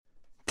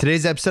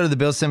Today's episode of the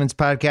Bill Simmons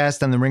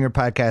Podcast on the Ringer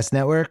Podcast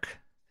Network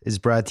is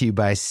brought to you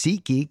by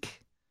SeatGeek,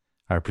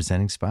 our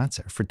presenting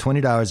sponsor. For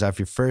 $20 off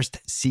your first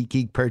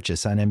SeatGeek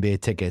purchase on NBA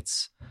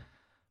tickets,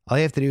 all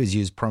you have to do is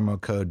use promo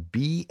code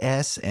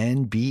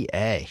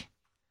BSNBA.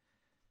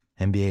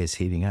 NBA is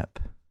heating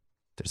up.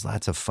 There's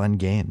lots of fun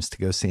games to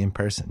go see in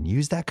person.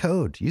 Use that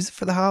code. Use it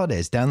for the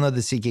holidays. Download the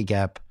SeatGeek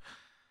app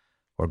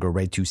or go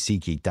right to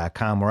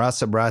SeatGeek.com. We're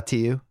also brought to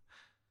you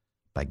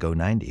by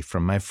Go90.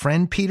 From my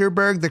friend Peter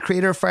Berg, the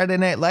creator of Friday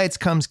Night Lights,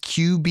 comes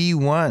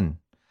QB1,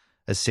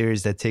 a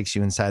series that takes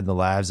you inside the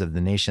lives of the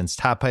nation's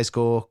top high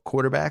school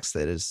quarterbacks.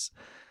 That is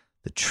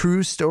the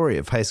true story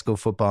of high school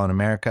football in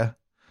America,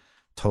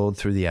 told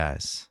through the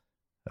eyes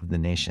of the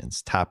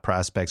nation's top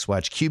prospects.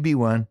 Watch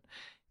QB1,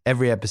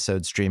 every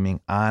episode streaming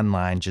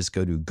online. Just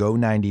go to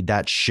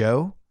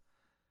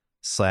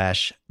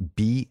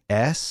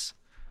go90.show/BS.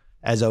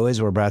 As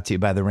always, we're brought to you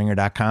by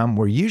TheRinger.com,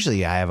 where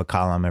usually I have a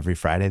column every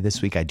Friday.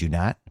 This week I do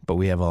not, but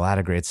we have a lot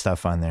of great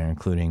stuff on there,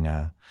 including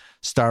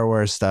Star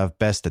Wars stuff,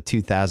 best of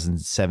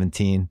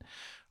 2017,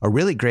 a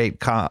really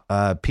great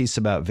piece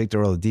about Victor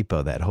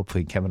Oladipo that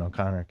hopefully Kevin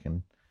O'Connor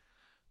can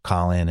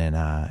call in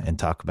and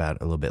talk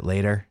about a little bit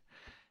later,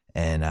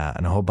 and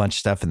a whole bunch of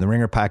stuff in the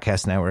Ringer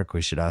Podcast Network.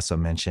 We should also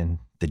mention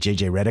the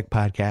JJ Redick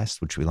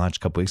podcast, which we launched a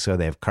couple weeks ago.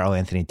 They have Karl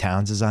Anthony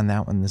Towns is on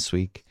that one this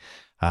week.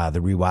 The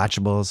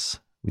Rewatchables.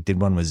 We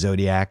did one with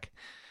Zodiac.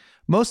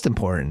 Most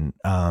important,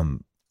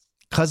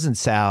 Cousin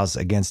Sal's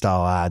Against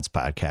All Odds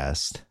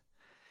podcast.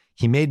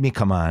 He made me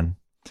come on.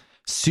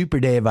 Super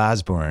Dave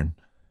Osborne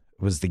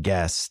was the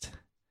guest.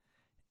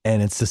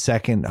 And it's the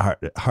second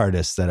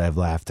hardest that I've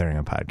laughed during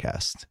a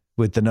podcast,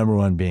 with the number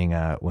one being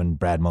when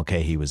Brad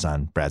Mulcahy was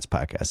on Brad's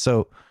podcast.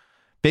 So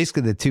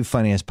basically the two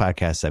funniest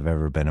podcasts I've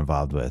ever been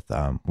involved with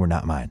were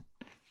not mine.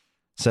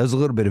 So it was a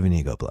little bit of an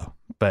ego blow.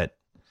 But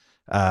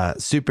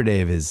Super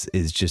Dave is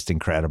just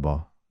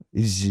incredible.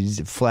 He's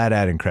flat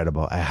out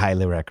incredible. I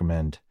highly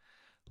recommend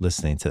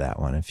listening to that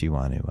one if you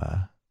want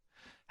to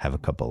have a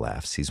couple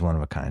laughs. He's one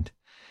of a kind.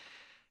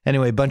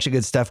 Anyway, a bunch of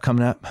good stuff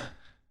coming up.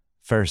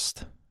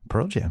 First,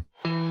 Pearl Jam.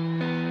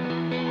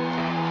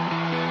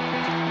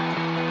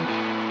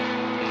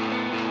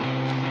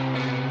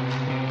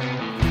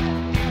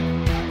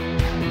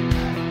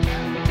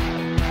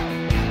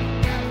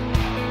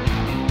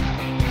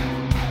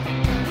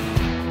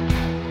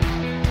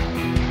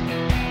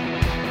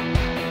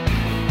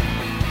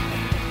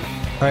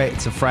 All right,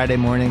 it's a Friday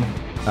morning.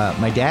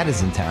 My dad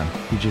is in town.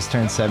 He just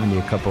turned 70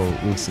 a couple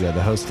weeks ago,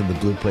 the host of the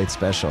Blue Plate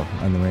Special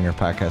on the Ringer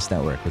Podcast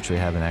Network, which we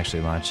haven't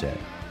actually launched yet.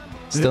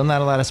 Still not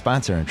a lot of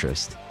sponsor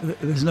interest.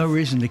 There's no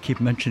reason to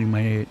keep mentioning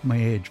my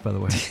age, by the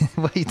way.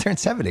 Well, you turned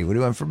 70. What do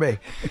you want from me?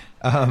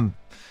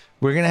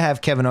 We're going to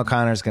have Kevin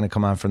O'Connor's going to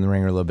come on from the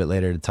Ringer a little bit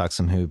later to talk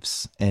some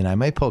hoops. And I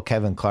might pull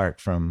Kevin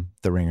Clark from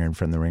the Ringer and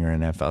from the Ringer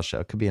NFL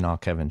show. It could be an all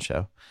Kevin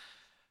show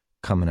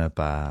coming up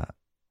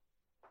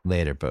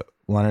later. But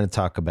wanted to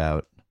talk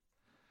about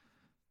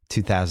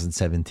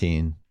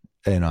 2017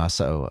 and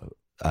also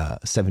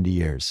 70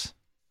 years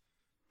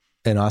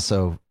and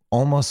also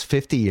almost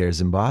 50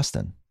 years in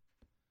Boston,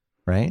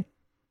 right?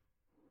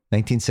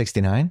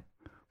 1969?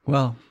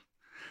 Well,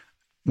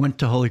 went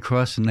to Holy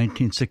Cross in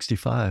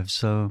 1965,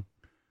 so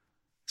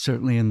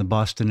certainly in the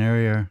Boston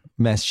area.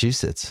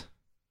 Massachusetts,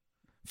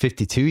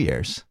 52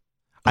 years.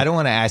 I don't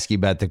want to ask you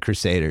about the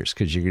Crusaders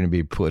because you're going to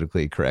be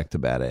politically correct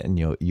about it and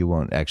you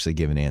won't actually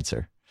give an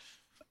answer.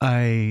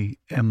 I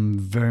am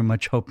very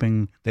much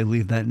hoping they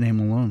leave that name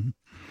alone.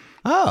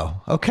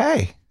 Oh,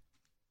 okay.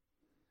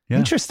 Yeah.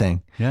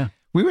 Interesting. Yeah.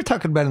 We were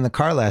talking about it in the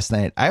car last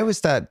night. I always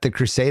thought the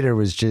Crusader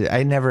was just,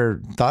 I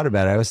never thought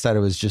about it. I always thought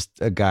it was just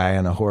a guy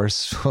on a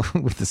horse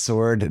with a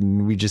sword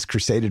and we just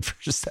crusaded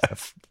for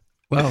stuff.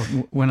 Well,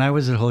 when I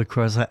was at Holy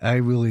Cross, I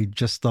really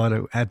just thought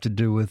it had to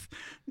do with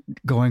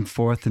going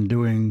forth and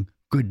doing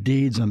good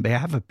deeds on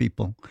behalf of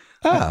people.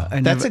 Oh,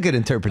 that's a good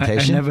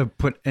interpretation. I never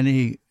put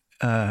any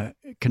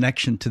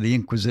connection to the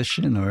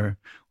Inquisition or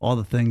all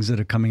the things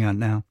that are coming out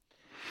now.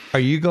 Are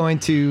you going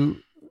to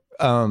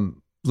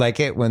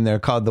like it when they're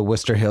called the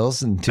Worcester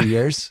Hills in 2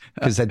 years?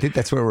 Because I think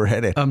that's where we're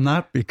headed. I'm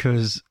not,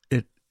 because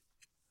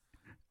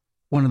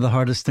one of the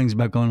hardest things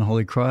about going to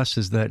Holy Cross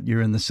is that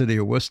you're in the city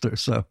of Worcester.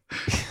 So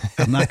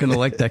I'm not going to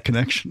like that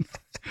connection.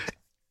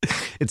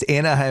 It's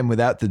Anaheim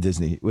without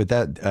Disney. Let's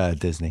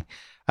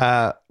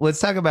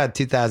talk about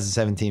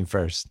 2017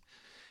 first.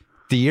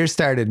 The year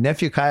started,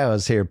 Nephew Kyle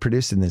is here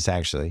producing this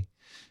actually.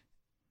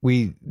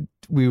 We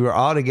were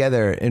all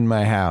together in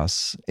my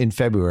house in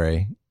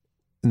February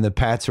and the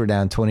Pats were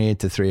down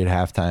 28-3 at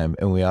halftime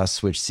and we all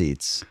switched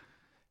seats.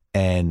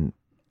 And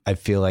I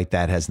feel like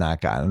that has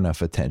not gotten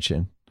enough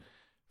attention.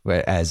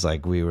 But as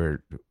like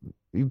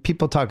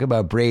people talk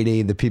about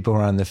Brady, the people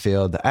who are on the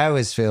field. I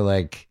always feel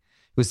like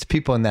it was the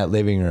people in that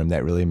living room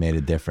that really made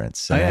a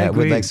difference. I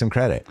would like some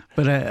credit.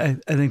 But I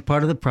think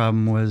part of the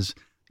problem was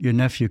your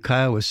nephew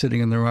Kyle was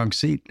sitting in the wrong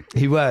seat.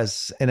 He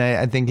was. And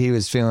I think he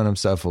was feeling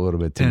himself a little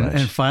bit too much.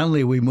 And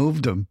finally we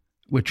moved him,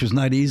 which was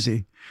not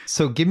easy.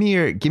 So give me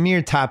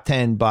your top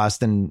 10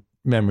 Boston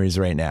memories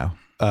right now.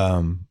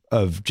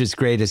 of just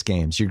greatest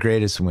games, your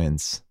greatest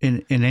wins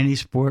in any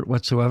sport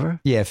whatsoever.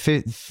 Yeah,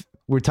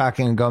 we're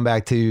talking going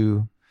back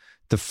to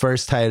the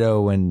first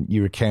title when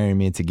you were carrying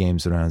me into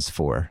games when I was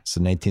 4. So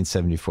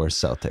 1974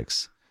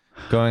 Celtics.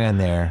 Going on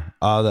there,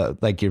 all the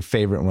like your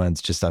favorite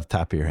ones, just off the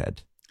top of your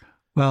head.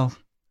 Well,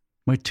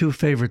 my 2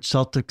 favorite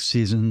Celtics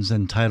seasons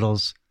and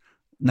titles: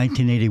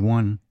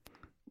 1981,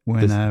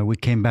 when we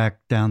came back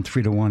down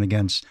 3-1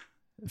 against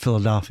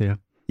Philadelphia.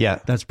 Yeah,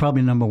 that's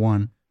probably number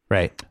 1.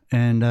 Right.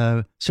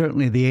 And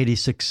certainly the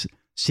 86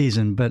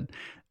 season, but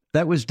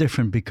that was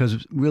different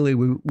because really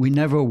we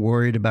never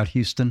worried about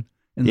Houston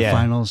in the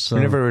finals. So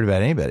we never worried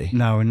about anybody.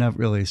 No, not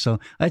really. So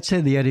I'd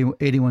say the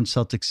 81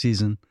 Celtics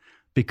season,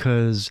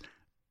 because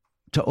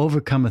to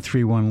overcome a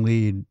 3-1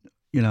 lead,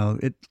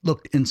 it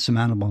looked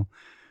insurmountable,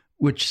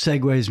 which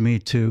segues me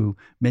to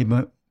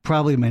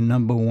probably my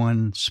number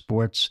 1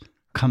 sports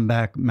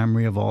comeback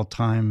memory of all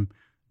time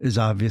is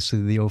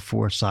obviously the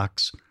 04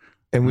 Sox.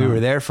 And we were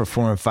there for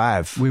 4 and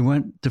 5. We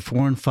went to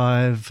 4 and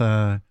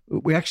 5.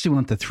 We actually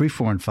went to 3,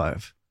 4, and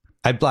 5.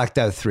 I blocked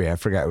out 3. I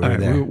forgot we were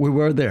there. We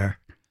were there.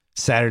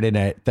 Saturday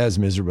night. That was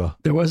miserable.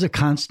 There was a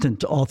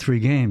constant to all 3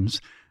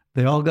 games.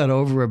 They all got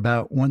over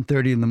about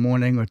 1:30 in the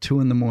morning or 2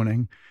 in the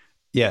morning.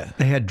 Yeah.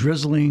 They had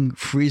drizzling,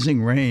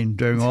 freezing rain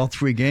during all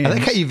 3 games. I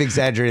like how you've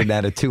exaggerated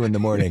that at 2 in the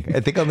morning.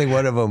 I think only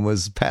one of them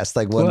was past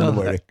like 1 in the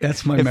morning.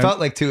 That's my It felt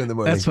like 2 in the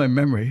morning. That's my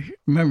memory.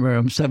 Remember,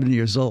 I'm 70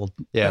 years old.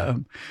 Yeah.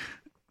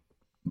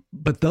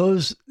 But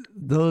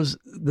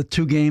the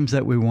 2 games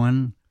that we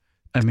won,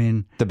 I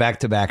mean, the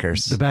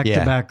back-to-backers. The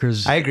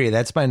back-to-backers. I agree.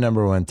 That's my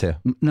number 1 too.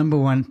 Number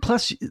 1.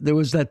 Plus, there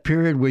was that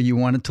period where you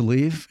wanted to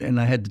leave, and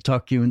I had to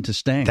talk you into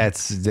staying.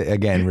 That's,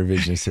 again,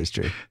 revisionist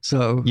history.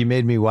 So you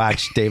made me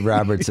watch Dave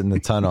Roberts in the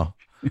tunnel.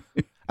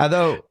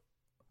 Although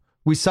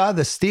we saw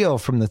the steal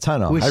from the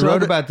tunnel. I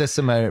wrote about this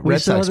in my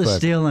Red Sox book. We saw the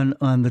steal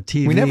on the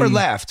TV. We never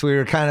left. We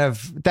were kind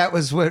of, that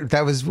was what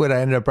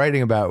I ended up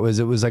writing about.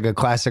 It was like a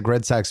classic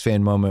Red Sox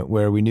fan moment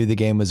where we knew the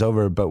game was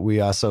over, but we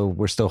also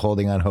were still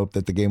holding on hope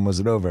that the game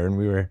wasn't over. And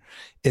we were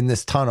in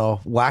this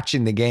tunnel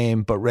watching the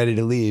game, but ready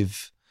to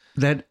leave.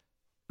 That's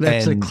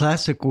a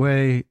classic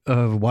way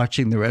of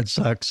watching the Red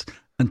Sox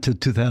until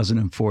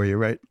 2004. You're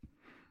right.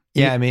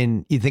 Yeah. I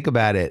mean, you think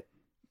about it.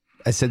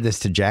 I said this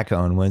to Jacko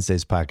on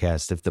Wednesday's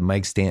podcast. If the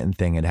Mike Stanton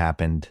thing had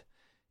happened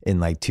in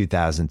like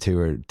 2002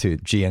 or to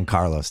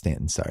Giancarlo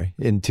Stanton,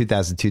 in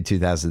 2002,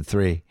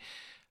 2003,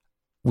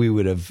 we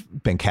would have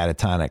been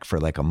catatonic for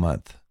like a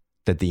month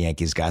that the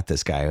Yankees got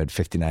this guy who had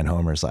 59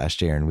 homers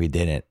last year and we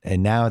didn't.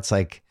 And now it's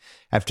like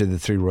after the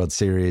 3 World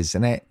Series,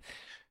 and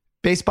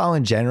baseball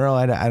in general,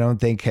 I don't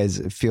think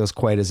feels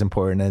quite as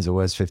important as it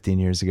was 15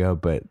 years ago,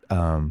 but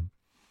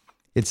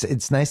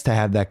it's nice to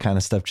have that kind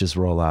of stuff just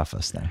roll off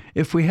us now.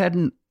 If we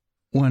hadn't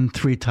won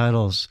 3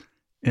 titles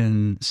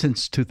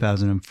since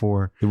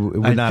 2004, it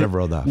would not have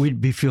rolled off. We'd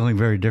be feeling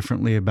very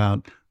differently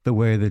about the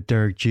way that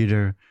Derek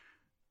Jeter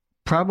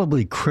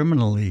probably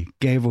criminally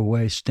gave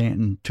away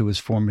Stanton to his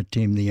former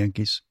team, the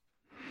Yankees.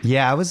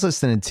 Yeah, I was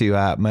listening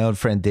to my old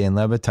friend Dan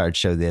Le Batard's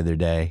show the other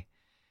day,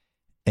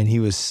 and he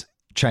was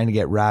trying to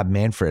get Rob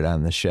Manfred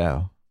on the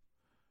show,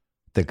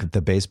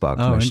 the baseball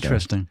commissioner. Oh,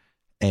 interesting.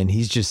 And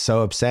he's just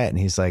so upset, and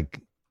he's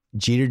like,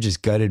 Jeter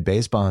just gutted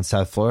baseball in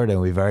South Florida,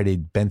 and we've already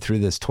been through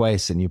this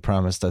twice, and you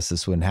promised us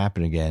this wouldn't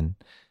happen again,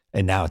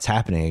 and now it's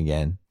happening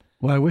again.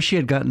 Well, I wish he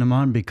had gotten him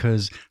on,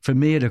 because for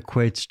me it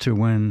equates to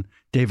when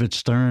David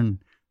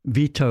Stern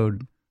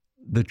vetoed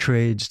the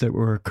trades that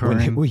were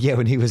occurring.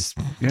 When he was,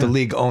 the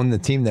league owned the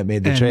team that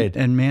made the trade.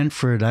 And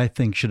Manfred, I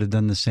think, should have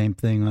done the same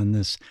thing on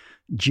this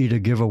Jeter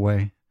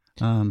giveaway.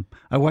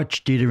 I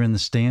watched Jeter in the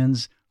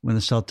stands when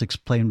the Celtics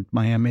played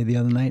Miami the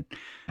other night,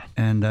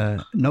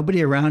 and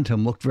nobody around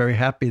him looked very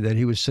happy that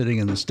he was sitting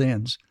in the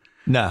stands.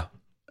 No,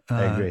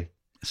 I agree.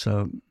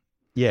 So,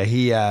 yeah,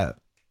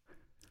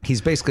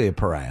 he's basically a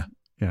pariah.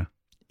 Yeah.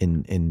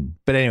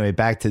 But anyway,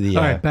 back to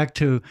the back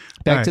to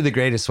the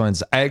greatest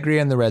ones. I agree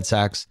on the Red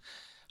Sox.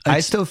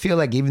 I still feel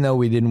like even though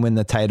we didn't win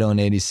the title in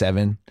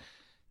 '87,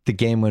 the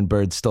game when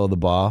Bird stole the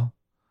ball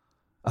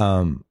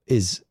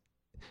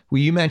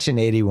you mentioned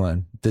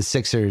 '81, the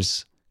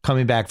Sixers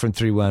coming back from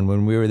 3-1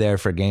 when we were there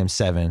for Game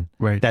 7.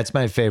 Right. That's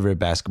my favorite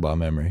basketball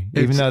memory.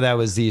 Even though that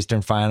was the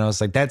Eastern Finals,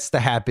 like that's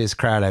the happiest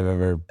crowd I've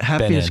ever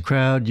been in.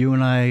 Crowd. You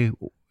and I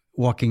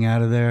walking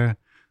out of there.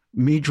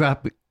 Me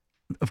dropping.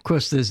 Of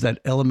course, there's that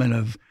element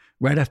of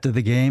right after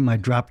the game, I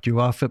dropped you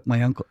off at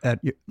my uncle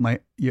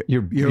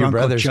your Uncle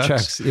brother's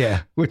Chuck's,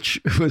 yeah, which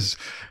was,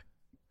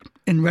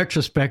 in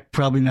retrospect,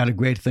 probably not a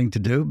great thing to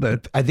do.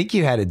 But I think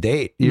you had a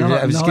date.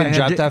 I was getting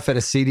dropped off at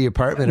a seedy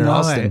apartment in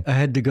Austin. I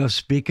had to go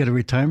speak at a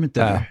retirement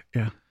dinner.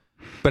 Yeah,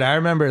 but I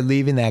remember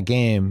leaving that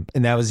game,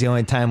 and that was the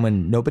only time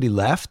when nobody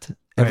left.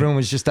 Right. Everyone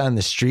was just on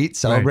the street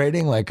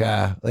celebrating, like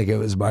it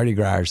was Mardi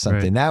Gras or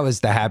something. Right. That was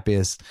the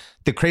happiest.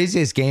 The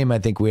craziest game I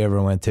think we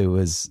ever went to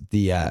was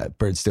the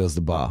Bird steals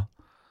the ball.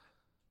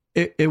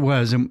 It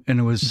was, and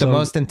it was the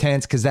most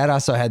intense because that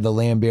also had the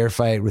Lambeer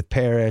fight with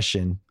Parrish,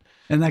 and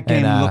that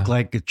game looked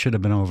like it should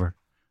have been over.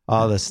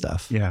 all this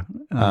stuff. Yeah.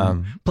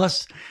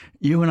 Plus,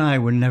 you and I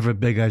were never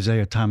big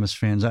Isaiah Thomas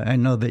fans. I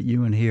know that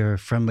you and he are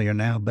friendlier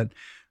now, but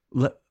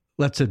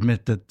let's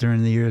admit that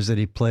during the years that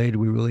he played,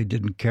 we really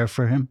didn't care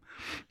for him.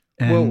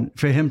 And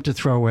for him to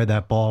throw away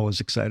that ball was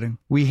exciting.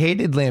 We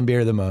hated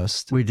Lambier the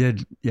most. We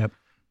did. Yep.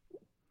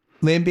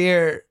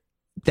 Lambier,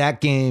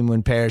 that game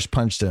when Parrish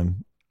punched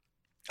him,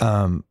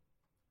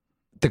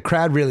 the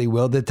crowd really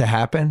willed it to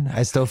happen.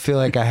 I still feel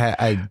like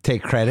I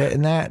take credit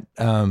in that.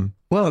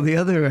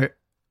 Well,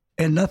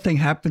 and nothing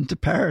happened to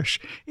Parrish.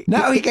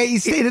 No, he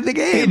stayed in the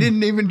game. He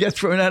didn't even get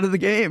thrown out of the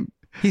game.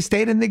 He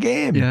stayed in the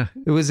game. Yeah.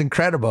 It was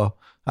incredible.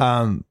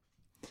 That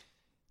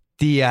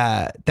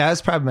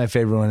was probably my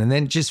favorite one. And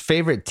then just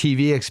favorite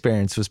TV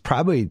experience was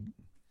probably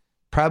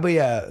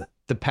the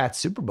Pats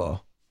Super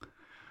Bowl.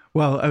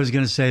 Well, I was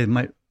going to say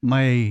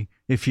my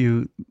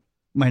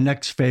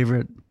next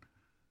favorite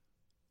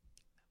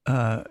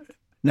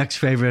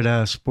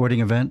sporting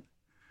event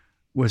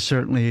was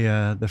certainly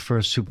the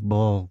first Super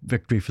Bowl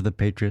victory for the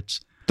Patriots.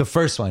 The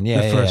first one,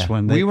 yeah. The first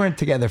one. We weren't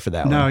together for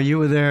that one. No, you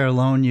were there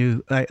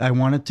alone. I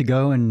wanted to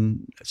go,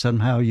 and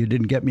somehow you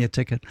didn't get me a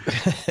ticket.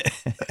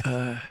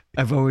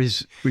 I've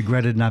always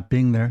regretted not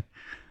being there.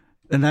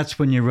 And that's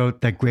when you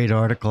wrote that great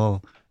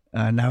article,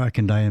 Now I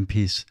Can Die in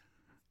Peace,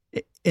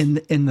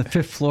 in the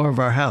fifth floor of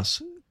our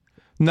house.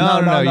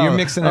 No. You're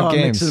mixing up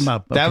games. Mixing them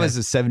up. Okay. That was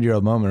a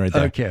 7-year-old moment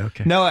right there.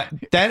 Okay. No,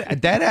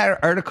 that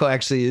article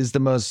actually is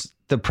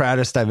the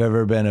proudest I've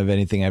ever been of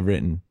anything I've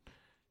written,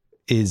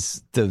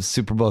 is the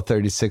Super Bowl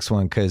 36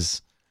 one,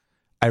 because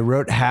I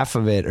wrote half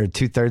of it or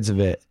 2/3 of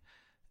it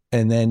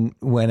and then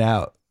went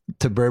out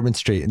to Bourbon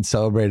Street and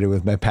celebrated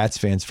with my Pats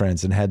fans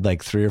friends and had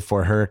like 3 or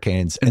 4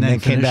 hurricanes and then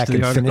came back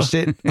and finished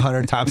it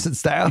Hunter Thompson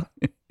style,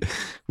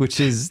 which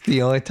is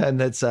the only time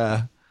that's...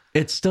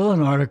 It's still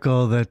an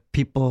article that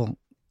people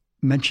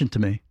mention to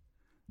me.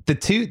 The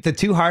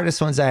two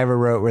hardest ones I ever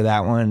wrote were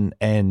that one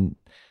and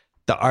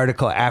the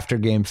article after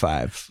Game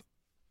 5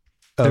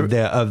 of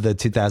the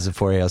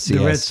 2004 ALCS.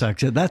 The Red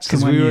Sox. That's the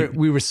one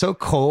we were so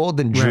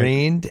cold and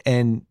drained, right.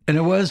 and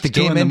it was the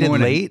game ended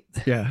late.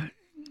 Yeah.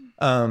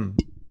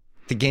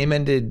 The game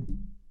ended.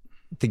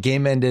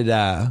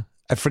 I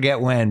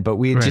forget when, but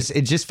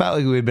it just felt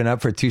like we had been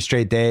up for 2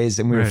 straight days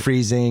and we were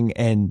freezing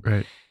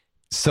and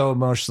so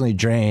emotionally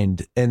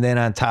drained. And then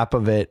on top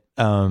of it,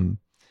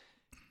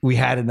 we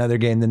had another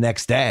game the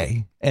next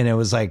day, and it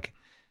was like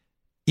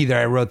either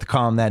I wrote the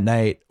column that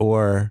night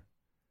or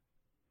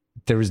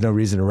there was no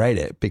reason to write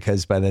it,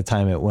 because by the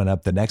time it went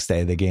up the next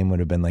day, the game would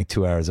have been like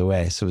 2 hours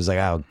away. So it was like,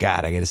 oh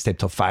God, I got to stay up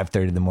till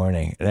 5:30 in the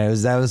morning. And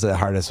that was the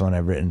hardest one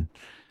I've written.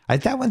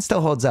 That one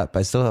still holds up.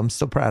 I'm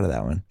still proud of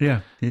that one.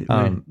 Yeah,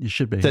 you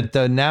should be.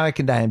 The Now I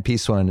Can Die in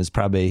Peace one is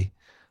probably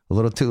a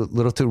little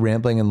too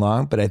rambling and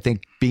long, but I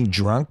think being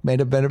drunk may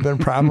have been a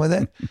problem with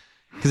it.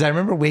 Because I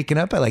remember waking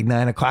up at like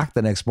 9 o'clock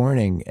the next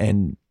morning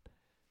and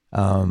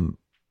kind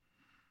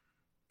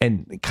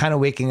of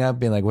waking up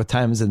being like, what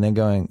time is it? And then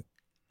going,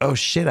 oh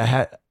shit,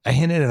 I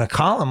hinted in a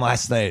column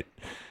last night.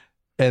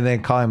 And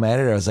then calling my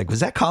editor, I was like,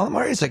 was that column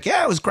already? He's like,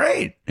 yeah, it was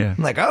great. Yeah.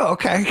 I'm like, oh,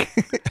 okay.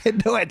 I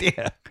had no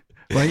idea.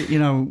 Well,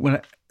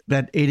 when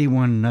that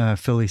 81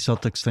 Philly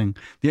Celtics thing,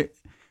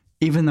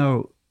 even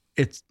though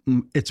it's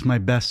my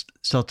best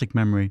Celtic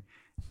memory,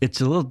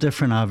 it's a little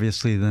different,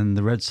 obviously, than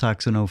the Red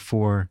Sox in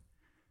 04.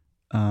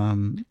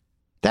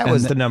 That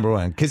was the number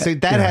one, because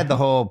that had the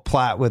whole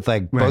plot with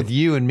like both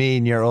you and me,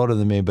 and you're older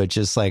than me, but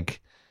just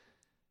like,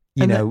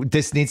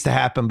 this needs to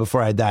happen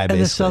before I die.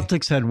 Basically. And the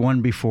Celtics had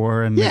won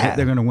before, and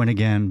they're going to win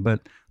again.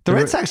 But the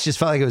Red Sox just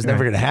felt like it was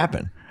never going to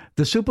happen.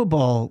 The Super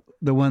Bowl,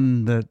 the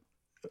one that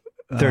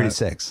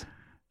 36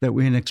 that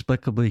we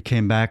inexplicably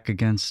came back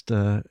against.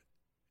 The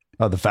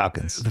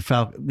Falcons.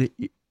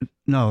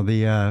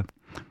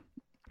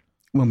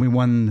 When we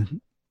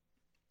won.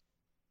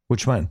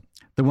 Which one?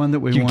 The one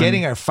that we won. You're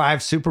getting our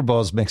 5 Super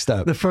Bowls mixed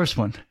up. The first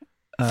one.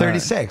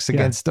 36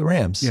 against the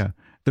Rams. Yeah,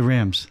 the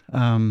Rams.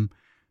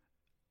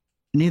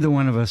 Neither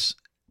one of us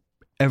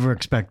ever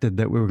expected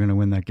that we were going to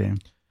win that game.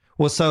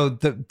 Well, so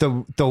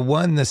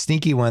the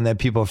sneaky one that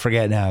people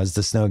forget now is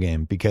the snow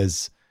game,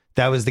 because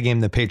that was the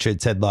game the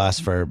Patriots had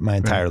lost for my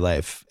entire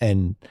life.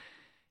 And,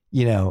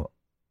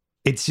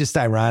 it's just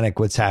ironic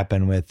what's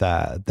happened with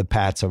the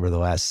Pats over the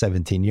last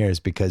 17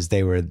 years, because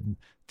they were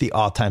the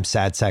all-time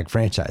sad sack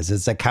franchise.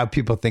 It's like how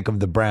people think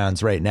of the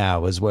Browns right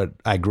now is what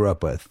I grew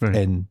up with. Right.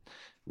 And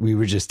we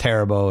were just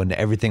terrible and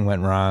everything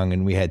went wrong.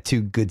 And we had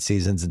 2 good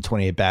seasons and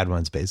 28 bad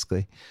ones,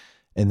 basically.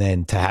 And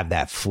then to have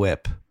that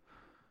flip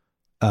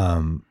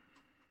in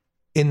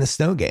the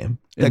snow game,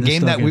 the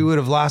game that we would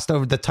have lost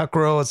over the Tuck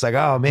Rule. It's like,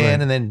 oh man.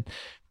 Right. And then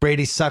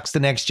Brady sucks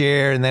the next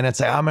year. And then it's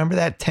like, oh, remember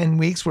that 10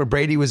 weeks where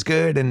Brady was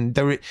good? And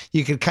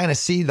you could kind of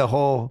see the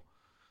whole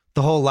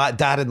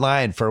dotted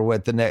line for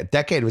what the next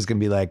decade was going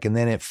to be like. And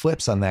then it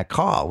flips on that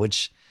call,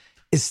 which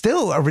is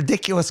still a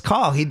ridiculous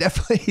call. He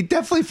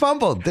definitely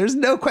fumbled. There's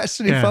no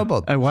question he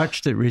fumbled. I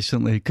watched it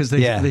recently because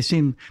they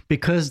seem,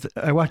 because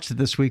I watched it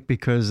this week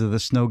because of the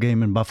snow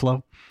game in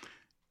Buffalo,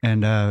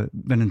 and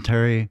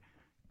Vinatieri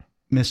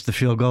missed the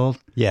field goal.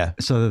 Yeah.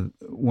 So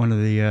one of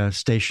the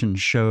stations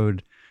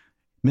showed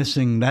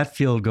missing that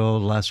field goal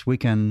last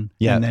weekend,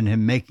 Yeah. and then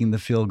him making the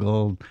field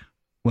goal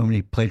when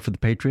he played for the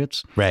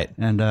Patriots. Right.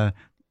 And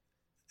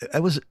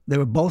they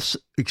were both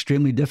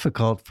extremely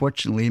difficult.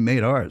 Fortunately, he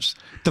made ours.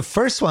 The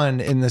first one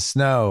in the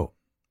snow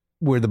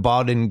where the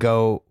ball didn't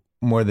go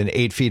more than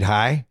 8 feet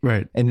high,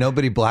 Right. and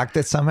nobody blocked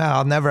it somehow.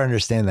 I'll never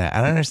understand that. I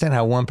don't understand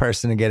how one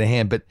person would get a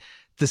hand. But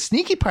the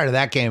sneaky part of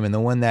that game, and the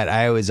one that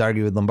I always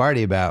argue with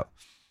Lombardi about,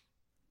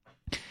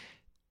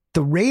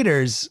 the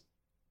Raiders,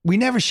 we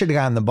never should have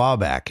gotten the ball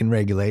back in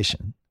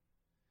regulation.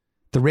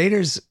 The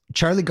Raiders,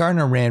 Charlie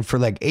Gardner ran for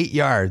like 8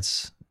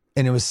 yards,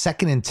 and it was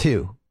 2nd and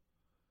 2.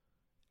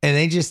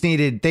 And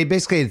they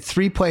basically had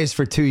 3 plays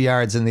for 2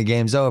 yards, and the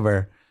game's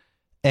over.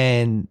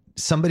 And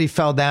somebody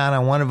fell down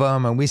on one of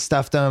them, and we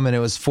stuffed them, and it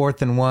was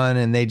 4th and 1,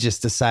 and they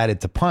just decided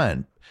to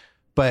punt.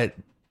 But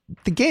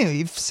the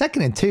game,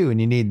 2nd and 2,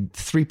 and you need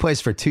 3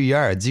 plays for 2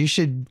 yards, you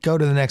should go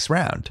to the next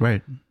round.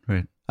 Right.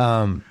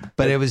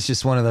 But it was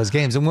just one of those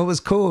games. And what was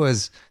cool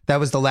was that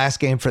was the last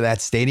game for that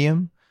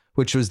stadium,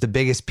 which was the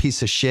biggest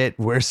piece of shit,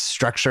 worst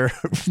structure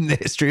in the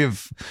history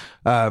of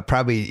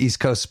probably East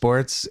Coast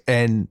sports.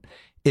 And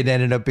it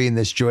ended up being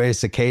this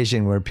joyous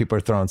occasion where people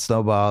are throwing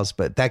snowballs.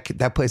 But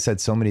that place had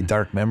so many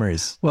dark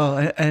memories. Well,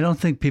 I don't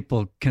think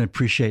people can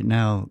appreciate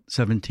now,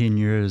 17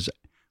 years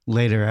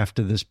later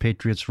after this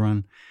Patriots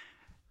run,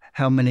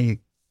 how many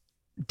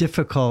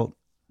difficult,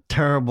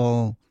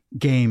 terrible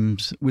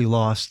games we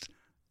lost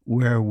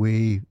where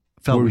we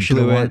felt we should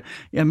have won.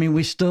 I mean,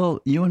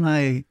 you and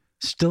I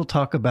still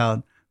talk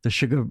about the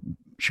Sugar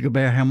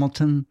Bear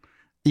Hamilton.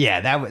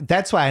 Yeah,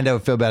 that's why I never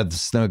feel bad at the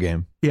snow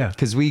game. Yeah.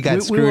 Because we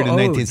got screwed in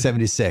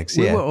 1976.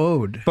 We were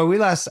owed. But we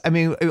lost, I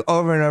mean,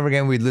 over and over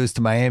again, we'd lose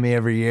to Miami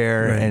every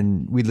year, right,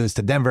 and we'd lose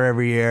to Denver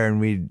every year,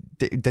 and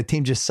the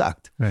team just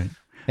sucked. Right.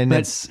 And I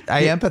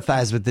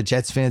empathize with the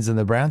Jets fans and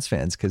the Browns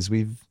fans because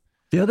we've...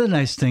 The other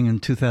nice thing in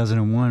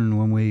 2001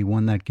 when we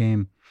won that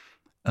game,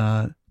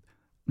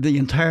 the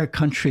entire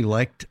country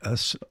liked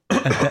us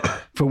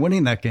for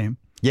winning that game.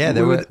 Yeah,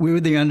 we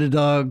were the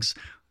underdogs.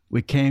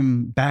 We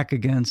came back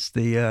against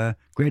the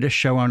greatest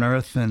show on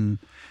earth, and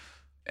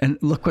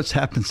look what's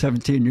happened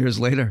 17 years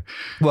later.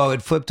 Well,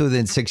 it flipped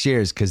within 6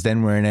 years because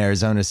then we're in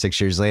Arizona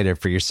 6 years later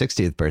for your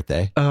 60th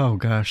birthday. Oh,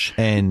 gosh.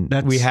 And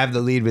we have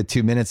the lead with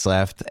 2 minutes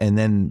left, and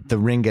then the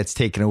ring gets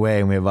taken away,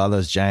 and we have all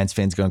those Giants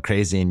fans going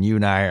crazy, and you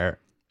and I are...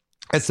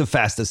 It's the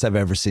fastest I've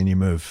ever seen you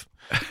move.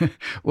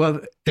 Well,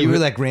 you were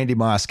like Randy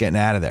Moss getting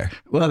out of there.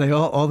 Well,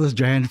 all those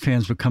Giant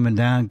fans were coming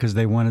down because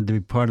they wanted to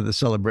be part of the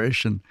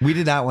celebration. We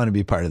did not want to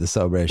be part of the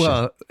celebration.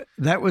 Well,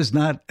 that was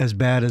not as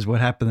bad as what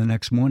happened the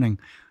next morning.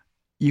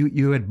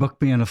 You had booked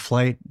me on a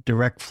flight,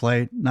 a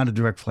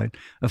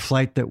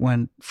flight that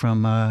went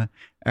from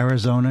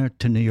Arizona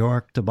to New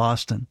York to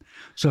Boston.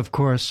 So, of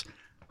course,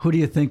 who do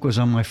you think was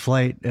on my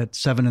flight at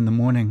 7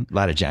 a.m? A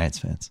lot of Giants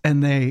fans.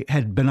 And they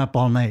had been up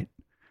all night.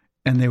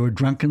 And they were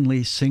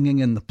drunkenly singing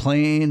in the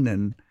plane,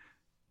 and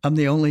I'm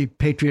the only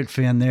Patriot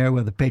fan there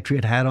with a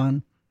Patriot hat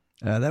on.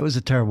 That was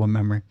a terrible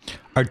memory.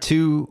 Our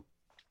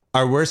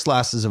worst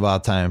losses of all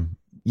time,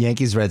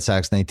 Yankees, Red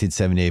Sox,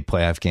 1978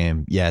 playoff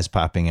game, Yaz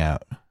popping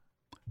out,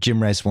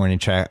 Jim Rice warning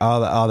track,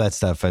 all that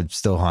stuff. I'm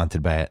still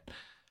haunted by it.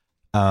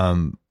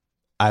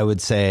 I would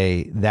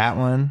say that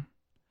one.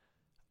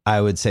 I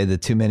would say the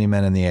Too Many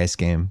Men in the Ice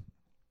game.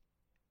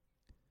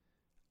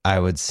 I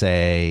would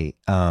say...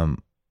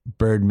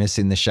 Bird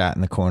missing the shot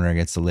in the corner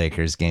against the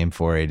Lakers, Game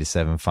 4,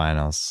 87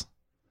 finals.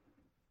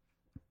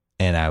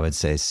 And I would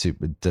say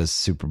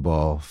Super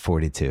Bowl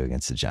 42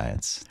 against the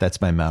Giants. That's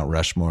my Mount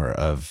Rushmore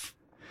of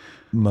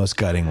most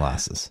gutting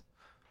losses.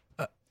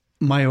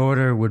 My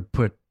order would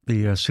put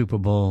the Super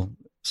Bowl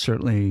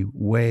certainly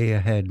way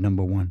ahead,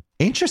 number one.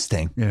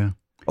 Interesting. Yeah.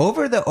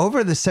 Over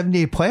the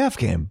 78 playoff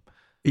game.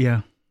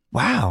 Yeah.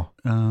 Wow.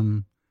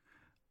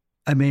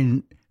 I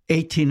mean,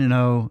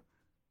 18-0,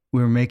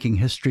 we were making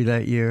history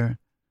that year.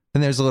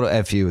 And there's a little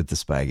FU with the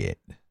Spygate.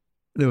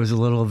 There was a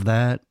little of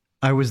that.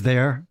 I was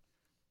there.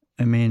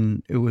 I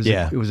mean, it was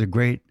a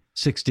great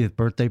 60th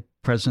birthday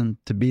present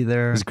to be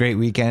there. It was a great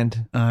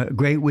weekend.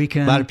 Great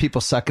weekend. A lot of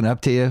people sucking up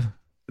to you.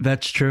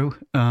 That's true.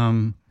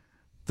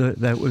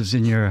 That was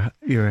in your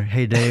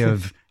heyday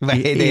of my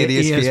heyday at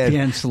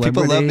ESPN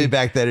celebrity. People loved me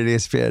back then at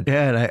ESPN.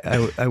 Yeah,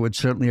 and I would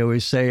certainly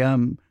always say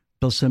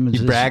Bill Simmons'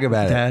 you brag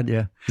about dad, it.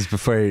 Yeah. Because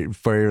before you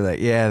were like,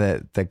 yeah,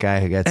 that guy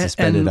who got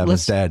suspended, I'm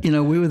his dad. You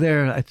know, we were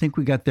there, I think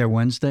we got there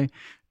Wednesday.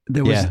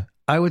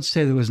 I would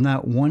say there was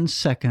not 1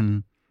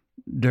 second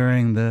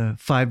during the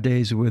 5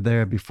 days we were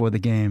there before the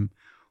game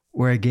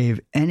where I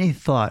gave any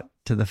thought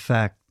to the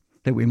fact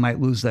that we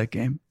might lose that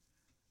game.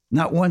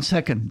 Not 1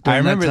 second. I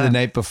remember the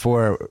night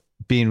before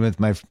being with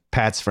my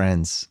Pat's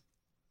friends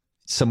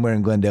somewhere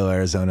in Glendale,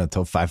 Arizona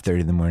until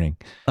 5:30 in the morning.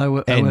 I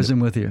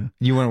wasn't with you.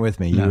 You weren't with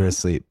me. You were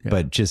asleep. Yeah.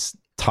 But just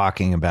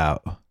talking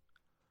about,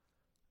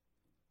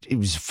 it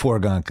was a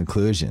foregone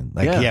conclusion.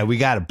 Like, yeah we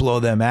got to blow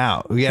them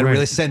out. We got to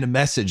really send a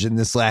message in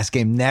this last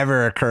game.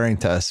 Never occurring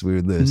to us we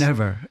would lose.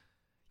 Never.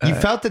 You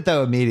felt it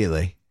though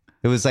immediately.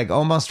 It was like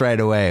almost right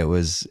away. It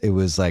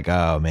was like,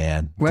 oh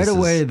man. Right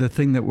away, the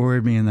thing that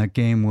worried me in that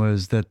game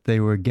was that they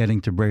were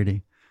getting to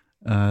Brady.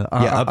 Up the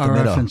our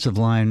middle. offensive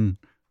line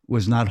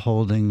was not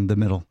holding the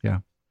middle. Yeah.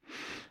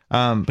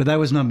 But that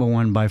was number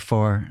one by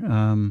far.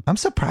 I'm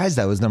surprised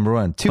that was number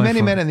one. Too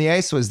Many Men on the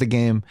Ice was the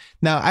game.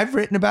 Now, I've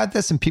written about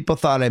this and people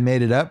thought I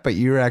made it up, but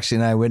you were actually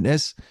an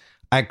eyewitness.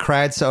 I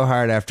cried so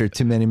hard after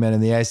Too Many Men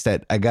on the Ice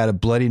that I got a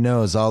bloody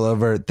nose all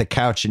over the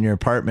couch in your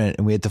apartment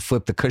and we had to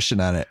flip the cushion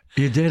on it.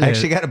 You did. I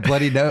actually got a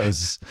bloody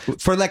nose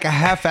for like a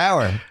half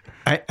hour.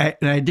 I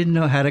didn't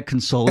know how to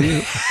console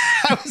you.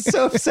 I was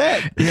so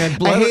upset.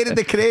 I hated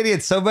the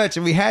Canadians so much,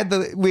 and we had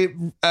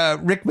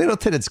Rick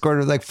Middleton had scored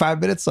with like 5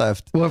 minutes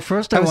left. Well,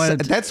 first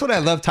that's what I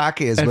loved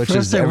hockey as much as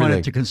first I everything.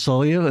 wanted to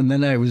console you, and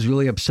then I was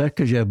really upset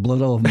because you had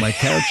blood all over my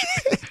couch.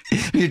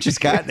 You just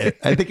gotten it.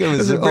 I think it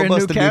was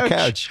almost a new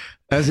couch.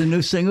 As a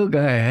new single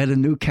guy, I had a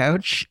new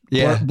couch.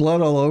 Yeah.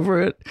 Blood all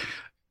over it.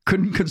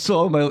 Couldn't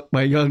console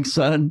my young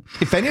son.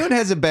 If anyone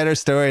has a better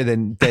story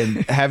than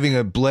having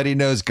a bloody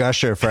nose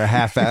gusher for a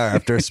half hour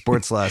after a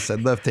sports loss,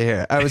 I'd love to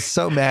hear it. I was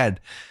so mad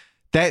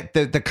that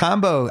the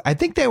combo. I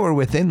think they were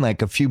within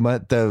like a few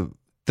months. The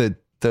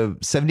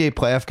 78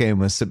 playoff game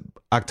was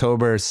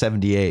October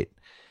 78,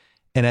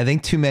 and I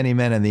think Too Many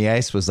Men on the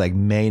Ice was like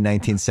May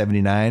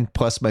 1979.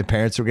 Plus, my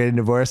parents were getting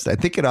divorced. I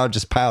think it all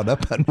just piled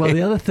up on me. Well,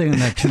 the other thing in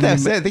that I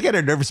think I had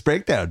a nervous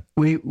breakdown.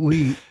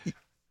 We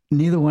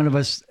neither one of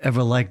us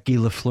ever liked Guy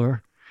Lafleur.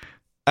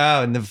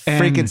 Oh, and the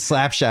freaking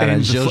slap shot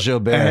on Gilles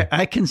Gilbert.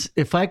 I can,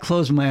 if I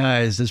close my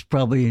eyes, there's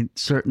probably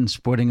certain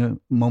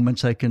sporting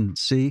moments I can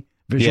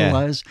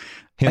visualize.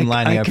 Yeah. Him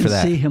lining up for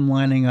that. I can see him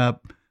lining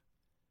up,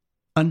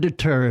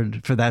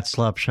 undeterred for that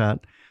slap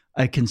shot.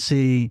 I can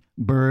see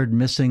Bird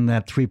missing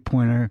that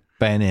 3-pointer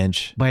by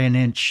an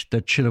inch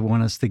that should have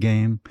won us the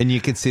game. And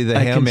you can see the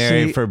Hail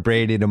Mary for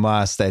Brady to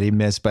Moss that he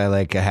missed by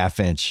like a half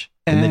inch.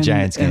 In the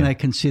Giants game. And I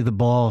can see the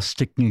ball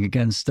sticking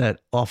against that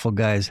awful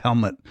guy's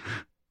helmet.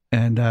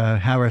 And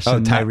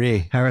Harrison,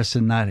 Tyree.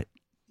 Harrison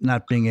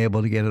not being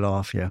able to get it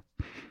off. Yeah.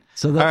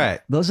 So all right.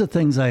 Those are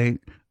things I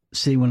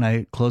see when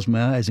I close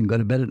my eyes and go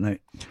to bed at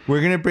night. We're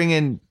going to bring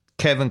in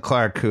Kevin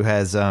Clark, who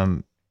has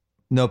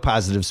no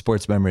positive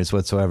sports memories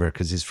whatsoever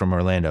because he's from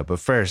Orlando. But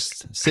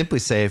first, Simply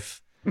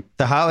Safe.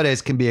 The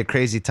holidays can be a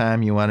crazy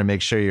time. You want to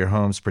make sure your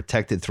home's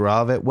protected through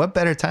all of it. What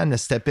better time to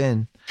step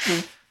in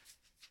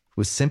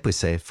with Simply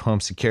Safe home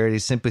security?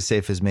 Simply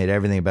Safe has made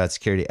everything about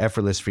security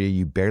effortless for you.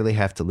 You barely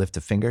have to lift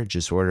a finger.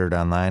 Just order it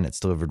online. It's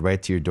delivered right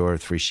to your door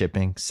with free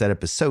shipping.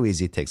 Setup is so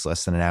easy. It takes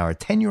less than an hour.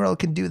 10-year-old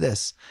can do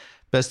this.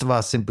 Best of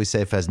all, Simply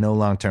Safe has no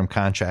long-term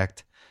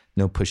contract,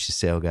 no pushy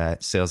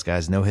sales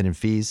guys, no hidden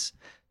fees.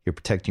 You're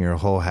protecting your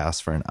whole house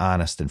for an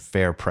honest and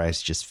fair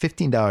price. Just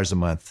 $15 a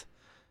month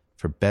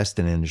for best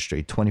in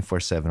industry,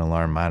 24/7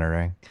 alarm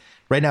monitoring.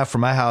 Right now, for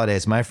my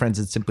holidays, my friends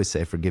at Simply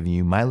Safe are giving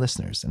you, my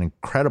listeners, an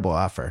incredible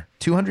offer.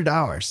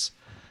 $200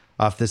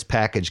 off this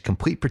package,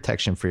 complete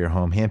protection for your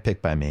home,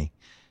 handpicked by me.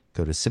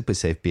 Go to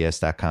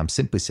simplysafebs.com.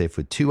 Simply Safe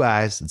with 2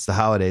 eyes. It's the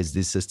holidays.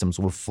 These systems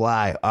will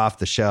fly off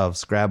the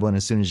shelves. Grab one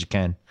as soon as you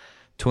can.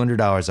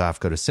 $200 off.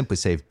 Go to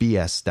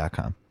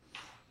simplysafebs.com.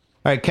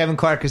 All right, Kevin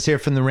Clark is here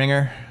from The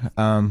Ringer,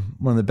 one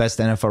of the best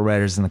NFL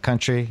writers in the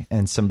country,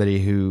 and somebody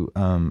who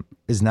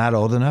is not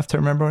old enough to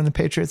remember when the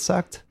Patriots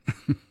sucked.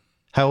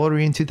 How old were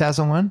you in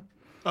 2001?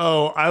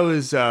 Oh, I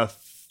was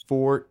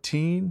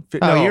 14.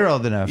 Oh, you're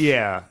old enough.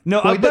 Yeah.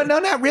 No,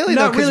 not really.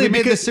 Not really. We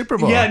made the Super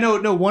Bowl. Yeah,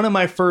 no. One of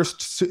my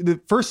the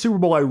first Super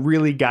Bowl I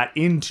really got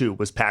into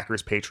was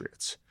Packers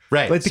Patriots.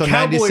 Right. Like the so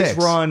Cowboys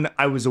 96. run,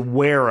 I was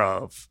aware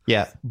of.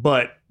 Yeah.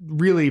 But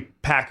really,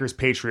 Packers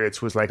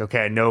Patriots was like,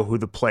 okay, I know who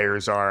the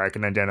players are. I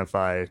can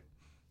identify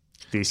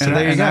these. And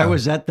I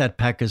was at that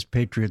Packers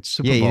Patriots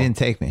Super Bowl. Yeah, you didn't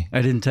take me.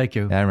 I didn't take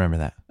you. Yeah, I remember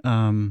that.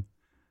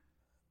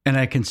 And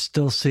I can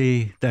still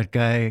see that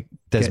guy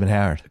Desmond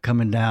Howard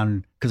coming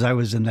down because I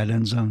was in that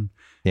end zone.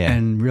 Yeah.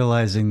 And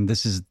realizing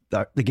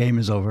the game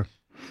is over.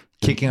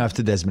 Kicking off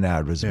to Desmond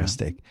Howard was a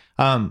mistake.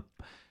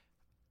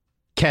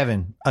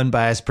 Kevin,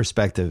 unbiased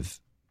perspective.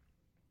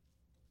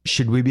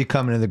 Should we be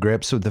coming to the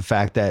grips with the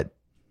fact that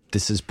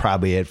this is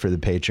probably it for the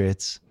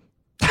Patriots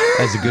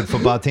as a good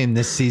football team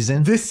this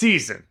season?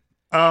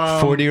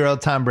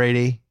 40-year-old Tom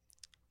Brady.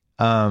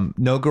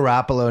 No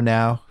Garoppolo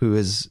now, who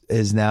has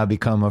now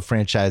become a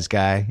franchise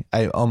guy.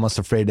 I'm almost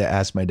afraid to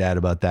ask my dad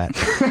about that.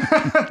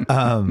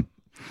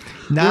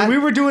 When we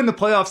were doing the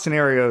playoff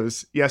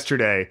scenarios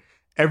yesterday,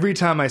 every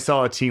time I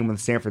saw a team with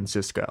San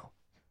Francisco,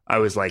 I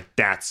was like,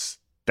 that's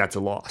a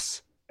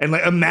loss. And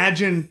like,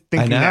 imagine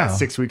thinking that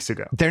 6 weeks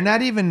ago. They're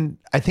not even,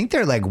 I think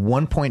they're like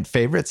 1-point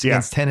favorites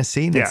against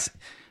Tennessee.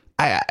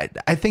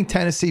 I think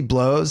Tennessee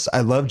blows.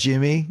 I love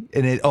Jimmy,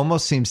 and it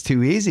almost seems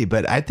too easy,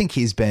 but I think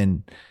he's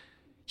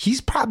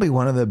probably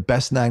one of the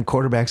best 9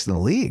 quarterbacks in the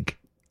league,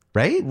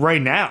 right?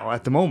 Right now,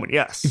 at the moment,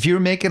 yes. If you were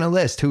making a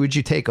list, who would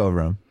you take over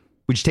him?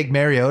 Would you take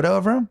Mariota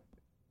over him?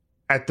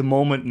 At the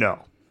moment, no.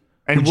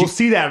 And we'll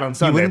see that on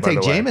Sunday. You wouldn't take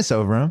Jameis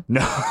over him?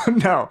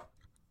 No.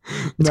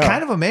 It's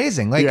kind of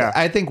amazing. Like,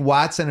 I think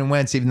Watson and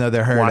Wentz, even though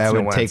they're hurt, I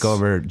would take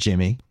over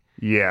Jimmy.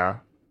 Yeah.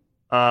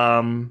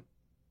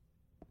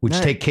 Would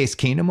you take Case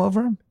Keenum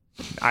over him?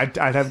 I'd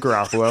have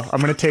Garoppolo.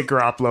 I'm going to take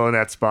Garoppolo in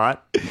that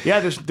spot. Yeah,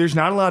 there's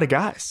not a lot of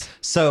guys.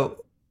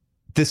 So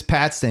this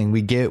Pats thing,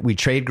 we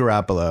trade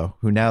Garoppolo,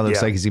 who now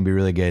looks like he's going to be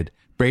really good.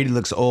 Brady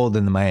looks old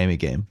in the Miami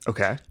game.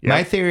 Okay. Yeah.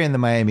 My theory in the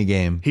Miami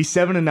game, he's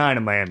 7-9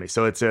 in Miami,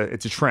 so it's a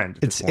trend.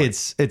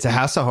 It's a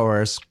house of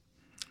horrors.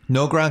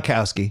 No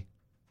Gronkowski,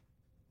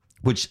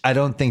 which I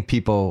don't think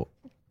people.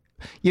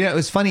 It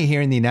was funny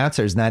hearing the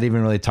announcers not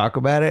even really talk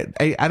about it.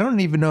 I don't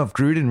even know if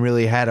Gruden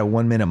really had a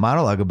 1-minute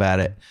monologue about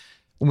it.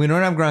 We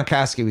don't have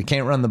Gronkowski. We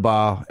can't run the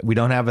ball. We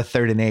don't have a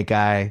 3rd and 8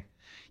 guy.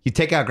 You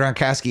take out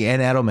Gronkowski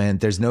and Edelman,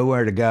 there's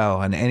nowhere to go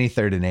on any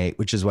 3rd and 8,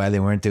 which is why they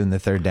weren't doing the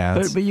third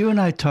downs. But you and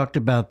I talked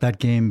about that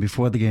game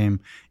before the game.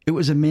 It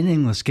was a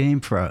meaningless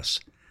game for us.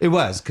 It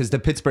was, because the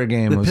Pittsburgh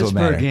game was what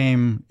mattered. The Pittsburgh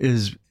game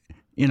is,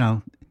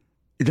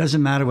 it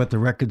doesn't matter what the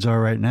records are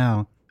right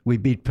now. We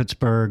beat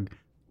Pittsburgh.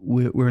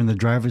 We're in the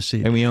driver's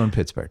seat. And we own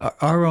Pittsburgh.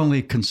 Our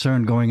only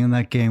concern going in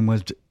that game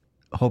was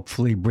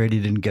hopefully Brady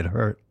didn't get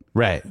hurt.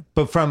 Right.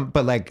 But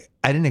I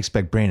didn't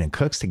expect Brandon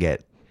Cooks to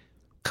get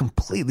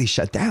completely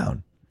shut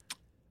down.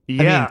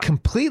 Yeah. I mean,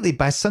 completely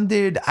by some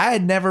dude I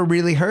had never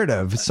really heard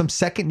of. Some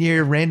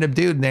second-year random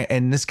dude,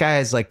 and this guy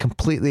is like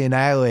completely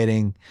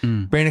annihilating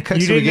Brandon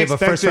Cooks. You didn't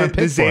expect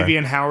the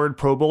Xavier Howard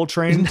Pro Bowl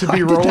train to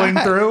be rolling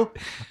through.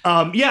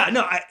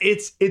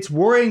 It's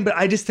worrying, but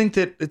I just think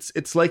that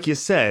it's like you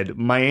said,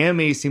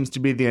 Miami seems to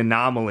be the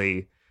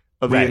anomaly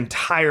of the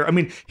entire. I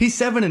mean, he's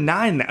 7-9.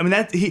 I mean,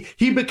 that he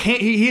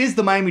is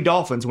the Miami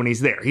Dolphins when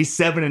he's there. He's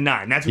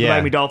 7-9. That's what the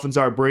Miami Dolphins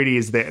are. Brady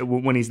is there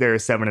when he's there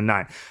is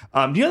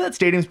 7-9. Do you know that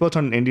stadium's built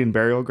on an Indian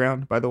burial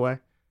ground? By the way,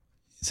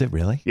 is it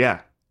really?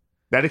 Yeah,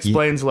 that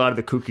explains a lot of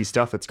the kooky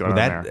stuff that's going on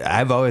there.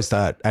 I've always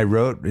thought. I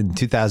wrote in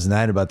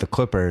 2009 about the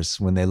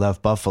Clippers when they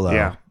left Buffalo.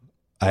 Yeah,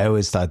 I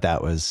always thought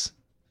that was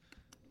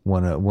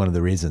one of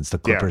the reasons the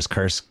Clippers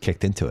curse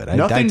kicked into it.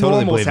 Nothing I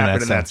totally normal's believe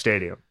happened in that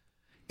stadium.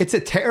 It's a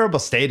terrible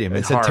stadium.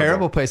 It's a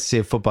terrible place to see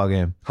a football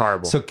game.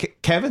 Horrible. So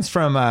Kevin's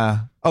from.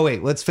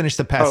 Let's finish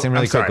the passing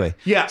really quickly.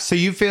 Yeah. So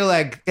you feel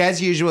like, as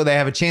usual, they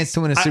have a chance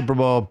to win a Super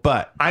Bowl,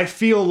 but I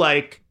feel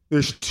like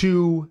there's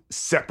two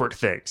separate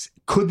things.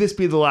 Could this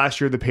be the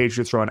last year the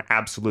Patriots run?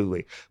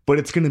 Absolutely. But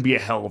it's going to be a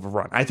hell of a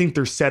run. I think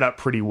they're set up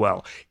pretty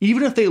well.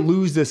 Even if they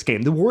lose this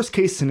game, the worst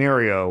case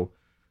scenario,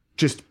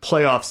 just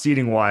playoff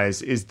seeding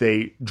wise, is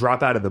they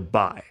drop out of the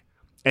bye.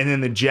 And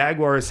then the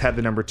Jaguars have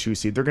the number 2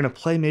 seed. They're going to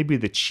play maybe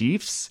the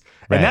Chiefs.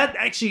 Right. And that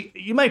actually,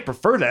 you might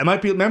prefer that. It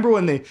might be. Remember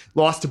when they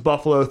lost to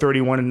Buffalo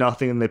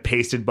 31-0 and they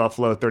pasted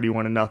Buffalo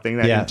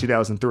 31-0 in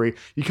 2003?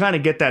 You kind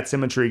of get that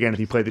symmetry again if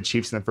you play the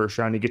Chiefs in the first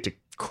round. You get to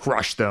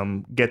crush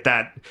them,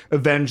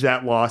 avenge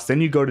that loss. Then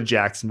you go to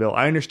Jacksonville.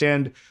 I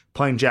understand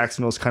playing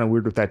Jacksonville is kind of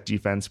weird with that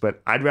defense,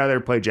 but I'd rather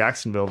play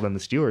Jacksonville than the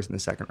Steelers in the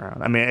second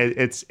round. I mean,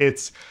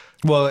 it's.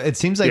 Well, it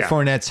seems like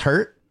Fournette's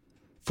hurt.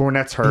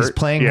 Fournette's hurt. He's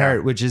playing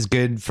hurt, which is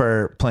good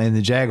for playing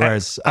the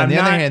Jaguars. On the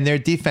other hand, their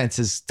defense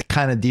is the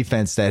kind of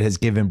defense that has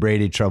given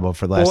Brady trouble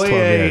for the last 12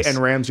 years. And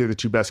Ramsey are the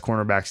two best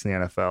cornerbacks in the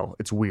NFL.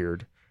 It's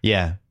weird.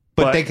 Yeah.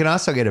 But they can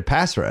also get a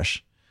pass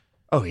rush.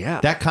 Oh,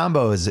 yeah. That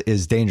combo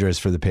is dangerous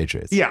for the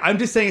Patriots. Yeah, I'm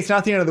just saying it's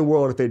not the end of the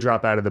world if they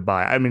drop out of the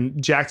bye. I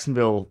mean,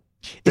 Jacksonville.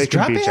 Is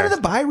dropping out of the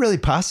bye really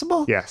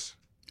possible? Yes.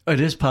 It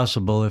is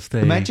possible if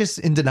they. Am I just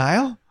in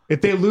denial?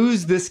 If they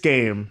lose this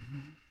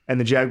game and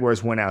the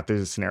Jaguars win out,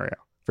 there's a scenario.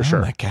 For sure.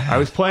 Oh my God. I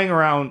was playing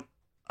around.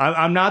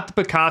 I'm not the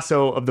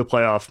Picasso of the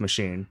playoff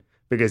machine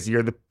because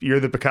you're the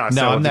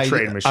Picasso of the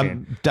trade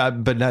machine.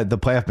 But no, the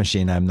playoff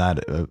machine, I'm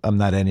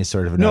not any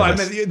sort of. No, I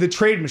meant the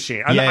trade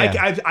machine.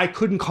 I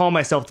couldn't call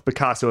myself the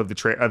Picasso of the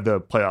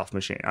playoff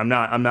machine. I'm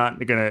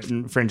not going to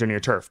infringe on your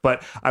turf.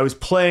 But I was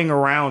playing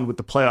around with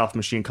the playoff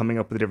machine, coming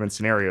up with different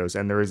scenarios,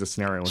 and there is a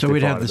scenario. So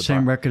we'd have the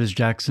same record as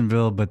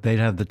Jacksonville, but they'd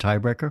have the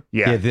tiebreaker.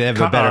 Yeah, they have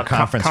a better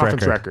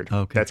conference record.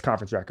 Okay, that's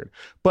conference record.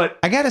 But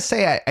I gotta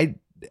say, I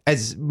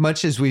as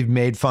much as we've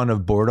made fun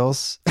of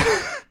Bortles,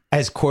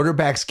 as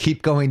quarterbacks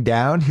keep going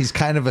down, he's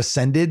kind of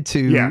ascended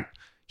to,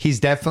 he's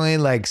definitely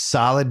like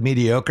solid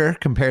mediocre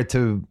compared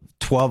to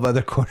 12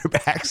 other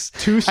quarterbacks.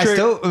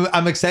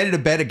 I'm excited to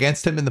bet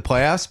against him in the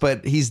playoffs,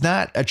 but he's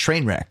not a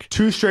train wreck.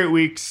 2 straight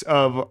weeks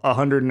of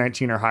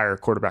 119 or higher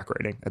quarterback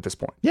rating at this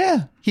point.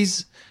 Yeah,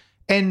 he's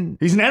an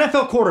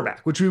NFL quarterback,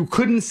 which we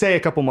couldn't say a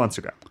couple months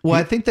ago. Well,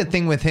 I think the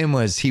thing with him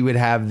was he would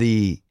have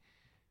the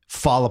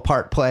fall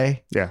apart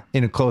play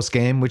in a close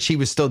game, which he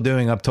was still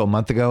doing up till a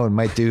month ago and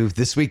might do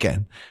this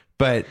weekend.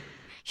 But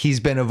he's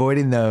been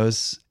avoiding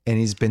those and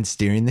he's been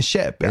steering the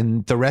ship. Yeah.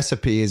 And the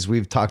recipe, as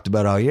we've talked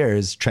about all year,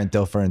 is Trent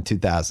Dilfer in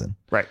 2000.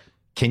 Right.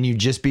 Can you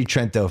just be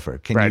Trent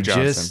Dilfer? Can Brad you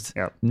Johnson.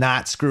 just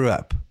not screw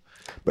up?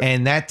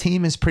 And that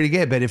team is pretty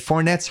good. But if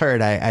Fournette's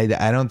hurt, I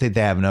don't think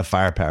they have enough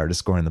firepower to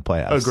score in the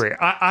playoffs. Agree.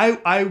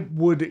 I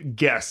would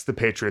guess the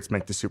Patriots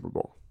make the Super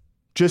Bowl.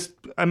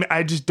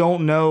 I just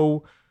don't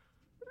know.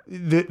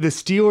 The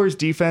Steelers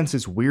defense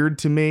is weird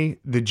to me.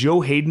 The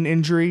Joe Hayden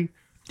injury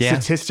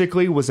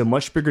statistically was a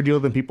much bigger deal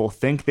than people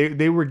think.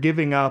 They are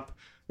giving up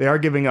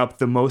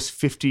the most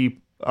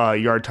 50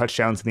 yard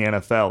touchdowns in the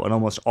NFL, and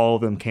almost all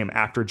of them came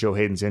after Joe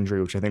Hayden's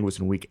injury, which I think was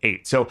in week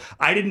 8. So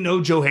I didn't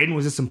know Joe Hayden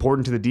was this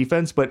important to the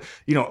defense, but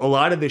a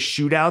lot of the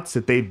shootouts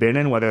that they've been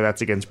in, whether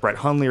that's against Brett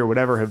Hundley or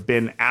whatever, have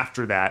been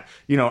after that.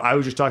 I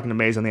was just talking to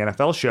Mays on the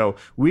NFL show.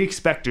 We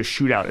expect a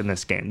shootout in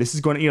this game. This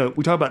is going to,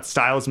 we talk about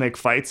styles make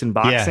fights in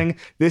boxing. Yeah.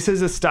 This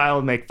is a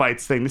style make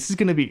fights thing. This is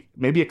going to be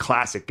maybe a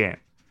classic game.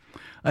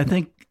 I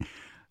think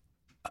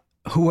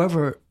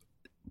whoever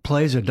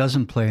plays or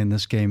doesn't play in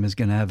this game is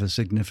going to have a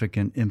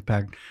significant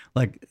impact.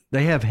 Like,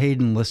 they have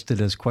Hayden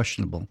listed as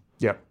questionable.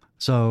 Yep.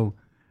 So,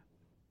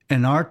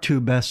 and our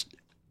two best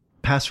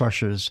pass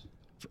rushers,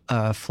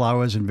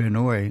 Flowers and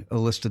Vernooy, are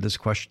listed as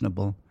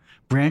questionable.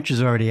 Branch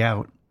is already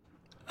out.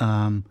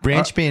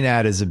 Branch being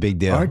out is a big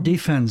deal. Our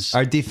defense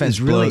blows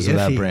is really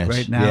without iffy Branch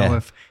right now.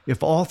 Yeah.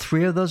 If all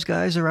three of those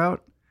guys are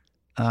out,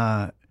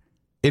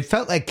 it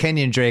felt like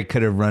Kenyon Drake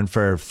could have run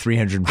for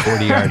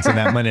 340 yards in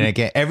that Monday night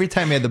game. Every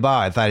time he had the ball,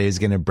 I thought he was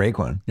going to break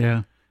one.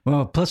 Yeah.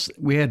 Well, plus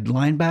we had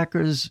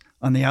linebackers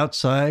on the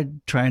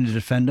outside trying to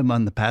defend him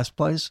on the pass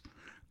plays.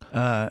 One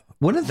of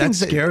the That's things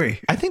scary.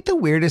 I think the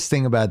weirdest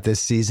thing about this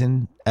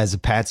season as a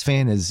Pats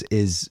fan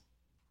is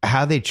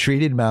how they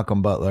treated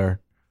Malcolm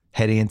Butler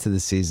heading into the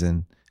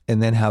season and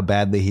then how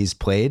badly he's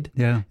played.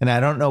 Yeah. And I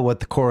don't know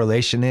what the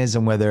correlation is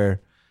and whether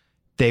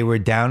they were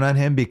down on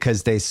him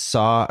because they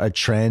saw a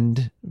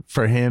trend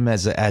for him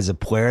as a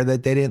player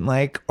that they didn't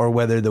like, or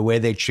whether the way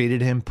they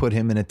treated him put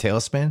him in a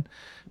tailspin.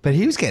 But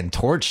he was getting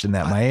torched in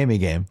that Miami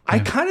game. I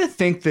kind of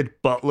think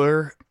that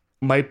Butler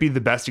might be the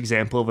best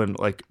example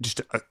of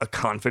just a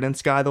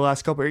confidence guy the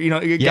last couple of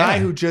years. Guy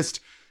who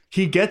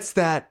he gets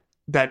that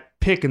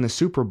pick in the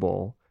Super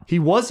Bowl. He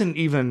wasn't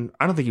even,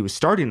 I don't think he was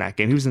starting that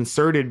game. He was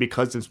inserted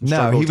because of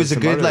he was a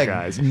good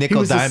guys. nickel he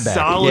was dime a back.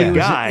 solid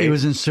guy. He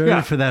was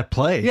inserted for that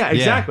play. Yeah,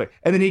 exactly.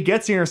 And then he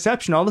gets the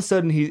interception. All of a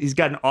sudden, he's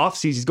got an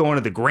offseason. He's going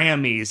to the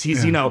Grammys.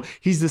 He's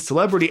he's the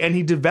celebrity, and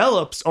he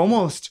develops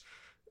almost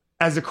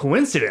as a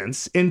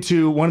coincidence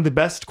into one of the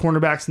best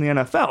cornerbacks in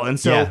the NFL. And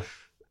so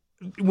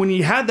when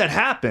you had that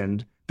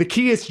happen, the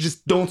key is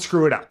just don't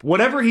screw it up.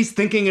 Whatever he's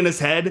thinking in his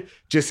head,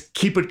 just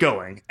keep it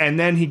going. And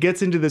then he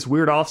gets into this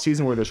weird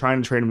offseason where they're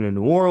trying to trade him to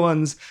New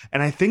Orleans.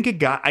 And I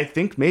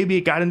think maybe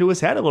it got into his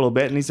head a little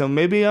bit. And he said,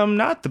 maybe I'm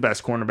not the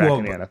best cornerback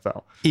in the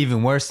NFL.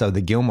 Even worse, though,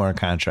 the Gilmore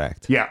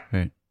contract. Yeah.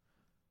 Right.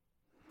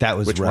 That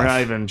was Which rough. we're not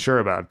even sure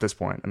about at this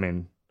point. I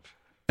mean,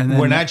 And then,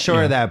 we're not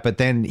sure of that, but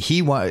then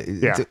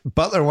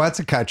Butler wants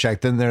a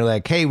contract. Then they're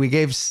like, "Hey, we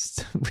gave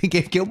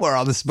Gilmore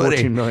all this money."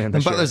 $14 million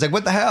And Butler's like,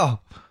 "What the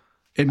hell?"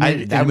 It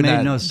made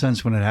no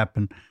sense when it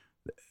happened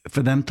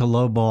for them to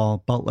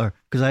lowball Butler,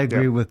 because I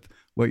agree with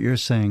what you're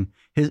saying.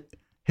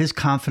 His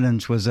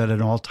confidence was at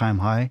an all-time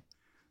high.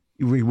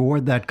 You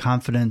reward that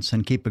confidence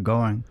and keep it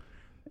going,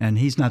 and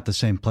he's not the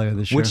same player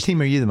this year. Which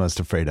team are you the most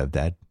afraid of,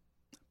 Dad?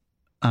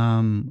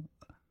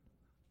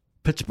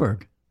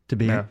 Pittsburgh. To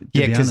be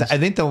because honest. I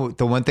think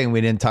the one thing we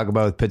didn't talk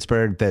about with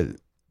Pittsburgh that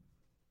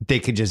they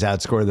could just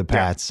outscore the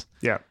Pats.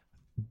 Yeah.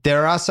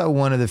 They're also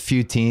one of the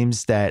few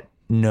teams that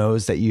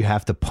knows that you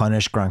have to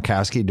punish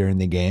Gronkowski during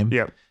the game.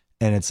 Yep.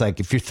 And it's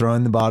like, if you're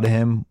throwing the ball to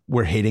him,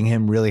 we're hitting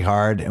him really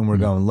hard and we're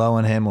going low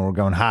on him or we're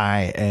going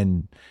high.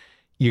 And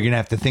you're going to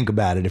have to think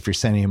about it if you're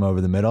sending him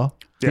over the middle.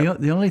 Yep.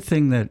 The only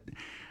thing that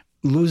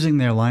losing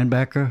their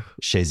linebacker,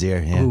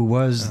 Shazier, who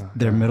was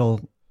their middle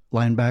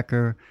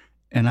linebacker,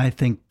 and I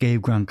think gave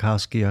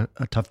Gronkowski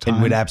a tough time.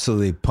 And would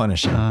absolutely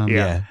punish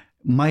him.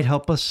 Might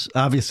help us.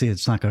 Obviously,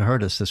 it's not going to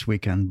hurt us this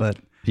weekend, but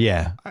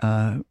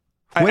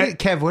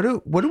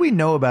Kev, what do we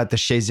know about the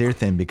Shazier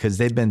thing? Because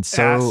they've been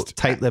so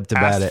tight-lipped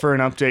about it. Asked for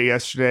an update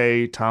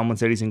yesterday. Tomlin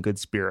said he's in good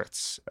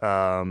spirits.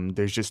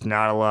 There's just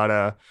not a lot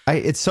of...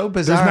 it's so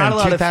bizarre. There's not a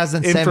lot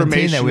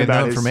 2017 that we have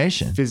no his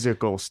information.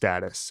 Physical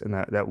status, and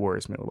that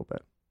worries me a little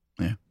bit.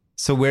 Yeah.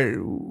 So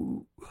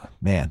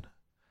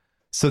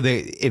So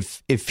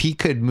if he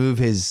could move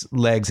his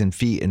legs and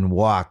feet and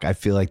walk, I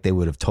feel like they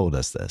would have told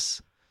us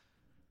this.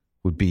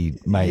 Would be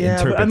my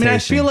interpretation. I mean, I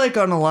feel like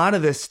on a lot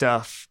of this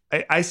stuff,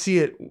 I see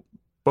it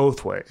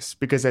both ways,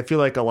 because I feel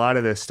like a lot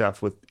of this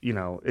stuff with,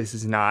 this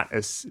is not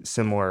as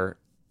similar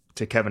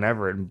to Kevin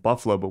Everett in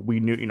Buffalo, but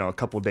we knew, a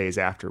couple of days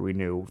after, we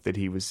knew that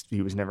he was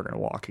never going to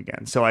walk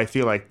again. So I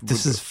feel like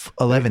this is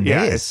 11 days.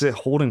 Yeah, it's a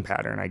holding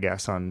pattern, I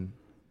guess, on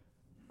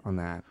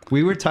that.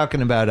 We were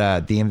talking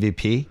about the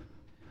MVP.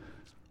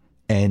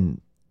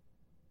 And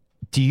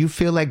do you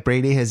feel like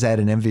Brady has had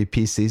an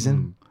MVP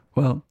season?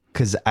 Well,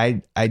 because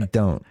I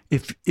don't.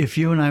 If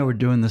you and I were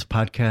doing this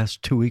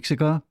podcast 2 weeks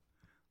ago,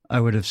 I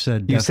would have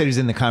said... You said he was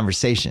in the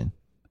conversation.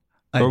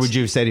 Or would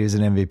you have said he was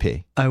an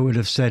MVP? I would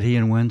have said he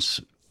and Wentz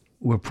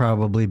were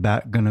probably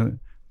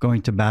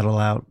going to battle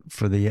out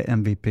for the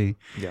MVP.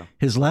 Yeah.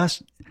 His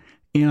last...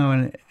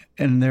 and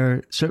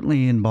they're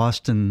certainly in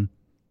Boston,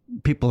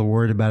 people are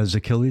worried about his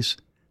Achilles.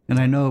 And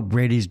I know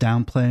Brady's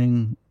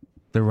downplaying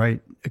the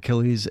right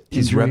Achilles injury.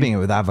 He's rubbing it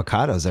with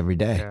avocados every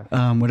day.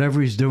 Yeah.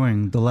 Whatever he's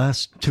doing, the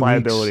last 2 weeks.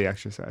 Pliability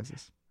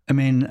exercises. I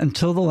mean,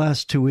 until the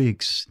last 2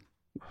 weeks,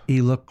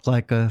 he looked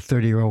like a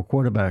 30-year-old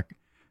quarterback.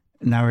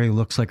 now he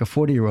looks like a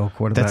 40-year-old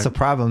quarterback. That's the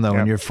problem, though. Yeah.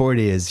 When you're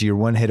 40, is you're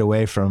one hit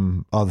away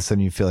from all of a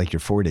sudden you feel like you're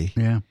 40.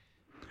 Yeah.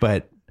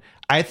 But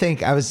I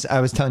think I was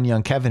telling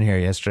young Kevin here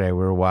yesterday, we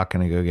were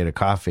walking to go get a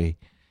coffee,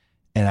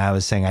 and I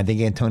was saying I think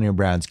Antonio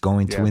Brown's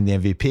going to win the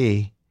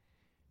MVP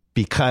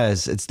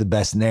because it's the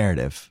best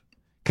narrative.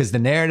 Because the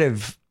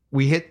narrative,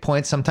 we hit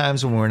points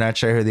sometimes when we're not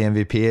sure who the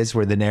MVP is,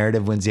 where the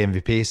narrative wins the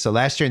MVP. So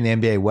last year in the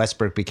NBA,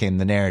 Westbrook became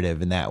the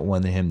narrative, and that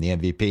won him the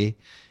MVP.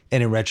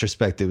 And in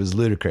retrospect, it was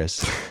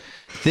ludicrous.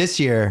 This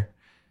year,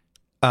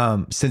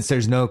 since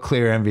there's no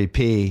clear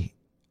MVP,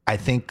 I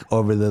think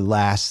over the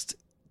last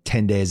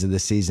 10 days of the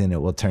season,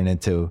 it will turn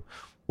into,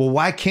 well,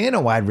 why can't a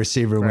wide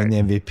receiver win the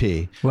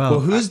MVP? Well,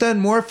 who's done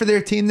more for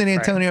their team than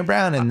Antonio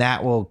Brown? And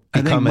that will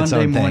become its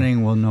Monday own thing.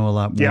 morning we'll know a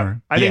lot more. Yeah,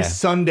 I think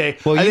Sunday.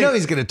 Well, I you think, know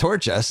he's going to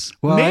torch us.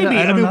 Well, maybe.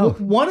 I don't know.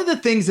 One of the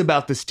things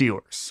about the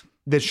Steelers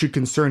that should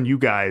concern you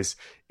guys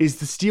is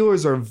the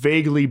Steelers are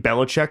vaguely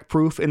Belichick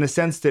proof in the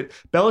sense that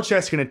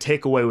Belichick's going to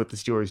take away what the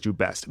Steelers do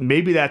best.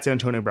 Maybe that's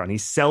Antonio Brown. He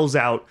sells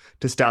out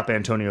to stop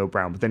Antonio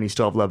Brown, but then you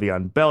still have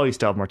Le'Veon Bell, you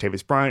still have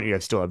Martavis Bryant, you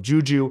still have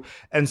Juju.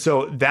 And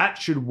so that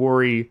should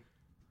worry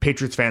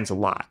Patriots fans a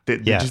lot.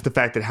 Just the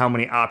fact that how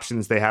many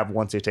options they have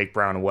once they take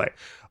Brown away.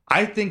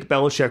 I think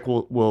Belichick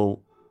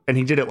will, and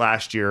he did it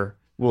last year,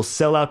 will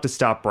sell out to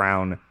stop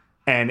Brown.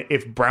 And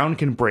if Brown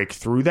can break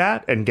through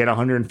that and get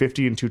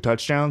 150 and 2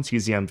 touchdowns,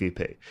 he's the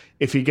MVP.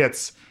 If he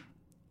gets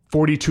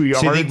 42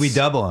 yards, So you think we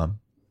double him?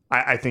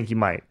 I think he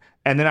might.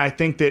 And then I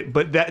think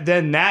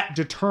that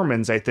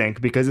determines, I think,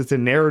 because it's a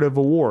narrative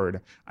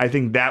award, I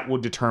think that will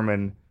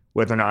determine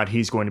whether or not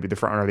he's going to be the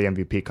front runner of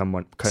the MVP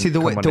come See, the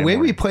way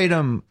we played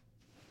him,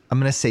 I'm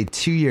going to say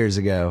 2 years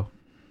ago,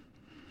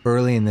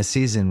 early in the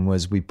season,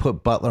 was we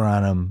put Butler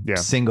on him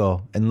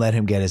single and let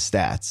him get his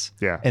stats.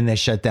 Yeah. And they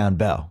shut down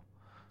Bell,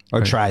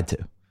 or tried to.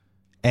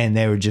 And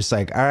they were just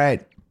like, all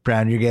right,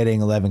 Brown, you're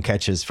getting 11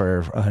 catches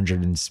for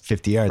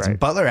 150 yards. Right. And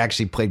Butler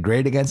actually played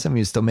great against him.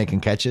 He was still making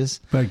catches.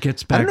 But it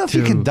gets back I don't know if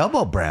you can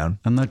double Brown.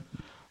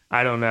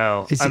 I don't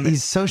know.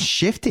 He's so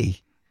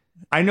shifty.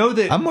 I know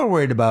that I'm more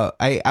worried about,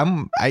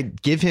 I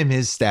give him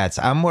his stats.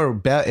 I'm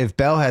more, if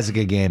Bell has a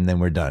good game, then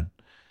we're done.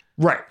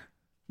 Right.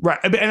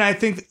 And I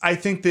think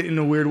that in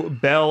a weird way,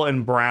 Bell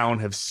and Brown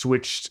have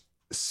switched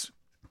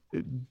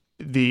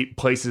the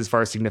places as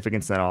far as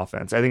significance in that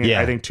offense. I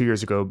think 2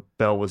 years ago,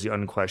 Bell was the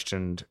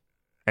unquestioned,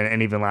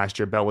 and even last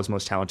year, Bell was the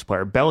most talented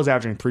player. Bell is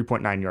averaging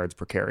 3.9 yards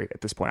per carry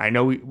at this point. I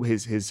know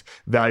his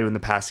value in the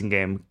passing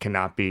game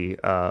cannot be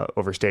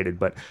overstated,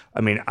 but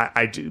I mean,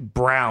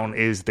 Brown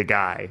is the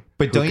guy.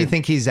 But don't you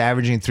think he's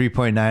averaging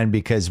 3.9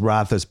 because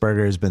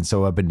Roethlisberger has been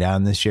so up and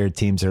down this year?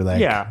 Teams are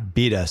like,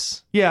 beat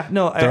us. Yeah,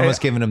 no, they're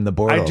almost giving him the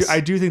Bortles. I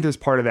do think there's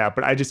part of that,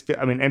 but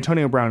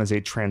Antonio Brown is a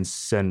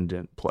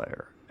transcendent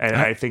player. And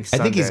I think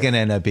he's going to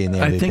end up being the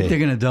MVP. I think they're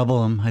going to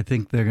double him. I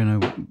think they're going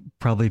to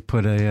probably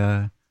put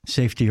a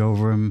safety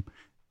over him.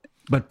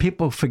 But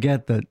people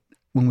forget that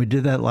when we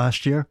did that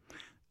last year,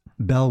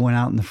 Bell went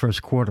out in the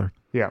first quarter.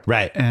 Yeah.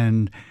 Right.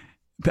 And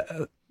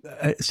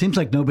it seems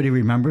like nobody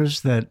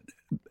remembers that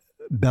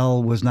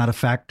Bell was not a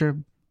factor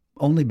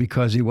only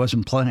because he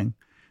wasn't playing.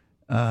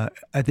 I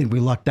think we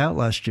lucked out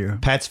last year.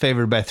 Pat's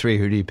favored by 3.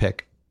 Who do you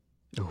pick?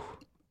 Ooh.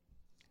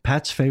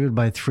 Pat's favored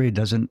by 3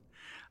 doesn't.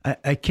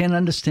 I can't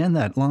understand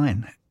that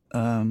line.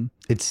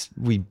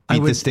 We beat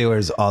the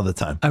Steelers all the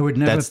time. I would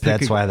never.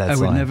 That's why that's.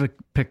 I would never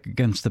pick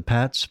against the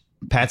Pats.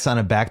 Pat's on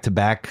a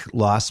back-to-back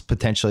loss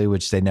potentially,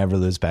 which they never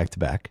lose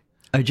back-to-back.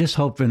 I just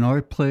hope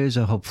Vinoy plays.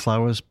 I hope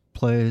Flowers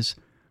plays,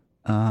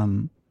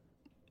 and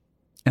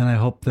I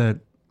hope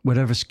that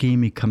whatever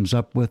scheme he comes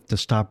up with to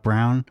stop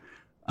Brown,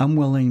 I'm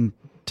willing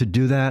to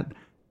do that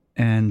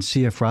and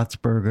see if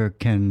Roethlisberger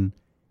can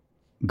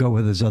go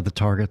with his other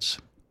targets.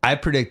 I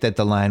predict that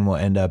the line will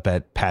end up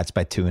at Pats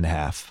by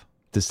 2.5.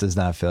 This does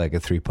not feel like a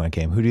 3-point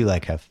game. Who do you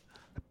like, Hev?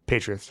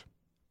 Patriots.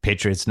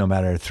 Patriots, no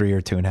matter 3 or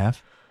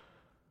 2.5.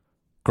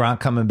 Gronk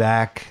coming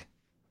back.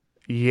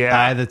 Yeah.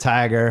 Eye the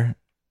Tiger.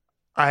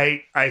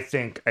 I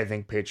think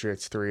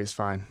Patriots 3 is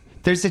fine.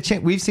 There's a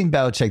chance. We've seen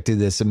Belichick do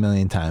this a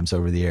million times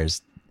over the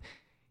years.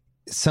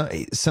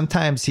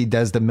 Sometimes he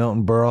does the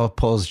Milton Berle,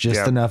 pulls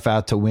just enough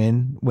out to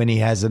win when he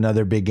has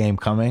another big game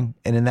coming.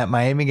 And in that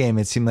Miami game,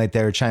 it seemed like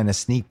they were trying to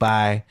sneak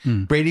by.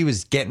 Brady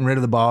was getting rid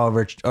of the ball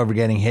over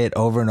getting hit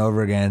over and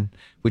over again,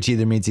 which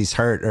either means he's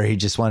hurt or he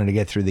just wanted to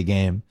get through the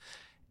game.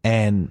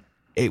 And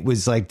it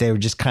was like they were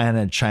just kind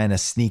of trying to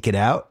sneak it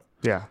out.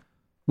 Yeah.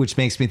 Which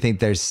makes me think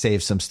they're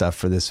saved some stuff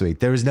for this week.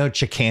 There was no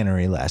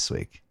chicanery last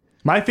week.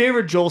 My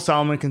favorite Joel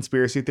Solomon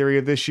conspiracy theory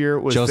of this year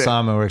was Joel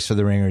Solomon works for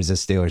the Ringer as a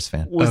Steelers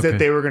fan. That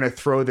they were going to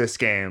throw this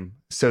game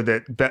so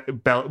that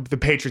the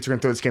Patriots were going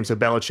to throw this game so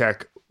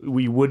Belichick,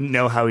 we wouldn't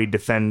know how he'd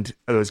defend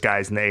those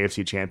guys in the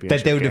AFC Championship.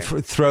 That they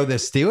would throw the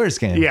Steelers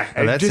game. Yeah,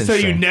 that's just so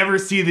you never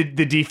see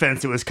the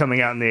defense that was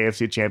coming out in the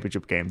AFC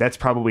Championship game. That's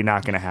probably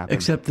not going to happen.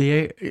 Except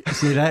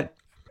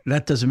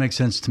that doesn't make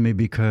sense to me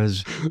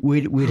because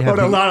we'd have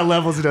on a lot of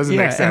levels it doesn't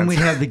make sense. And we'd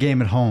have the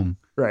game at home.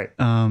 Right.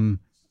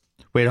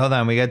 Wait, hold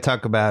on. We got to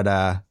talk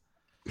about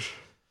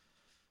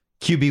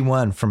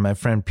QB1 from my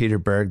friend Peter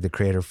Berg, the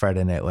creator of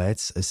Friday Night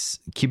Lights.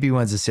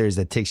 QB1 is a series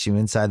that takes you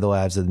inside the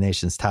lives of the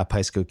nation's top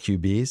high school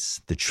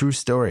QBs, the true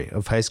story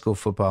of high school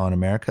football in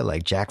America,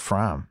 like Jack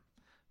Fromm,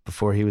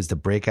 before he was the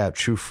breakout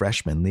true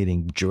freshman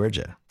leading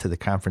Georgia to the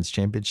conference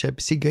championship.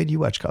 Is he good? You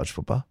watch college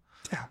football?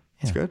 Yeah,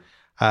 it's good.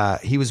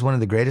 He was one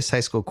of the greatest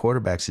high school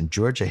quarterbacks in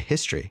Georgia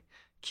history.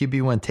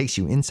 QB1 takes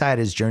you inside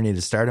his journey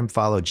to stardom.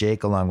 Follow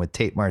Jake along with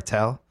Tate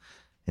Martell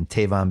and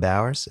Tavon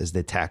Bowers as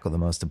they tackle the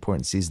most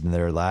important season of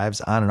their lives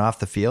on and off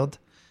the field.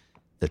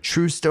 The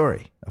true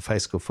story of high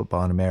school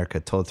football in America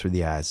told through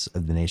the eyes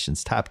of the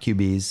nation's top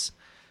QBs.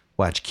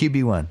 Watch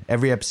QB1.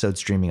 Every episode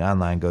streaming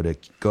online. Go to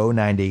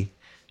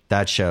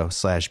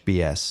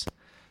go90.show/BS.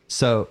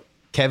 So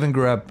Kevin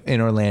grew up in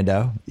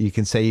Orlando. You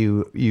can say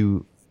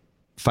you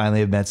finally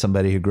have met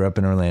somebody who grew up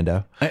in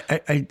Orlando.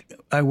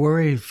 I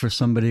worry for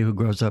somebody who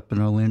grows up in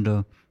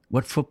Orlando.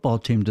 What football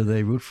team do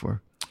they root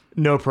for?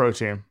 No pro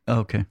team. Oh,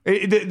 okay.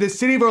 The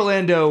city of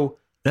Orlando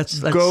That's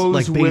goes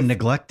like being with-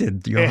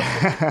 neglected.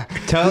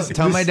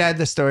 Tell my dad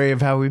the story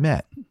of how we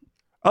met.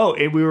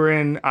 we were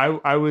in.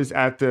 I was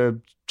at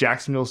the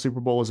Jacksonville Super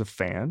Bowl as a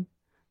fan.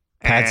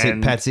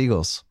 Pat's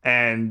Eagles.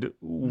 And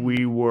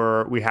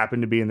we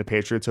happened to be in the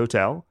Patriots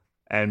Hotel.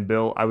 And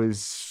Bill, I don't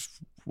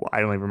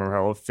even remember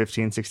how old,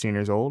 15, 16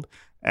 years old.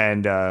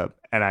 And I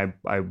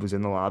was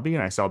in the lobby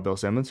and I saw Bill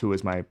Simmons, who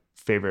was my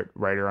favorite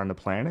writer on the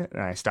planet.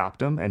 And I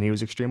stopped him and he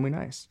was extremely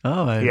nice.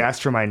 He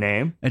asked for my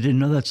name. I didn't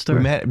know that story.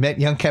 We met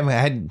young Kevin. I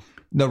had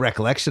no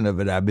recollection of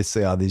it,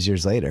 obviously, all these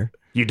years later.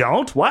 You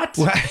don't? What?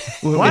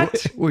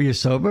 What? Were you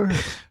sober?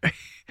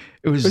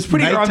 It was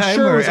pretty. I'm nighttime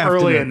sure or it was early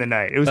afternoon? in the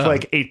night. It was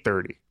like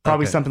 8:30,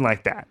 probably Okay. something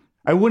like that.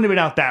 I wouldn't have been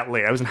out that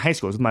late. I was in high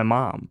school. It was with my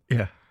mom.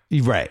 Yeah.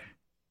 Right.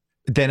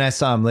 Then I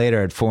saw him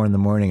later at 4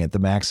 a.m. at the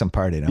Maxim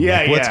party. And I'm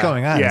Yeah, like, what's yeah,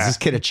 going on? yeah. Is this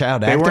kid a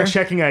child They actor? weren't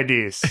checking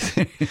IDs.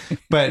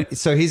 But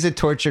so he's a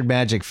Tortured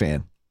Magic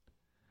fan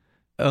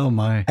Oh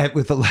my.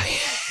 with a lot,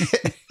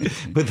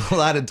 with a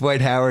lot of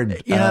Dwight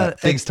Howard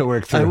things to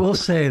work through. I will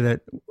say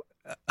that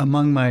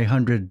among my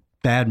 100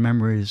 bad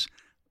memories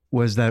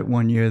was that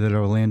one year that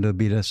Orlando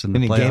beat us in the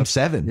in playoffs. Game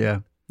 7. Yeah.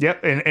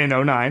 Yep, in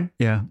 09.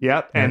 Yeah.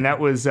 Yep, and that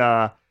was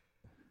a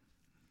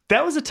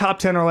top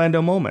 10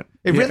 Orlando moment.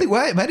 It really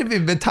was. It might have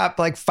even been top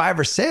like 5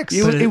 or 6.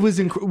 It was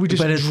we but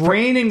it's- just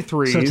draining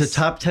threes. So it's a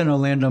top 10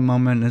 Orlando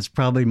moment. And it's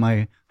probably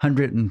my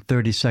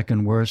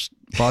 132nd worst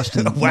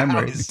Boston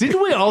memory.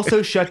 Didn't we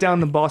also shut down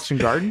the Boston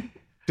Garden?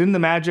 Didn't the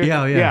Magic?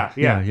 Yeah.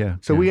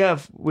 So yeah. we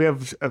have.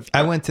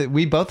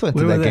 we both went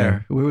We to were that there.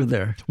 game. We were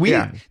there.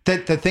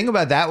 The thing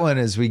about that one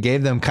is we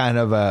gave them kind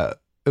of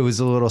it was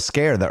a little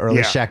scare, the early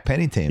Yeah. Shaq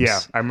Penny teams. Yeah,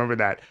 I remember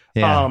that.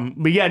 Yeah.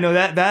 But yeah, no,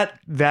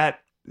 that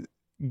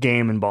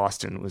game in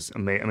Boston was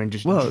amazing. I mean,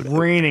 just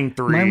draining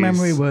threes. My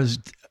memory was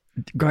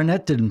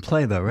Garnett didn't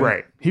play though, right?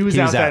 Right. He was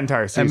out that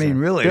entire season. I mean,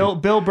 really?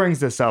 Bill brings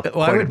this up.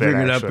 Well, I quite a would bit,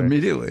 bring it up actually.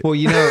 immediately. Well,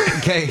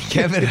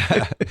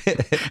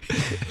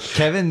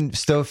 Kevin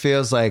still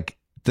feels like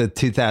the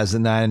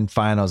 2009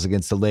 finals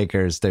against the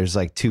Lakers. There's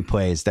like 2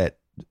 plays that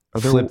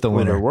flipped the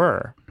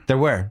winner. There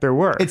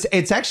were.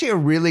 It's actually a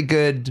really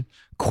good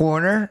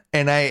corner,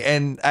 and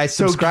I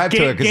subscribe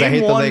to it because I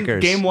hate the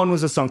Lakers. Game 1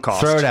 was a sunk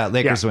cost. Throw it out.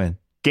 Lakers Yeah. win.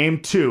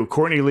 Game 2,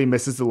 Courtney Lee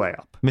misses the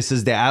layup.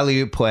 Misses the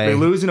alley-oop play. They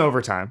lose in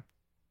overtime.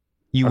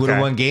 You would have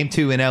Okay. won game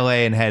 2 in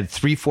LA and had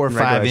 3, 4, 5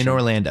 in Regulation.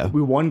 Orlando.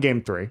 We won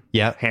game 3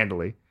 Yep.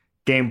 handily.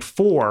 Game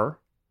 4,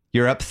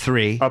 You're up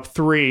 3. up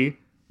 3.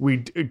 We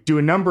do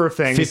a number of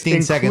things,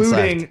 15 seconds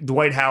including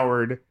Dwight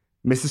Howard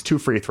misses 2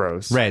 free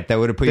throws. Right. That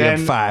would have put you Then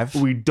up 5.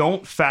 we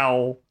don't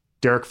foul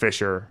Derek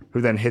Fisher,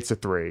 who then hits a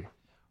 3.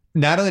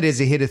 Not only does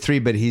he hit a 3,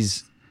 but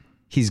he's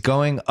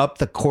going up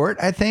the court,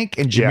 I think,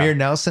 and Jameer Yeah.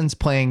 Nelson's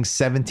playing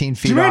 17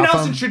 feet Jameer off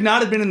Nelson him. should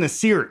not have been in the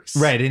series.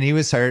 Right, and he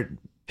was hurt.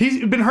 He's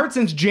been hurt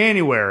since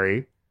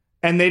January,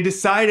 and they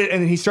decided,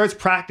 and he starts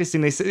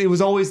practicing. They said it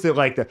was always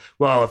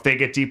well, if they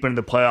get deep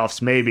into the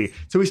playoffs, maybe.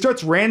 So he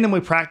starts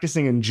randomly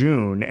practicing in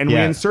June, and we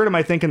Yeah. insert him,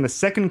 I think, in the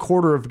second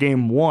quarter of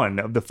game 1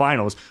 of the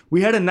finals.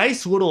 We had a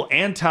nice little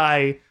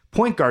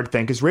anti-point guard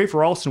thing because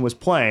Rafer Alston was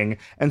playing,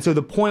 and so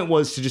the point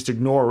was to just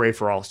ignore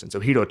Rafer Alston. So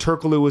Hito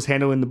Turkoglu was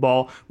handling the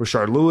ball,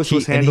 Rashard Lewis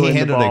was And handling he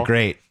handled the ball. it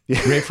great.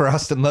 Rafer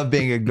Alston loved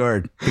being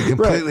ignored. The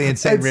completely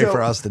insane And so-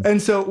 Rafer Alston.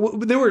 And so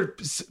there were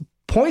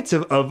points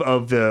of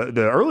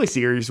the early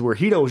series where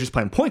Hito was just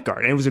playing point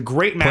guard, and it was a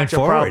great matchup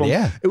forward, problem.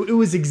 yeah. It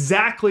was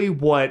exactly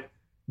what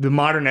the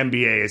modern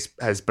NBA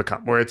has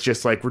become, where it's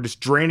just like we're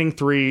just draining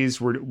threes.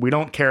 We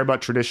don't care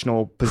about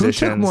traditional Who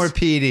positions. took more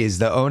PEDs,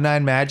 the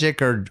 09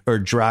 Magic or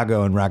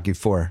Drago in Rocky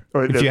 4?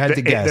 Or If you had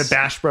to guess. the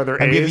Bash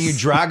Brother I'm A's. giving you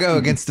Drago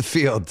against the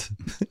field.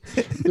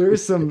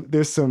 There's some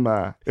issues.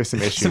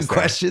 Some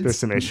questions. There's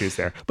some issues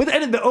there. But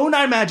the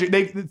 09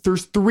 Magic,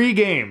 there's 3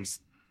 games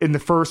in the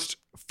first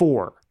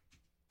 4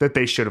 that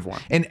they should have won.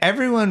 And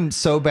everyone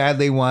so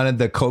badly wanted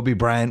the Kobe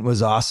Bryant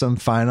was awesome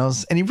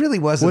finals, and he really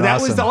wasn't Well, that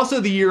awesome. was also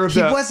the year of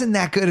he wasn't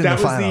that good in the that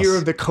was finals. the year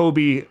of the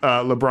Kobe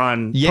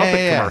LeBron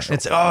puppet commercial.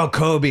 It's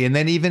Kobe, and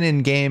then even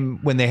in game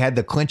when they had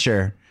the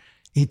clincher,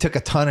 he took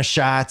a ton of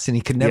shots and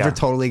he could never Yeah.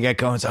 totally get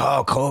going.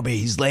 So, Kobe,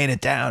 he's laying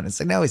it down.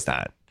 It's like, no, he's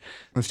not.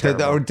 was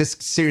terrible. Or this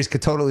series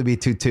could totally be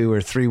 2-2 or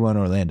 3-1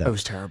 Orlando. It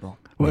was terrible.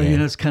 Well,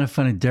 Yeah. it's kind of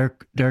funny.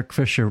 Derek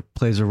Fisher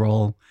plays a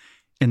role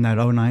in that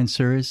 09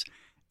 series.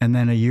 And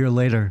then a year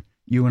later,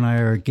 you and I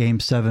are at Game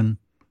 7,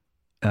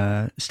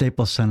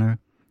 Staples Center.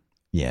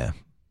 Yeah.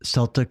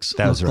 Celtics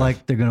That was look rough.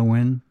 like they're going to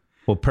win.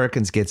 Well,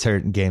 Perkins gets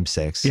hurt in game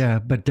 6. Yeah,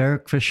 but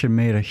Derek Fisher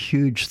made a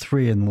huge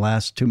 3 in the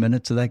last 2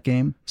 minutes of that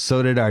game.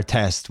 So did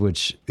Artest,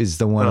 which is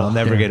the one I'll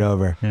never yeah. get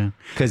over. Yeah.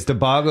 Because the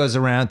ball goes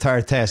around to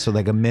Artest with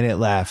like a minute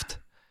left.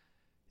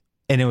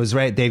 And it was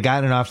right. They'd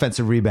gotten an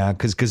offensive rebound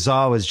because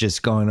Gasol was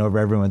just going over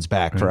everyone's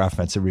back for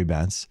offensive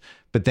rebounds.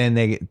 But then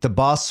the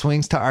ball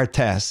swings to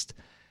Artest.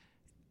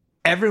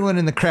 Everyone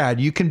in the crowd,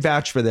 you can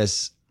vouch for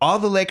this. All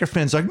the Laker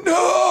fans are like,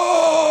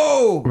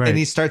 no! Right. And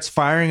he starts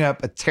firing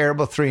up a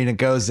terrible 3 and it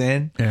goes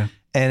in. Yeah.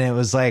 And it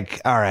was like,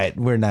 all right,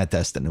 we're not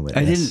destined to win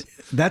this.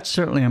 That's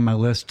certainly on my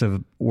list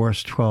of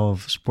worst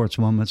 12 sports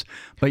moments.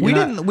 But We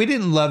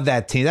didn't love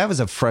that team. That was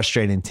a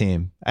frustrating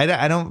team.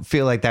 I don't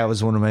feel like that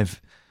was one of my.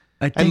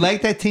 I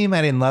liked that team.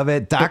 I didn't love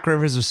it. Doc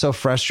Rivers was so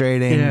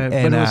frustrating. Yeah,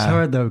 and, but it was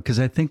hard though because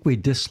I think we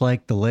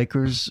disliked the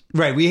Lakers.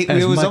 Right. It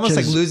as was much almost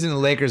like as- losing the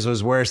Lakers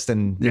was worse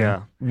than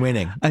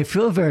winning. I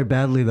feel very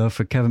badly though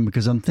for Kevin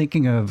because I'm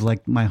thinking of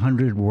like my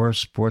 100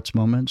 worst sports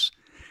moments,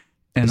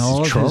 and This is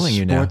all of trolling his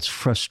you now. sports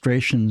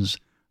frustrations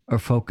are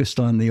focused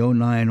on the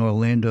 09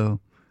 Orlando.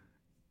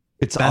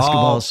 It's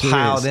Basketball all series.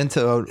 piled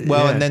into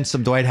Yeah. and then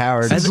some Dwight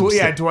Howard.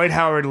 Dwight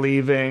Howard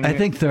leaving. I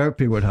think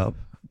therapy would help.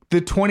 the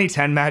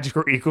 2010 Magic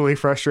were equally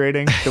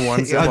frustrating. The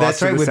ones that Oh, that's lost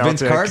to right, the with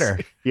Vince Celtics. Carter.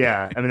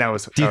 Yeah, I mean that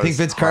was. Do you think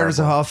Vince Carter's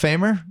a Hall of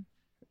Famer?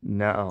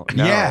 No.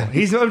 Yeah. I'm telling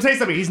you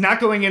something. He's not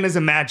going in as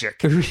a Magic.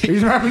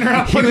 He's wrapping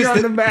around putting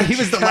on the Magic. He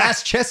was the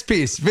last chess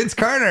piece. Vince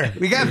Carter.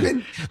 We got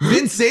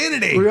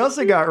Vinsanity. We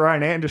also got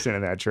Ryan Anderson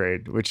in that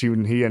trade, which he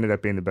ended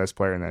up being the best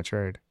player in that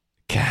trade.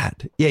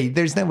 God. Yeah,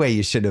 there's no way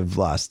you should have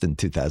lost in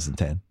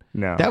 2010.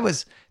 No. That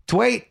was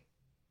Dwight.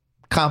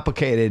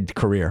 Complicated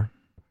career.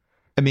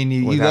 I mean,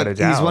 you Without look, a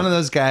doubt. he's one of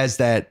those guys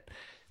that,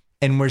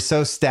 and we're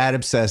so stat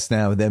obsessed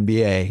now with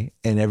NBA,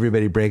 and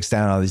everybody breaks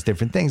down all these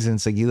different things. And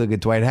it's like you look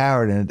at Dwight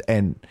Howard,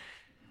 and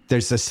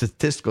there's a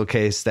statistical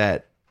case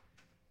that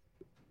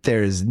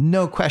there is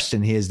no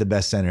question he is the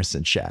best center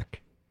since Shaq.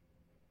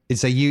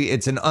 It's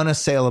it's an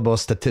unassailable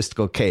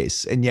statistical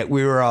case, and yet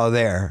we were all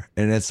there.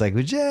 And it's like,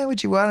 would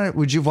you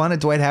want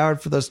Dwight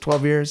Howard for those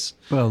 12 years?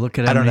 Well, look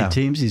at I how don't many know.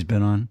 teams he's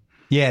been on.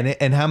 Yeah,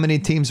 and how many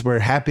teams were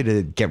happy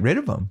to get rid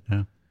of him?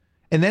 Yeah.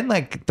 And then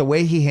like the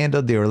way he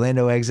handled the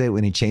Orlando exit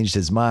when he changed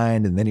his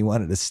mind and then he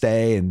wanted to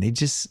stay, and he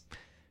just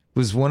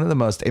was one of the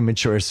most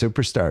immature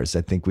superstars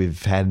I think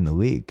we've had in the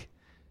league.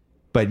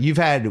 But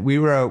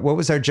what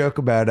was our joke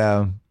about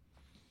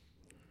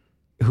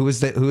who was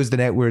the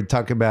net we were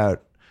talking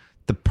about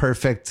the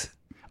perfect.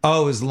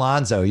 Oh, it was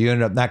Lonzo. You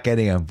ended up not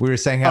getting him. We were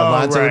saying how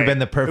Lonzo would have been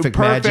the perfect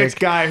Magic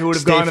guy who would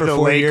have stay gone to for the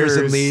 4 Lakers years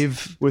and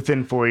leave.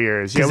 within 4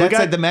 years. Because Yeah, that's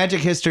like the Magic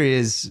history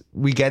is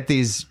we get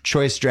these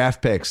choice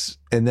draft picks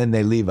and then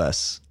they leave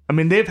us. I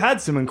mean, they've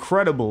had some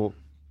incredible.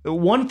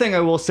 One thing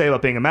I will say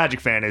about being a Magic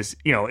fan is,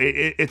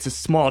 it's a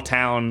small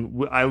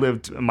town. I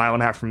lived a mile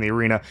and a half from the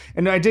arena,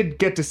 and I did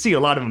get to see a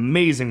lot of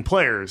amazing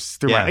players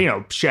through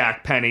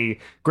Shaq, Penny,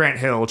 Grant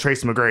Hill,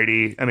 Tracy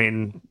McGrady. I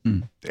mean,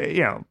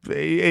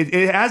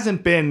 it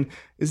hasn't been.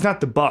 It's not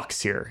the Bucks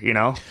here,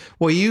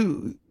 Well,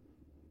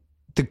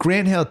 the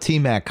Grant Hill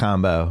T-Mac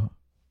combo,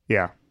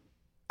 Yeah.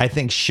 I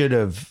think should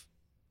have,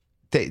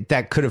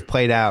 that could have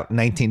played out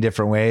 19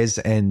 different ways.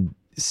 And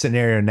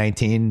scenario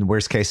 19,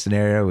 worst case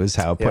scenario, was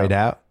how it played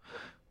out,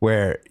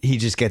 where he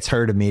just gets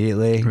hurt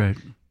immediately. Right.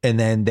 And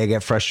then they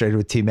get frustrated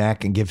with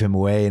T-Mac and give him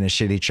away in a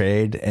shitty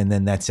trade. And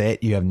then that's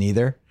it. You have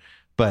neither.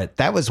 But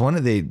that was one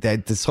of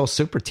this whole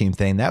super team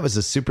thing. That was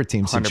a super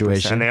team 100%.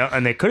 situation.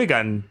 And they could have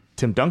gotten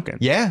Tim Duncan.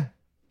 Yeah.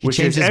 He Which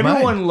changed is his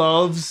everyone mind.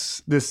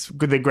 loves the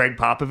Greg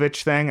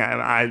Popovich thing.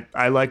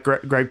 I like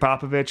Greg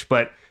Popovich,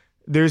 but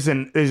there's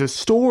a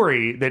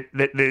story that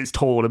is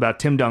told about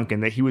Tim Duncan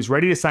that he was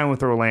ready to sign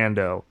with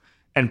Orlando,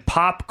 and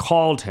Pop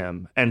called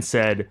him and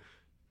said,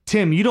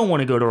 "Tim, you don't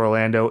want to go to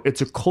Orlando.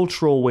 It's a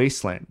cultural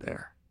wasteland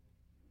there."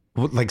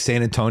 Like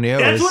San Antonio.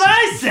 That's or what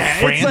I said.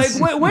 France? It's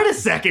like, wait a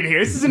second here.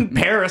 This isn't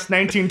Paris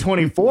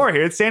 1924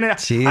 here. It's San Antonio.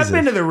 Jesus. I've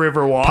been to the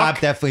Riverwalk. Pop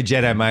definitely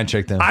Jedi mind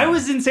tricked him. I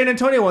was in San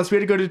Antonio once. We had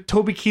to go to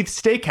Toby Keith's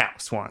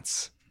Steakhouse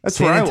once. That's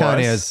San where I was.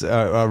 Antonio's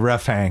a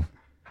rough hang.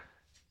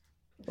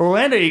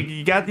 Orlando,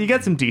 you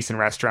got some decent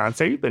restaurants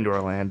there. You've been to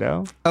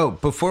Orlando. Oh,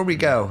 before we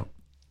go,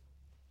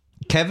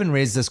 Kevin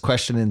raised this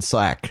question in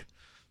Slack.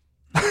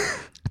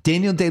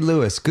 Daniel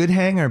Day-Lewis, good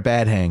hang or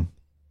bad hang?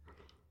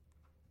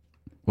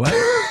 What?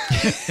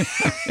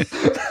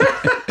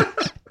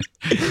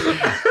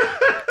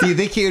 Do you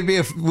think he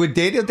would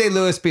Daniel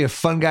Day-Lewis be a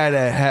fun guy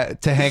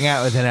to hang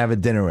out with and have a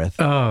dinner with?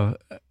 Oh,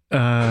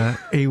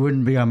 he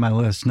wouldn't be on my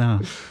list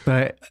now.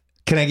 But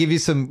Can I give you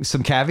some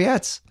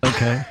caveats?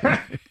 okay.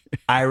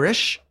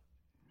 Irish.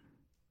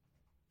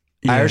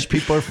 Yeah. Irish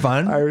people are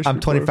fun. Irish I'm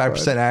people are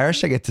 25%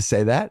 Irish. I get to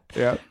say that.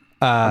 Yeah,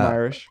 I'm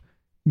Irish.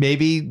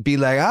 maybe be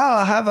like,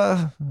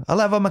 oh, I'll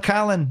have a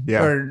Macallan.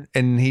 Yeah.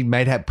 And he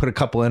might have put a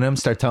couple in him,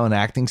 start telling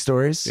acting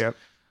stories. Yep.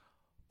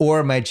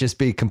 Or it might just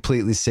be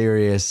completely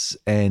serious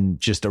and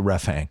just a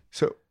rough hang.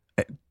 So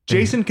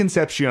Jason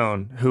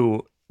Concepcion,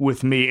 who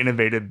with me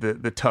innovated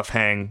the tough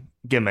hang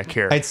gimmick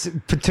here.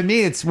 To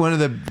me, it's one of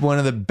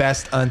the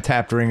best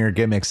untapped ringer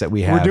gimmicks that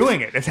we have. We're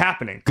doing it. It's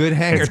happening. Good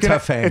hang or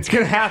tough hang. It's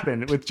gonna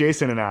happen with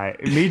Jason and I.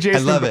 Jason. I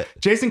love it.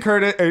 Jason,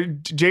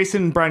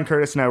 Brian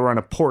Curtis, and I were on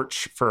a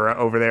porch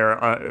over there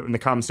in the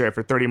commissary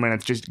for 30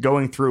 minutes, just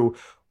going through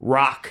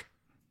rock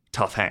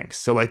tough hangs.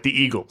 So like the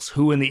Eagles.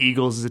 Who in the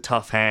Eagles is a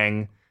tough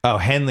hang? Oh,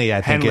 Henley,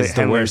 I think is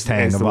the worst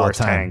hang of all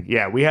time.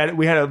 Yeah, we had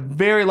a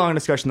very long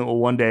discussion that will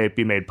one day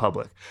be made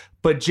public.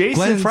 But Jason,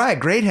 Glenn Fry,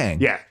 great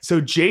hang. Yeah.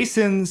 So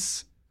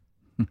Jason's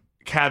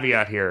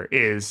caveat here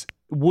is,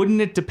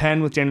 wouldn't it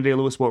depend with Daniel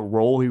Day-Lewis what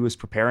role he was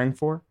preparing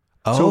for?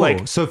 Oh,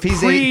 so if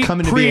he's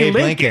coming to be Abe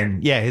Lincoln,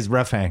 yeah, his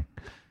rough hang.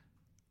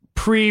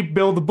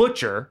 Pre-Bill the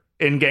Butcher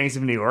in Gangs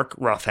of New York,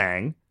 rough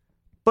hang.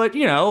 But,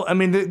 I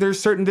mean, there's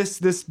certain,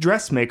 this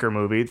dressmaker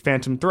movie,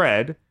 Phantom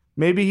Thread,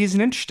 maybe he's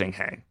an interesting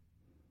hang.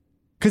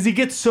 Because he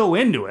gets so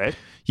into it.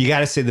 You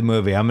got to see the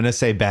movie. I'm going to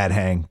say bad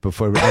hang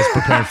before I was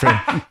preparing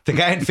for the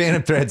guy in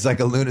Phantom Thread's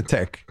like a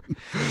lunatic.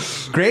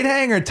 Great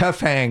hang or tough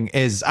hang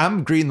is,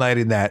 I'm green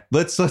lighting that.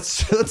 Let's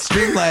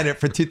streamline it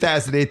for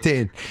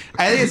 2018.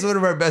 I think it's one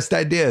of our best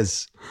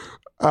ideas.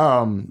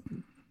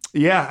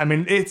 Yeah, I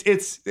mean it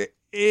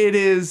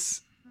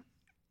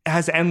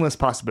has endless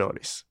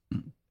possibilities.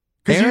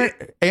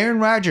 Aaron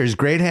Rodgers,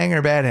 great hang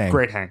or bad hang?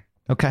 Great hang.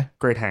 Okay.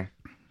 Great hang.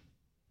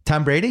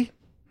 Tom Brady?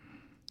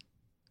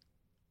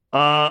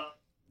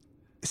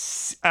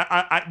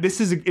 This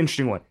is an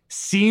interesting one.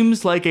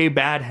 Seems like a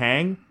bad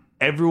hang.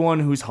 Everyone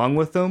who's hung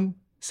with them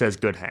says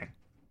good hang.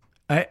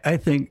 I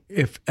think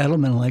if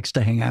Edelman likes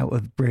to hang out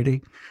with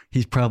Brady,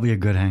 he's probably a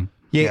good hang.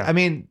 Yeah, I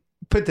mean,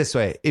 put it this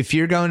way. If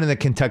you're going to the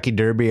Kentucky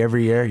Derby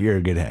every year, you're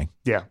a good hang.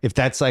 Yeah. If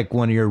that's like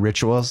one of your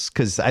rituals,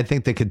 because I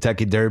think the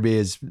Kentucky Derby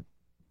is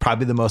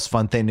probably the most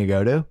fun thing to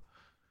go to.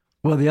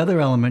 Well, the other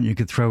element you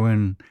could throw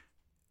in,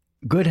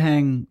 good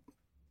hang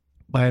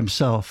by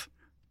himself,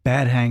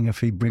 bad hang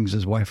if he brings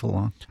his wife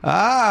along.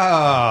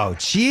 Oh,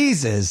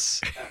 Jesus.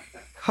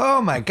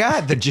 Oh, my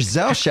God. The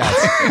Giselle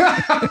shots.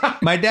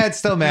 My dad's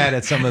still mad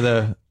at some of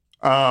the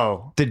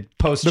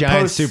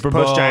post-Giant Super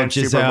Bowl. Post-Giant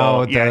Giselle. Super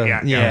Bowl.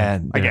 Yeah.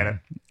 I get it.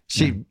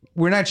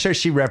 We're not sure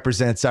she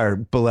represents our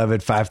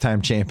beloved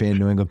 5-time champion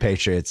New England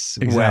Patriots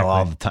well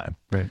all the time.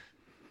 Right.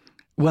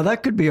 Well,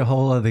 that could be a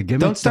whole other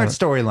gimmick. Don't start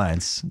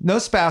storylines. No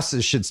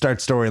spouses should start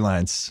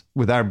storylines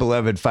with our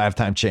beloved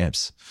 5-time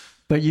champs.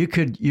 But you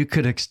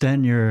could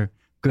extend your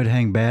good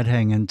hang, bad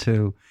hang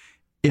into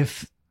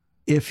if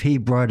he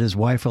brought his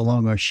wife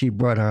along or she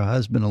brought her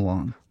husband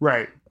along.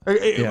 Right.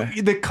 Yeah.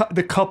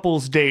 The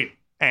couple's date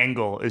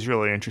angle is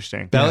really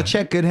interesting.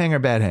 Belichick, good hang or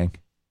bad hang?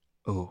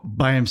 Oh,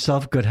 by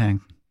himself, good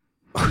hang.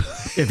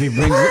 If he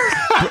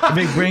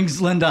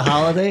brings Linda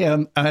Holiday,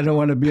 I don't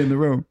want to be in the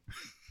room.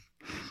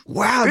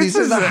 Wow, these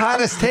are the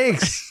hottest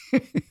takes.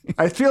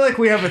 I feel like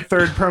we have a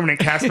third permanent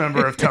cast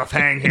member of Tough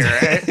Hang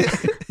here.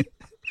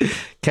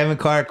 Kevin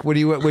Clark, what'd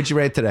you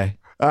write today?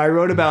 I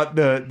wrote about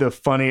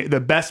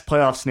the best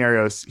playoff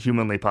scenarios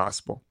humanly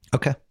possible.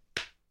 Okay.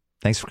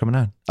 Thanks for coming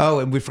on. Oh,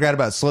 and we forgot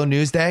about Slow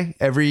News Day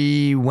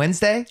every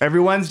Wednesday. Every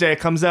Wednesday it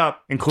comes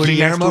up, including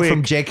Guillermo next week.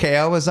 from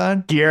JKL was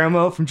on.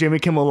 Guillermo from Jimmy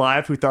Kimmel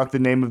Live, who thought the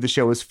name of the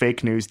show was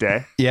Fake News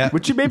Day. Yeah.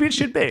 Which maybe it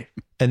should be.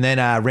 And then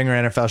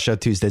Ringer NFL show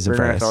Tuesdays and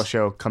Fridays. Ringer NFL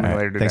show coming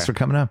later today. Thanks for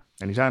coming on.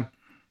 Anytime.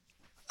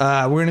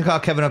 We're going to call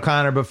Kevin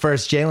O'Connor, but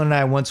first, Jalen and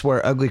I once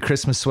wore ugly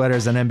Christmas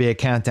sweaters on NBA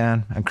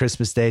Countdown on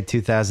Christmas Day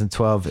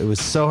 2012. It was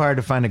so hard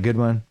to find a good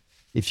one.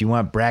 If you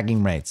want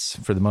bragging rights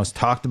for the most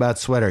talked about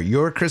sweater,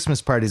 your Christmas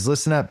parties,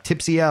 listen up.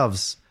 Tipsy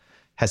Elves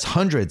has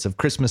hundreds of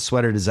Christmas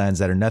sweater designs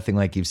that are nothing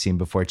like you've seen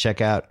before. Check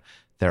out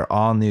their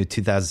all new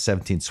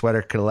 2017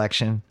 sweater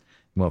collection.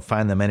 You won't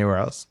find them anywhere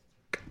else.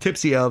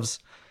 Tipsy Elves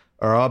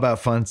are all about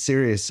fun,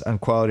 serious on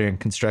quality and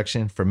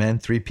construction. For men,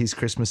 3-piece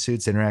Christmas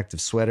suits,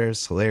 interactive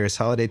sweaters, hilarious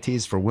holiday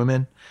tees. For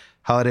women,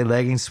 holiday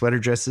leggings, sweater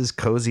dresses,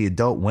 cozy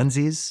adult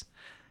onesies.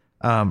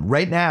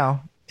 Right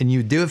now, and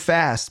you do it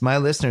fast, my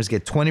listeners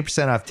get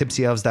 20% off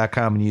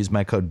tipsyelves.com and use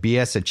my code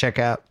BS at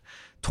checkout.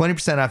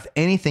 20% off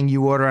anything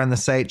you order on the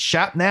site.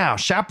 Shop now.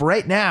 Shop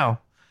right now.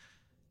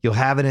 You'll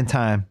have it in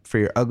time for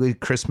your ugly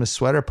Christmas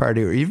sweater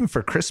party or even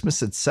for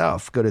Christmas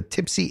itself. Go to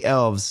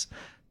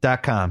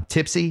tipsyelves.com.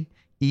 Tipsy,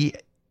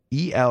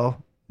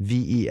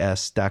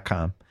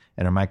 ELVES.com.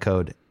 Enter my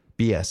code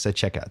BS at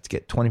checkout to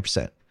get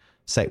 20%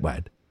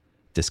 site-wide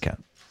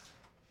discount.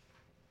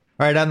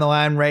 All right, on the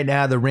line right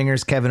now, the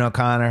Ringer's Kevin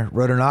O'Connor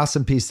wrote an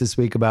awesome piece this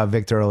week about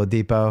Victor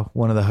Oladipo,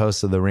 one of the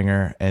hosts of the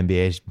Ringer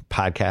NBA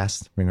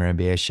podcast, Ringer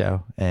NBA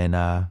show,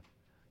 and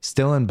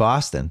still in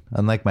Boston,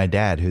 unlike my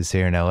dad, who's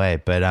here in LA.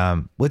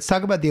 But let's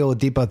talk about the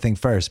Oladipo thing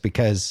first,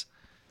 because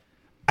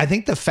I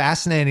think the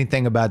fascinating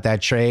thing about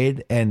that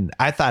trade, and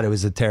I thought it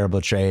was a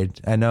terrible trade.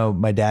 I know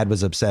my dad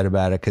was upset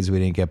about it because we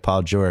didn't get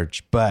Paul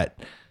George, but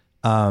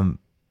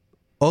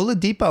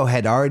Oladipo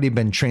had already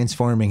been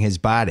transforming his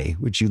body,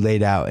 which you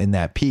laid out in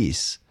that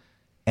piece.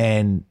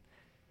 And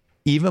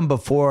even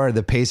before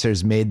the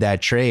Pacers made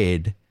that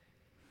trade,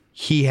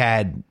 he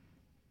had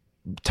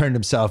turned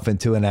himself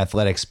into an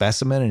athletic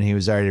specimen, and he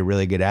was already a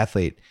really good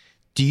athlete.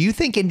 Do you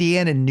think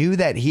Indiana knew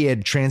that he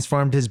had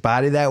transformed his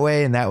body that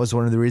way, and that was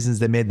one of the reasons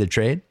they made the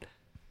trade?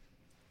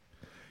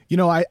 You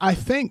know, I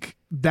think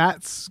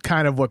that's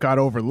kind of what got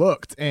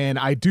overlooked. And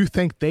I do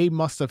think they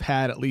must have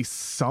had at least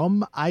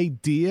some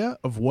idea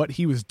of what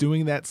he was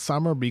doing that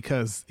summer,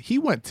 because he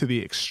went to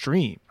the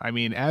extreme. I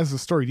mean, as the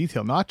story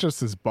detailed, not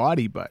just his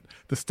body, but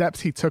the steps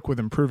he took with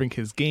improving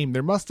his game.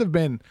 There must have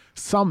been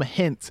some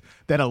hint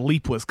that a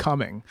leap was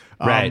coming.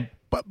 Right.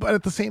 But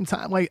at the same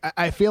time, like,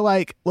 I feel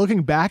like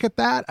looking back at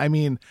that, I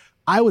mean,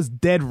 I was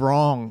dead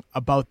wrong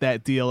about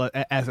that deal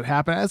as it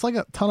happened, as like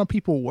a ton of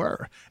people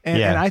were.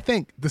 And I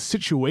think the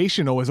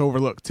situation was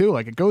overlooked too.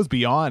 Like, it goes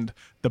beyond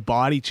the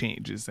body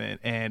changes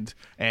and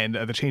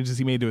the changes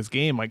he made to his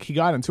game. Like, he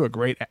got into a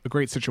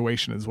great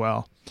situation as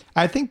well.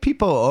 I think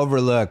people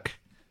overlook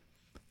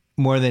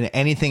more than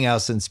anything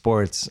else in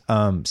sports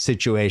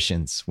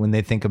situations when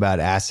they think about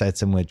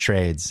assets and with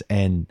trades.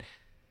 And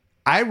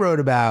I wrote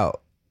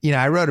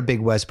a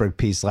big Westbrook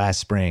piece last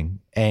spring,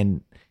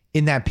 and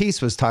in that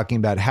piece was talking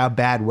about how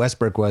bad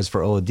Westbrook was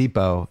for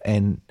Oladipo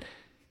and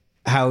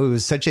how it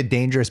was such a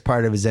dangerous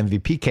part of his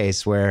MVP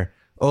case, where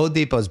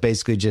Oladipo is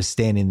basically just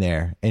standing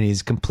there and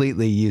he's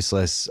completely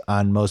useless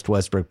on most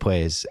Westbrook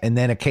plays. And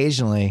then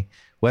occasionally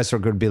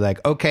Westbrook would be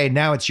like, okay,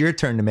 now it's your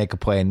turn to make a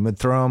play, and would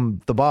throw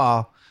him the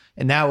ball.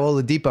 And now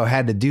Oladipo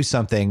had to do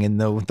something. And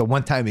the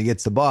one time he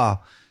gets the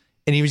ball,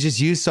 and he was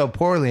just used so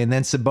poorly. And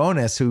then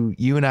Sabonis, who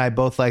you and I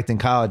both liked in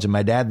college and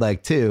my dad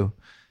liked too,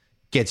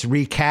 gets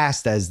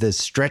recast as this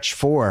stretch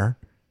four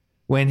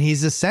when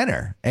he's a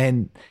center.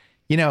 And,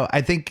 you know,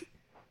 I think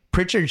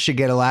Pritchard should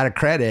get a lot of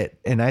credit,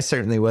 and I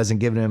certainly wasn't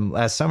giving him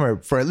last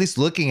summer, for at least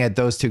looking at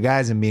those two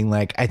guys and being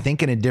like, I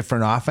think in a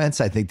different offense,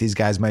 I think these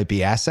guys might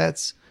be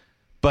assets.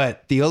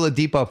 But the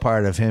Oladipo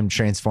part of him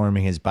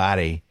transforming his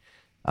body,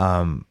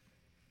 man,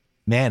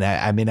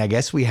 I mean, I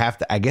guess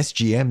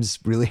GMs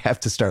really have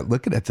to start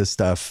looking at this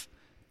stuff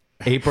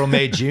April,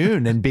 May,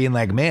 June, and being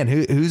like, man,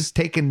 who's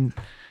taking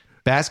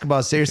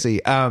basketball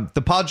seriously?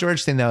 The Paul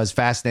George thing, though, is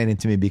fascinating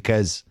to me,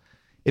 because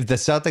if the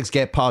Celtics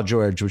get Paul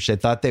George, which they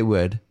thought they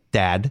would,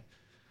 Dad,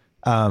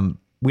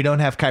 we don't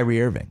have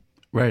Kyrie Irving,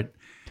 Right.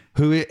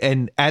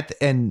 and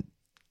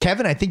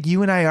Kevin, I think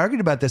you and I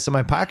argued about this on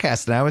my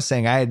podcast, and I was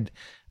saying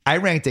I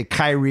ranked it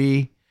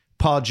Kyrie,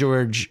 Paul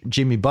George,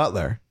 Jimmy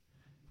Butler,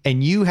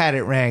 and you had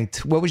it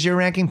ranked. What was your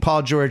ranking?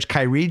 Paul George,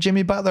 Kyrie,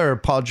 Jimmy Butler, or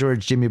Paul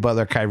George, Jimmy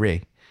Butler,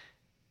 Kyrie?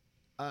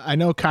 I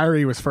know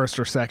Kyrie was first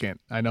or second.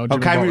 I know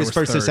Jimmy Kyrie Butler was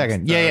first third. or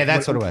second. Yeah,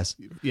 that's what it was.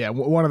 Yeah,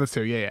 one of the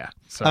two. Yeah.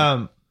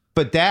 So.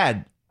 But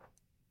Dad,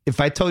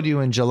 if I told you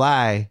in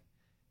July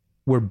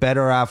we're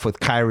better off with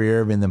Kyrie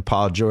Irving than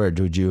Paul George,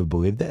 would you have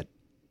believed it?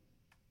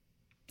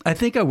 I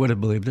think I would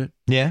have believed it.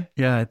 Yeah?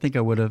 Yeah, I think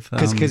I would have.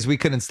 Because we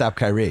couldn't stop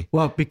Kyrie.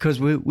 Well, because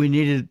we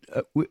needed...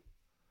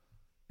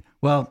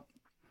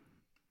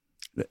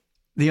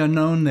 the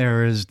unknown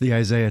there is the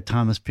Isaiah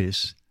Thomas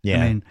piece.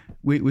 Yeah. I mean,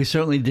 we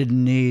certainly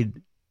didn't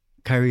need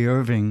Kyrie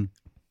Irving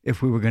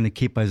if we were going to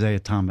keep Isaiah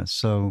Thomas.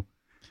 So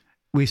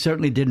we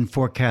certainly didn't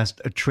forecast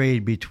a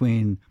trade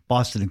between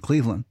Boston and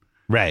Cleveland.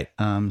 Right.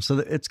 So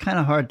it's kind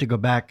of hard to go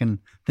back and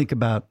think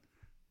about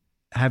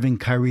having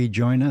Kyrie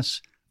join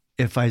us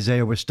if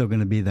Isaiah was still going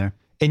to be there.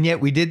 And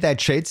yet we did that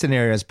trade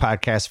scenarios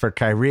podcast for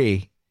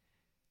Kyrie,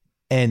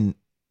 and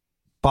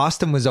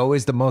Boston was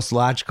always the most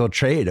logical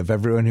trade of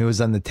everyone who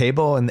was on the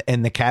table.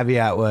 And the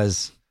caveat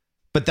was,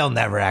 but they'll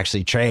never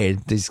actually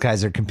trade. These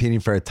guys are competing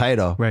for a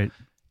title. Right.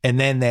 And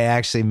then they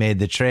actually made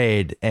the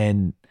trade.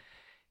 And,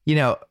 you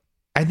know,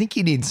 I think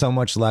you need so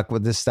much luck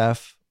with this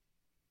stuff,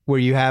 where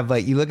you have,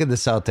 like, you look at the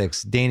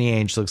Celtics, Danny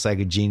Ainge looks like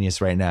a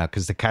genius right now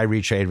because the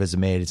Kyrie trade was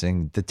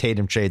amazing. The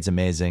Tatum trade's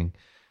amazing.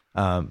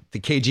 The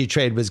KG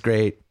trade was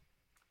great.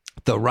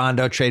 The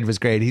Rondo trade was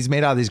great. He's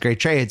made all these great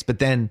trades, but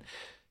then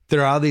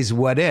there are all these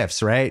what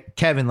ifs, right?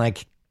 Kevin,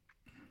 like,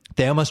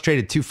 they almost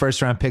traded 2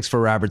 first-round picks for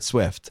Robert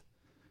Swift.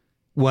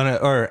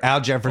 Or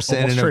Al Jefferson.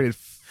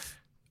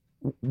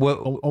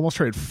 Almost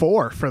traded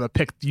 4 for the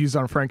pick used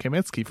on Frank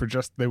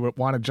Kaminsky they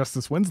wanted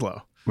Justice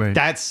Winslow. Right.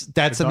 That's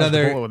They another dodged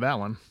the bullet with that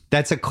one.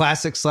 That's a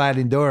classic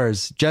sliding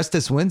doors.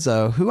 Justice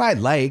Winslow, who I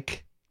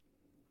like,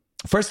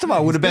 first of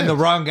all, would have been the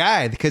wrong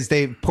guy, because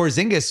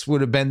Porzingis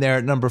would have been there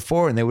at number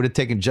 4, and they would have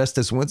taken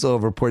Justice Winslow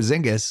over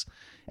Porzingis,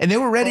 and they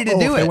were ready to do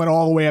if it. They went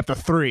all the way up to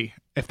 3.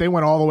 If they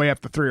went all the way up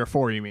to 3 or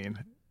 4, you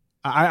mean?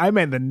 I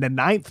meant the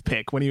 9th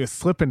pick when he was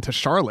slipping to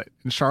Charlotte,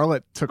 and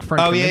Charlotte took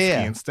Frank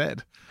Kaminsky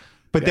instead.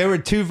 But there were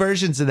 2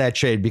 versions of that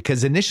trade,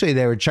 because initially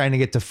they were trying to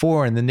get to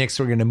 4, and the Knicks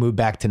were going to move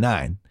back to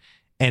 9.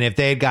 And if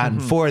they had gotten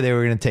 4, they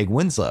were going to take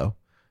Winslow.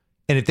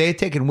 And if they had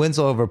taken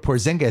Winslow over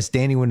Porzingis,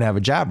 Danny wouldn't have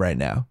a job right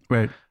now.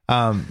 Right.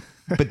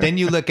 But then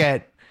you look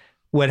at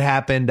what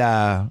happened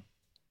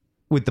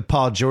with the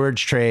Paul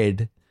George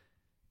trade.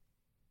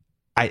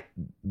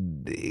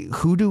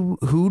 who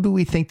do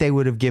we think they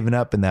would have given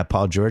up in that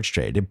Paul George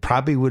trade? It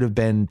probably would have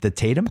been the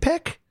Tatum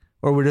pick,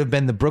 or would it have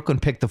been the Brooklyn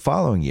pick the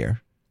following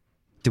year?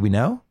 Do we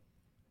know?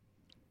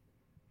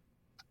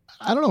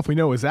 I don't know if we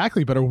know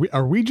exactly, but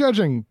are we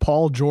judging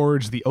Paul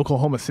George the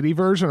Oklahoma City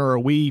version, or are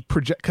we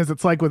project? Because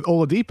it's like with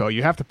Oladipo,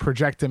 you have to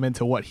project him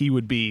into what he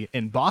would be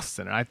in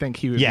Boston, and I think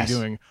he would be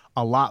doing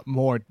a lot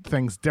more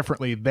things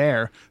differently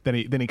there than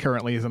he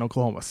currently is in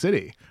Oklahoma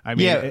City. I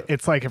mean,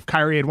 it's like if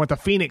Kyrie had went to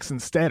Phoenix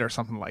instead or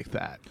something like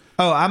that.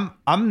 Oh,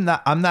 I'm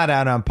not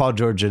out on Paul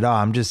George at all.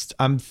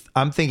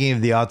 I'm thinking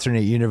of the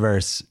alternate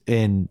universe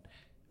in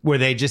where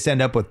they just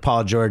end up with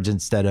Paul George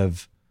instead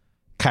of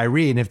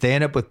Kyrie. And if they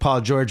end up with Paul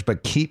George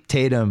but keep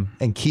Tatum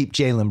and keep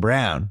Jaylen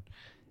Brown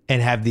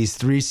and have these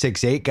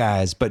 3-6-8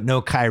 guys but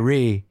no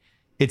Kyrie,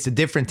 it's a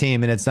different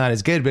team and it's not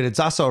as good, but it's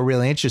also a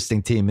really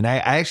interesting team. And I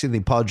actually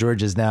think Paul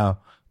George is now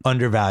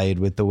undervalued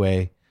with the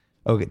way.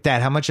 Okay,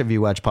 Dad, how much have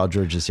you watched Paul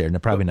George this year? No,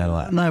 probably not a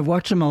lot. No, I've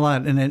watched him a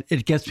lot, and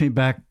it gets me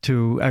back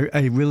to,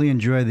 I really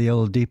enjoy the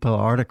Oladipo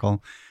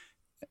article,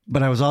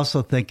 but I was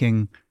also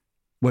thinking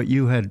what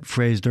you had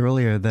phrased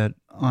earlier, that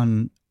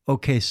on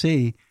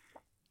OKC,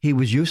 he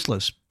was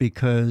useless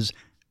because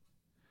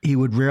he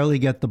would rarely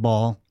get the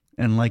ball.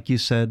 And like you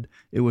said,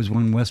 it was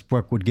when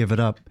Westbrook would give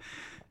it up.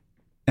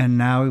 And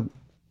now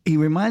he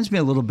reminds me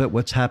a little bit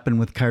what's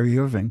happened with Kyrie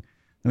Irving.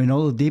 I mean,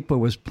 Oladipo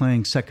was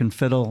playing second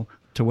fiddle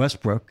to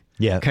Westbrook.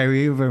 Yeah.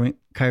 Kyrie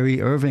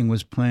Irving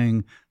was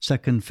playing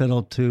second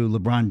fiddle to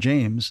LeBron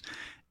James.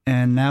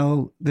 And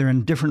now they're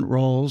in different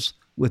roles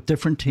with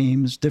different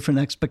teams, different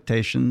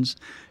expectations.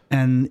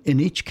 And in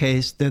each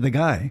case, they're the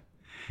guy.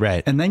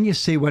 Right. And then you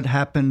see what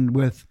happened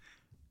with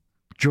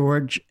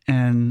George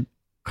and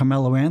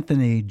Carmelo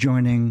Anthony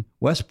joining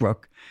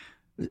Westbrook.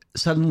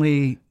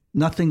 Suddenly,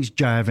 nothing's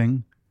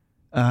jiving.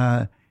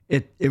 You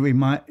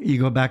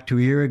go back to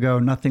a year ago,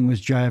 nothing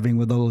was jiving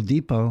with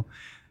Oladipo.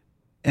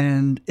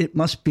 And it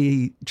must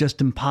be just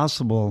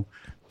impossible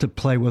to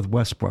play with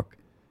Westbrook.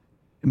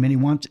 I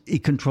mean, he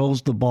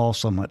controls the ball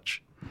so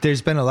much.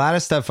 There's been a lot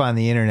of stuff on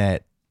the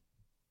internet.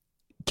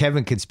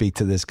 Kevin could speak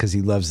to this because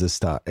he loves this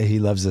stuff. He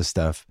loves this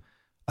stuff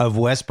of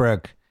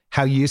Westbrook,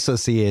 how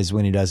useless he is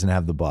when he doesn't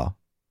have the ball.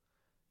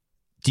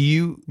 Do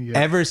you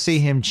ever see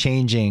him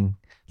changing?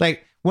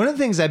 Like, one of the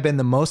things I've been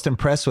the most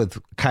impressed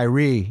with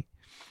Kyrie,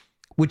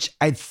 which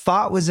I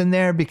thought was in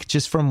there because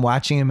just from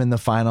watching him in the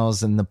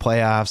finals and the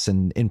playoffs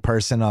and in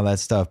person, all that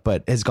stuff,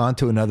 but has gone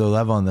to another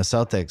level in the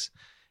Celtics,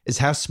 is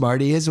how smart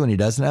he is when he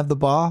doesn't have the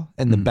ball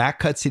and the back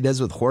cuts he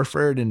does with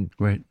Horford and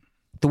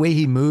the way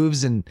he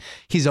moves. And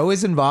he's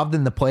always involved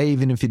in the play,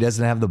 even if he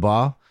doesn't have the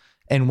ball.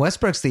 And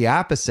Westbrook's the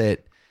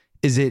opposite.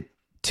 Is it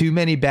too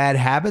many bad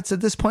habits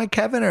at this point,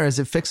 Kevin, or is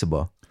it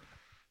fixable?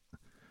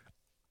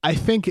 I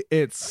think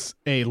it's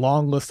a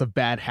long list of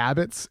bad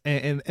habits.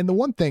 And the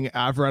one thing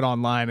I've read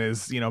online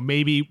is,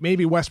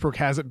 maybe Westbrook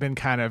hasn't been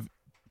kind of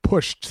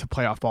pushed to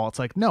play off ball. It's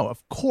like, no,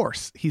 of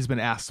course he's been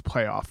asked to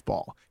play off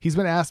ball. He's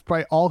been asked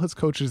by all his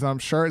coaches, and I'm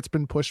sure it's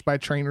been pushed by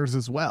trainers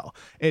as well.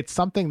 It's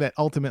something that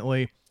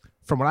ultimately,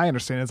 from what I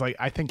understand, is like,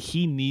 I think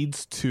he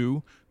needs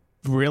to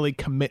really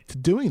commit to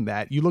doing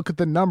that. You look at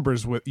the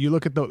numbers, you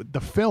look at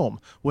the film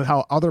with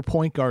how other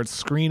point guards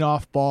screen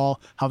off ball,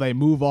 how they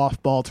move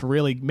off ball to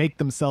really make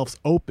themselves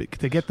open,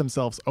 to get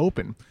themselves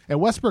open. And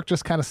Westbrook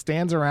just kind of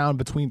stands around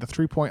between the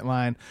 3-point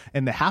line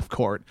and the half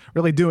court,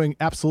 really doing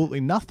absolutely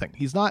nothing.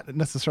 He's not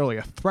necessarily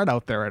a threat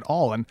out there at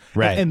all. And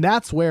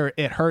that's where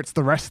it hurts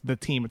the rest of the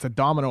team. It's a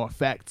domino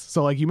effect.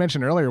 So like you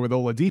mentioned earlier with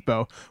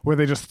Oladipo, where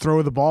they just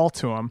throw the ball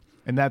to him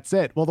and that's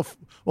it. Well,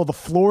 the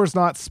floor's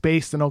not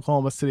spaced in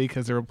Oklahoma City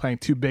because they were playing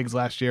two bigs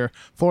last year.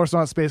 Floor's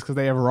not spaced because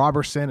they have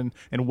Robertson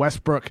and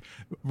Westbrook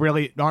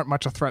really aren't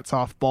much of threats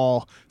off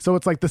ball. So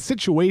it's like the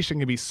situation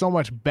can be so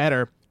much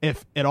better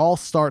if it all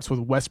starts with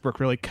Westbrook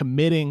really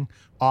committing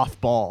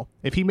off ball.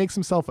 If he makes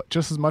himself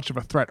just as much of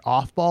a threat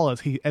off ball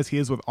as he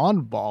is with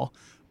on ball,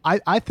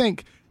 I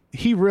think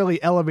he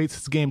really elevates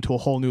his game to a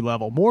whole new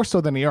level, more so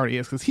than he already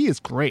is, because he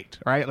is great,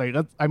 right?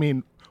 Like, I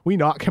mean, we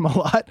knock him a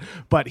lot,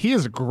 but he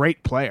is a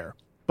great player.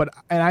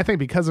 And I think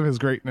because of his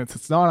greatness,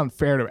 it's not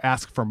unfair to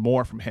ask for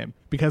more from him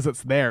because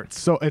it's there.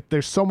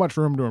 There's so much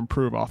room to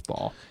improve off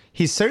ball.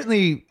 He's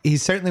certainly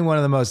one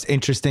of the most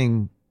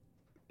interesting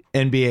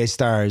NBA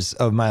stars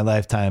of my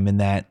lifetime in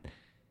that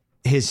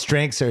his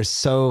strengths are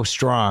so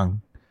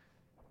strong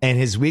and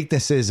his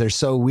weaknesses are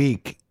so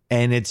weak.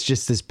 And it's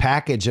just this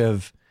package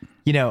of,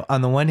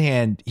 on the one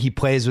hand, he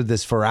plays with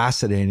this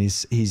ferocity and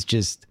he's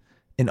just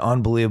an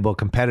unbelievable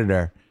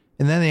competitor.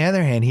 And then on the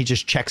other hand, he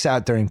just checks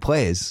out during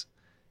plays.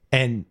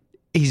 And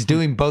he's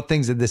doing both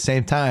things at the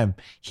same time.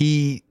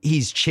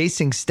 He's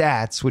chasing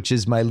stats, which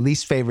is my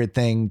least favorite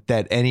thing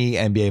that any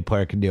NBA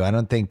player can do. I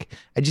think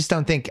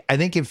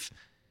if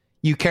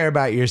you care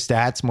about your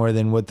stats more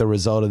than what the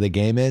result of the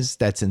game is,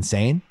 that's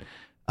insane.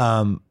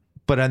 But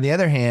on the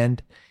other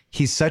hand,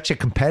 he's such a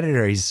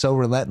competitor. He's so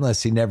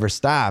relentless. He never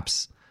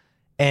stops.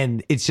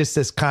 And it's just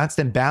this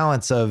constant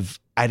balance of,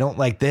 I don't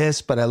like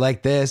this, but I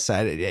like this.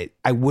 I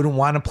wouldn't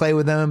want to play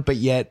with him, but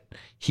yet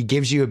he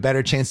gives you a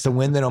better chance to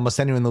win than almost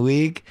anyone in the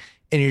league.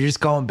 and you're just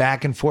going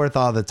back and forth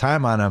all the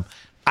time on him.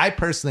 I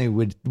personally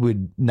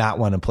would not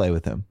want to play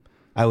with him.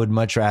 I would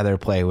much rather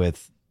play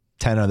with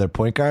 10 other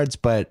point guards,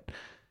 but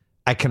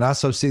I can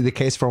also see the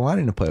case for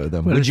wanting to play with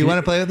him. Would you want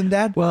to play with him,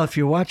 Dad? Well, if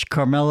you watch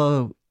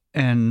Carmelo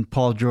and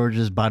Paul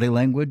George's body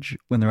language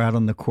when they're out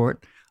on the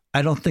court,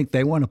 I don't think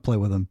they want to play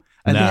with him.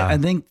 I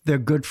think they're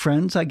good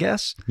friends, I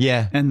guess.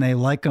 Yeah. And they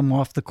like him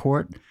off the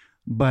court,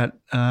 but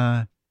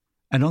I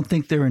don't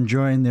think they're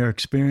enjoying their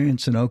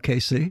experience in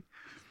OKC.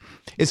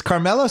 Is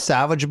Carmelo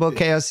salvageable,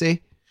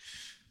 KOC?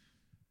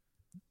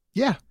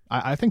 Yeah,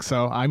 I think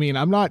so. I mean,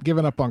 I'm not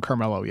giving up on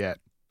Carmelo yet.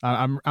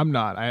 I'm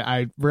not.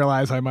 I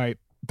realize I might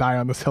die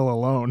on this hill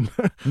alone.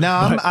 No,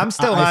 I'm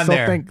still on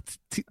there.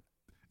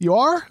 You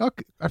are?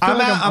 Okay.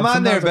 I'm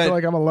on there, but I feel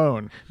like I'm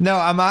alone. No,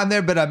 I'm on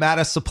there, but I'm out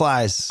of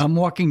supplies. I'm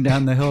walking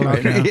down the hill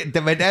right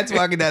now. My dad's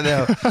walking down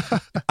the hill.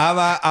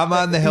 I'm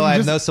on the hill. I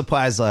have no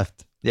supplies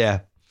left. Yeah.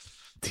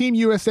 Team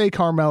USA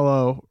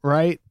Carmelo,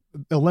 right?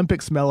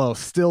 Olympics Melo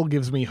still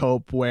gives me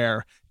hope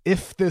where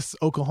if this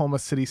Oklahoma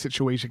City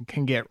situation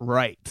can get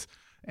right,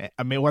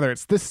 I mean, whether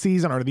it's this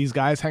season or these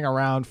guys hang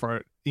around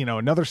for,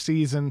 another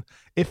season,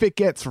 if it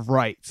gets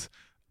right,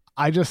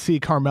 I just see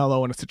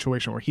Carmelo in a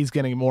situation where he's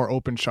getting more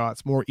open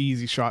shots, more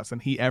easy shots than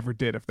he ever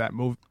did if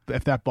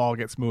that ball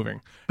gets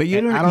moving. But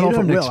I don't know if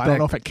it will. I don't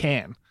know if it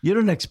can. You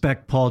don't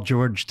expect Paul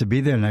George to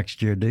be there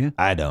next year, do you?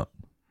 I don't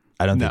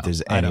think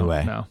there's any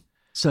way. No.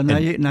 So now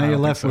you're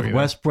left with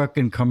Westbrook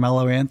and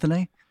Carmelo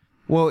Anthony?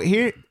 Well,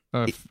 here...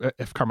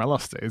 if Carmelo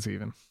stays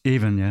even,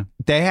 yeah.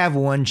 They have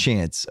one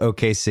chance,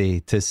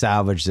 OKC, to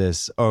salvage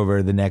this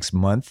over the next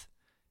month,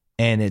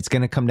 and it's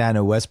going to come down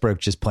to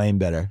Westbrook just playing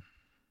better.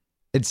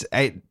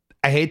 I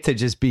hate to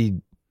just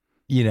be,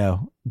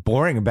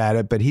 boring about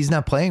it, but he's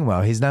not playing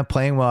well. He's not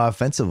playing well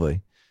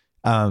offensively.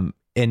 And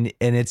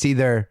it's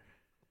either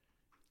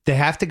they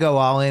have to go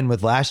all in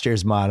with last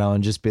year's model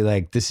and just be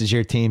like, this is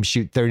your team,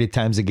 shoot 30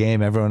 times a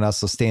game, everyone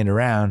else will stand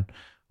around.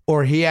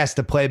 Or he has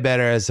to play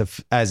better as a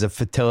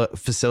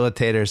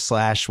facilitator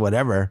 /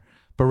 whatever.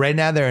 But right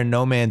now they're in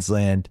no man's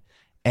land.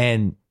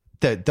 And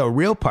the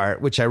real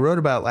part, which I wrote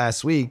about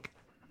last week,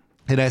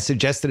 and I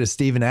suggested a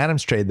Steven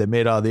Adams trade that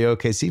made all the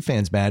OKC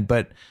fans mad,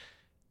 but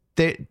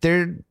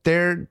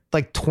they're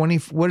like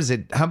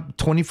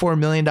 $24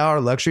 million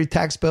luxury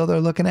tax bill they're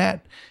looking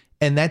at.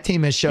 And that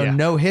team has shown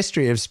no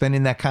history of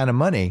spending that kind of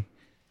money.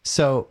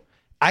 So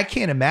I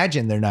can't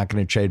imagine they're not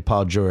going to trade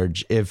Paul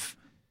George if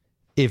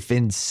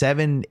in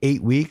 7-8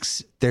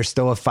 weeks they're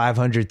still a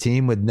 500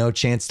 team with no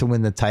chance to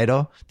win the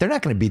title. They're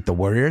not going to beat the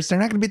Warriors. They're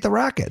not going to beat the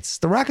Rockets.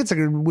 The Rockets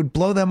would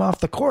blow them off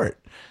the court.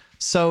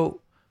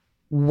 So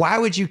why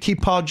would you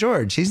keep Paul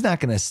George? He's not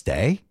going to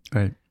stay.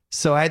 Right.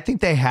 So I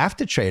think they have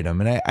to trade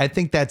him. And I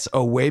think that's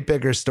a way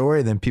bigger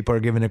story than people are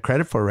giving it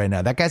credit for right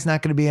now. That guy's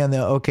not going to be on the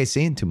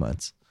OKC in 2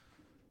 months.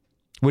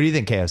 What do you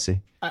think,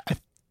 KFC?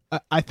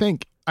 I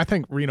think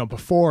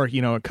before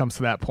it comes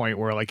to that point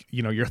where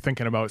you're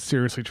thinking about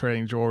seriously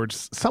trading George,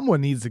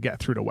 someone needs to get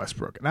through to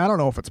Westbrook, and I don't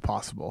know if it's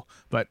possible,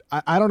 but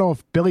I don't know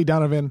if Billy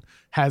Donovan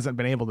hasn't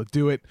been able to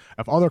do it,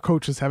 if other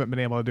coaches haven't been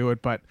able to do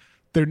it, but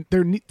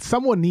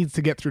someone needs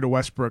to get through to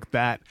Westbrook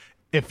that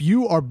if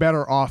you are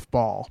better off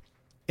ball,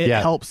 it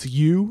helps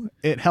you,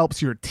 it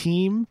helps your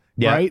team.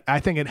 Yeah. Right. I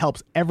think it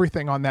helps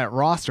everything on that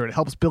roster. It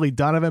helps Billy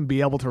Donovan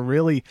be able to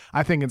really,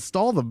 I think,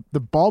 install the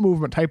ball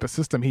movement type of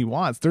system he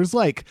wants. There's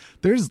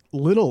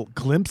little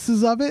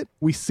glimpses of it.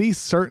 We see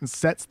certain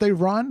sets they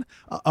run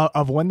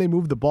of when they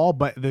move the ball,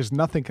 but there's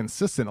nothing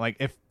consistent. Like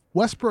if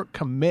Westbrook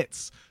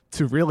commits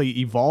to really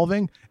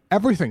evolving,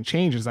 everything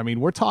changes. I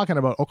mean, we're talking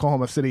about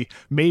Oklahoma City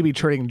maybe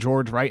trading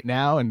George right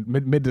now in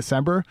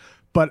mid-December.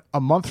 But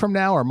a month from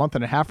now or a month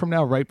and a half from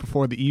now, right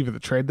before the eve of the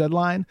trade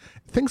deadline,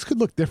 things could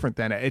look different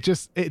then.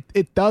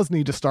 It does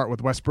need to start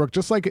with Westbrook,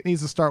 just like it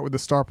needs to start with the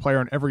star player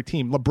on every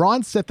team.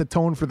 LeBron set the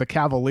tone for the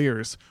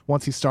Cavaliers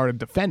once he started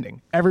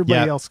defending.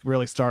 Everybody else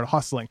really started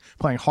hustling,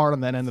 playing hard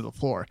on that end of the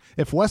floor.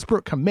 If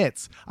Westbrook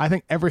commits, I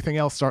think everything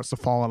else starts to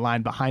fall in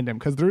line behind him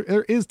because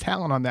there is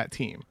talent on that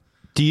team.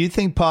 Do you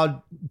think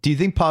Paul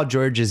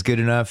George is good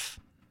enough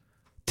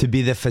to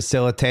be the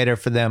facilitator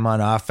for them on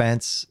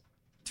offense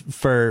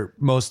for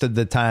most of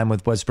the time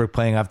with Westbrook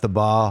playing off the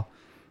ball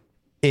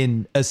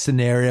in a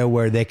scenario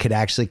where they could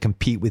actually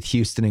compete with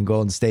Houston and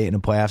Golden State in a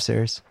playoff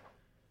series?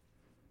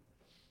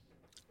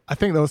 I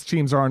think those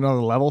teams are on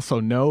another level, so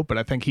no, but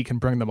I think he can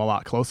bring them a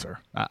lot closer.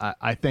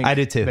 I think I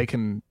do too. They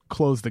can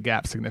close the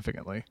gap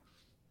significantly.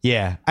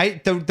 Yeah.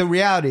 The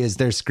reality is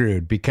they're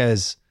screwed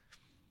because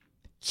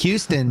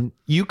Houston,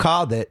 you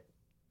called it.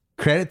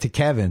 Credit to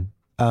Kevin.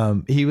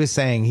 He was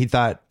saying he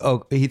thought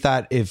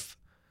if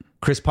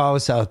Chris Paul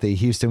was healthy,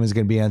 Houston was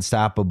going to be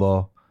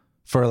unstoppable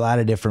for a lot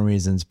of different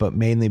reasons, but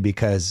mainly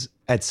because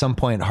at some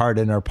point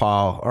Harden or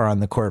Paul are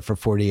on the court for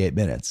 48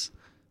 minutes.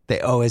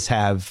 They always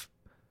have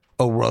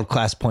a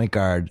world-class point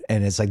guard,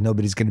 and it's like you're not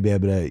going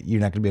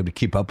to be able to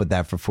keep up with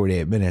that for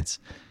 48 minutes.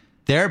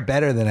 They're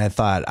better than I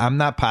thought. I'm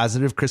not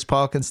positive Chris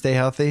Paul can stay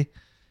healthy,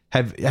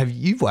 Have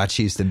you watched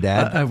Houston,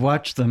 Dad? I've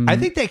watched them. I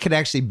think they could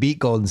actually beat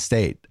Golden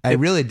State. I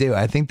really do.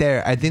 I think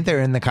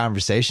they're in the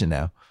conversation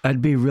now.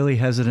 I'd be really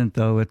hesitant,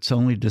 though. It's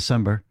only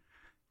December,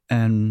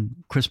 and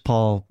Chris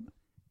Paul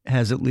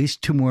has at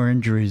least 2 more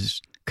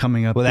injuries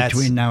coming up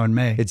between now and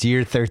May. It's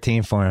year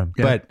 13 for him.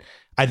 Yeah. But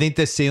I think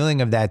the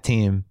ceiling of that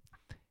team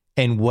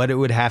and what it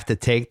would have to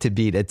take to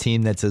beat a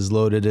team that's as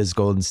loaded as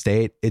Golden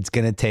State, it's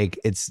going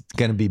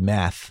to be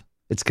math.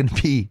 It's going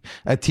to be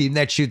a team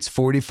that shoots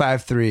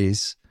 45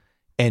 threes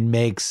and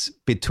makes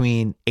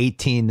between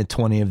 18 to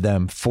 20 of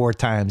them 4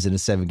 times in a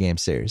 7-game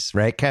series.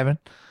 Right, Kevin?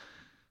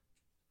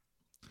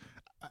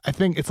 I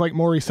think it's like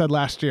Maury said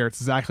last year. It's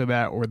exactly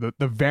that, where the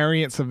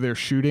variance of their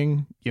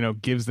shooting,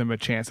 gives them a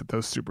chance at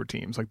those super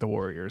teams like the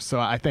Warriors. So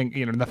I think,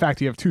 the fact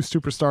you have 2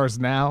 superstars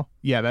now,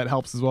 yeah, that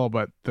helps as well.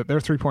 But their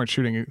 3-point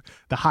shooting,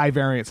 the high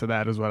variance of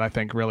that is what I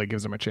think really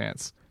gives them a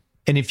chance.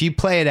 And if you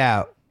play it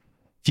out,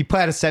 if you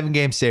play out a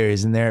 7-game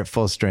series and they're at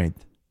full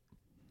strength,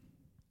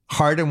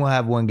 Harden will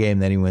have 1 game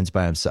that he wins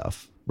by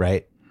himself,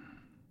 right?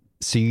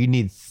 So you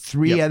need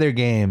 3 other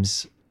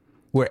games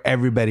where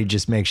everybody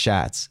just makes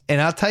shots.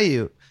 And I'll tell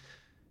you,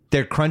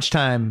 their crunch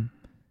time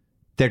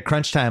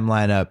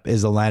lineup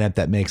is a lineup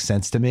that makes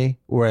sense to me.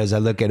 Whereas I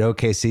look at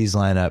OKC's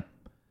lineup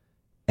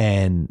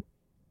and,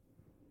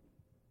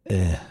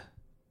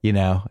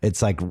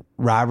 it's like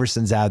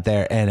Roberson's out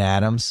there and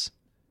Adams,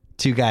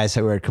 2 guys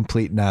who are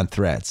complete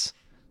non-threats.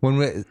 When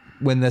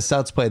the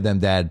Celtics played them,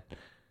 Dad,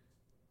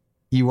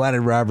 you wanted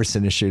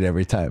Robertson to shoot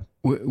every time.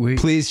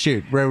 Please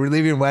shoot. We're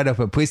leaving him wide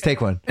open. Please take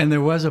one. And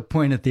there was a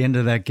point at the end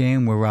of that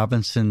game where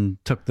Robinson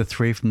took the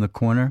 3 from the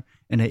corner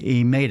and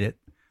he made it.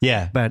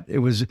 Yeah. But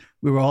we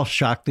were all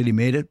shocked that he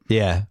made it.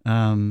 Yeah.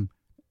 I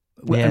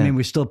mean,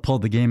 we still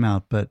pulled the game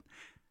out, but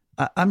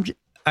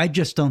I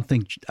just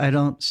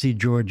don't see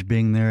George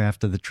being there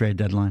after the trade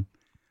deadline.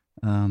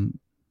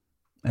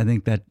 I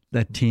think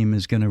that team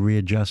is going to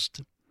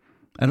readjust.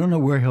 I don't know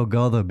where he'll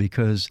go, though,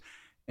 because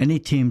any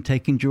team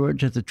taking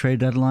George at the trade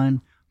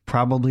deadline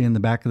probably in the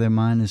back of their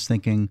mind is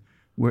thinking,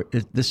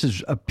 this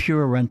is a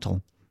pure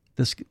rental.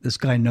 This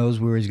guy knows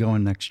where he's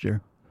going next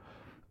year.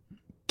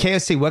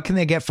 KOC, what can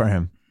they get for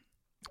him?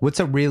 What's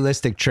a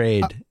realistic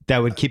trade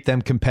that would keep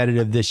them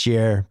competitive this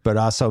year, but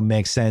also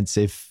make sense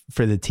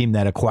for the team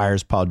that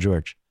acquires Paul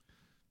George?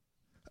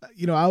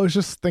 I was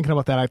just thinking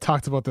about that. I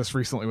talked about this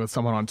recently with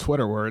someone on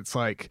Twitter, where it's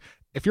like,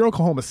 if you're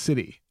Oklahoma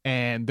City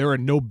and there are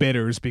no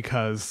bidders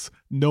because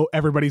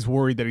everybody's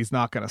worried that he's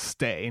not going to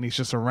stay and he's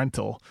just a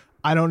rental,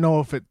 I don't know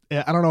if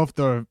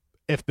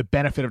the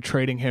benefit of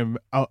trading him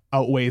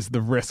outweighs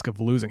the risk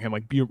of losing him.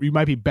 Like you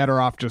might be better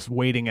off just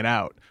waiting it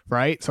out,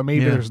 right? So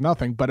maybe there's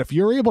nothing. But if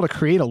you're able to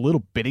create a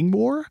little bidding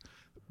war,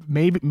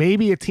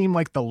 maybe a team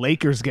like the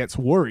Lakers gets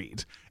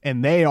worried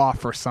and they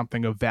offer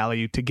something of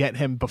value to get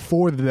him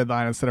before the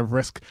deadline instead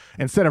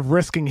of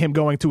risking him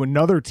going to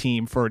another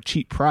team for a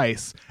cheap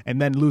price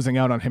and then losing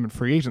out on him in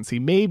free agency.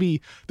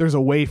 Maybe there's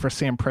a way for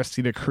Sam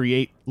Presti to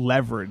create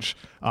leverage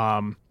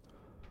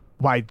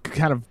by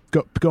kind of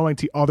going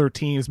to other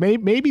teams.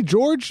 Maybe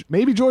George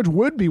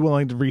would be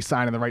willing to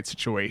re-sign in the right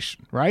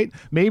situation, right?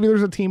 Maybe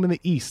there's a team in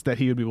the East that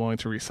he would be willing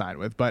to re-sign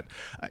with, but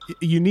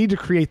you need to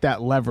create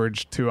that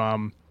leverage to,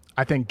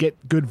 I think,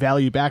 get good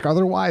value back.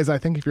 Otherwise, I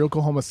think if you're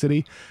Oklahoma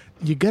City,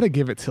 you got to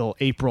give it till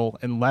April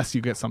unless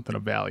you get something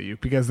of value,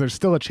 because there's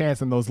still a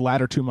chance in those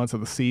latter 2 months of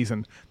the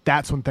season,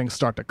 that's when things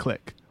start to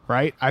click,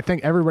 right? I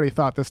think everybody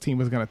thought this team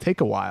was going to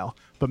take a while,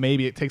 but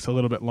maybe it takes a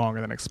little bit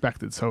longer than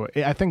expected. So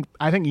I think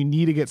you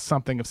need to get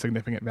something of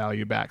significant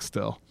value back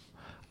still.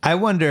 I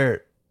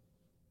wonder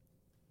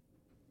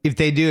if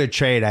they do a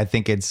trade. I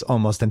think it's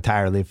almost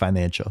entirely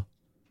financial.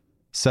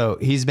 So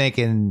I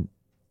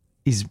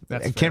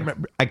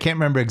can't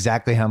remember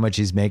exactly how much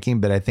he's making,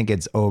 but I think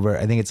it's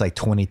like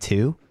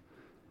 22,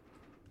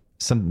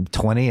 some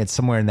 20. It's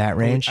somewhere in that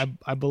range.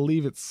 I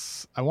believe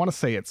I want to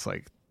say it's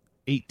like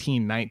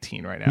 18,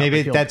 19 right now.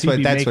 Maybe that's what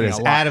it is.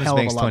 Adams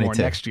makes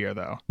 22 next year,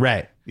 though.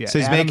 Right. Yeah. So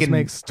Adams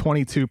makes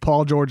 22.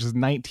 Paul George is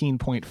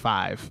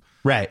 19.5.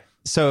 Right.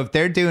 So if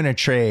they're doing a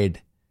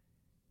trade,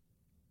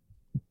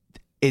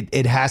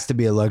 it has to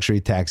be a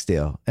luxury tax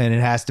deal, and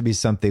it has to be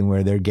something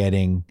where they're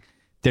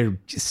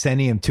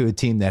sending him to a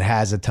team that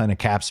has a ton of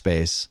cap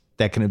space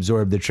that can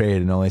absorb the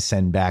trade and only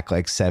send back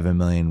like $7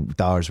 million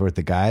worth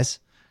of guys.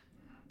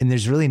 And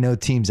there's really no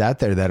teams out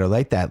there that are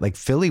like that. Like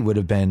Philly would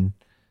have been,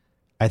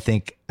 I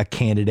think, a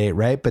candidate,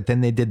 right? But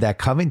then they did that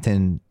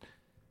Covington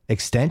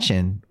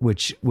extension,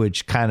 which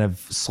kind of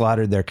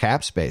slaughtered their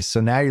cap space.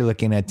 So now you're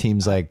looking at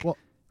teams like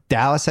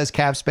Dallas has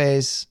cap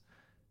space.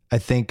 I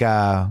think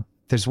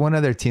there's one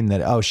other team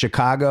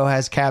Chicago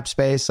has cap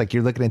space. Like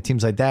you're looking at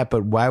teams like that.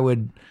 But why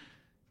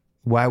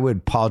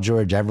would Paul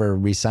George ever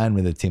re-sign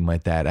with a team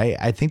like that?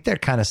 I think they're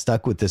kind of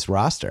stuck with this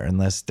roster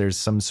unless there's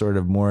some sort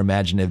of more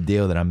imaginative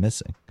deal that I'm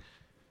missing.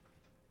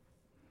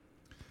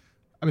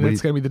 I mean,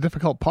 that's going to be the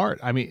difficult part.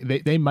 I mean,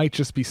 they might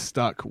just be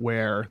stuck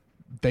where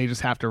they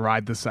just have to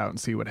ride this out and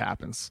see what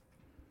happens.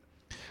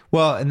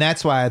 Well, and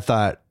that's why I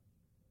thought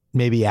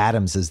maybe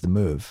Adams is the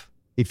move.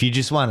 If you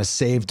just want to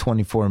save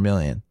 $24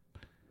 million,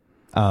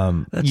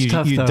 That's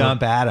tough, you though.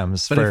 dump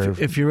Adams But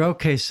for if you're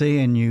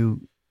OKC and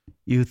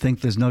you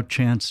think there's no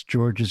chance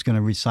George is going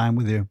to re-sign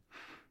with you,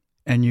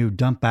 and you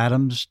dump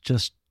Adams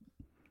just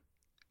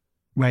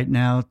right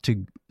now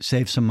to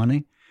save some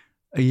money,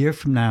 a year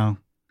from now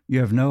you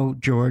have no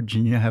George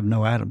and you have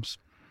no Adams.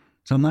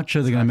 So I'm not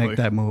sure they're going to make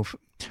that move.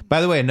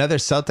 By the way, another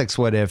Celtics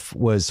what if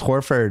was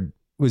Horford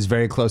was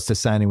very close to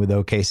signing with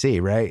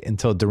OKC, right?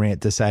 Until Durant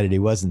decided he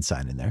wasn't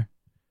signing there.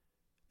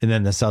 And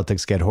then the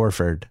Celtics get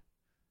Horford.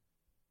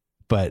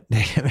 But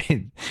I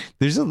mean,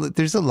 there's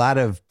a lot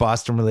of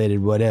Boston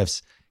related what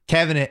ifs.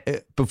 Kevin,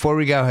 before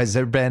we go, has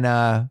there been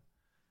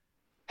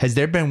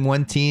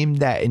one team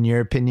that, in your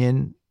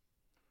opinion,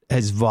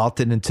 has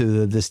vaulted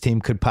into this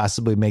team could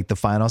possibly make the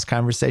finals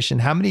conversation?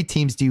 How many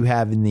teams do you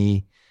have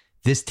in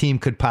this team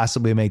could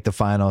possibly make the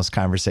finals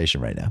conversation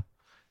right now?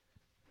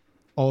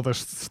 Oh,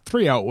 there's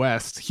 3 out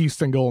west: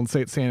 Houston, Golden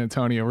State, San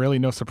Antonio. Really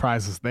no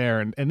surprises there.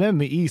 And then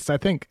the East, I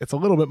think it's a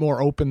little bit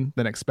more open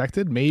than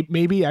expected.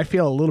 Maybe I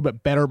feel a little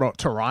bit better about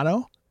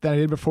Toronto than I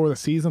did before the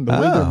season. The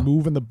way they're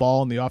moving the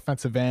ball in the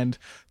offensive end,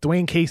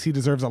 Dwayne Casey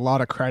deserves a lot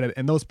of credit.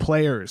 And those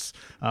players,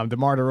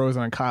 DeMar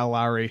DeRozan and Kyle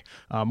Lowry,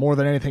 more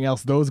than anything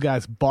else, those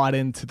guys bought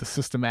into the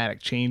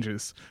systematic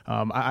changes.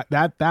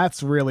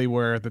 That's really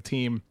where the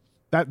team...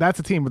 That's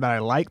a team that I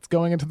liked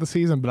going into the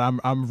season, but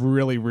I'm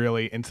really,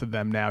 really into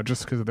them now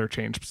just because of their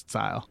changed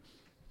style.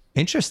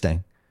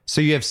 Interesting. So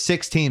you have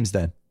 6 teams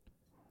then?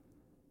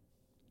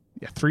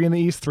 Yeah, 3 in the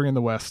East, 3 in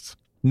the West.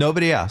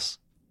 Nobody else?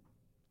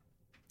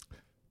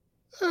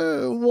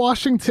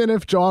 Washington,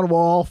 if John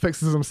Wall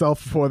fixes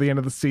himself before the end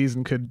of the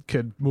season,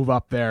 could move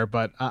up there,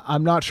 but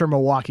I'm not sure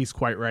Milwaukee's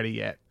quite ready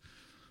yet.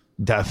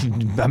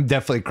 I'm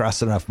definitely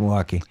crossing off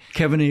Milwaukee.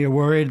 Kevin, are you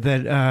worried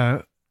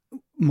that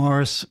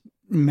Morris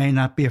may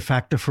not be a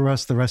factor for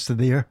us the rest of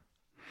the year?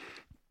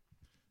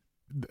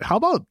 How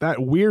about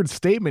that weird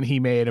statement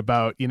he made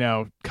about,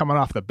 coming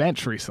off the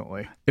bench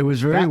recently? It was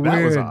very weird.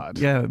 That was odd.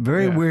 Yeah,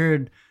 very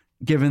weird,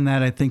 given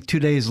that I think 2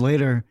 days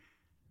later,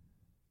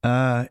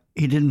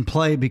 he didn't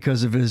play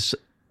because of his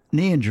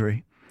knee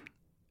injury.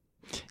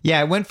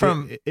 Yeah, it went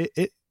from...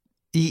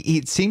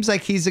 It seems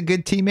like he's a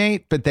good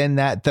teammate, but then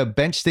the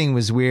bench thing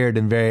was weird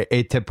and very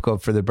atypical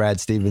for the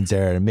Brad Stevens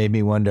era. It made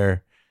me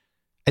wonder...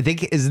 I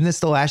think, isn't this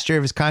the last year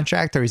of his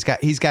contract, or he's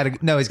got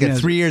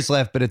 3 years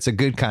left, but it's a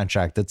good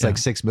contract. It's like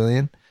 $6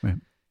 million. Right.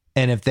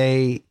 And if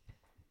they're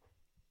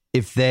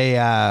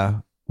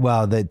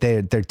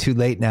too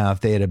late now.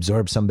 If they had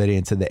absorbed somebody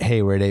into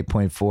we're at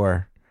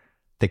 8.4,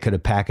 they could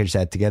have packaged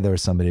that together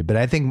with somebody. But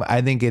I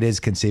think it is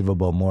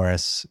conceivable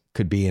Morris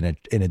could be in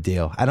a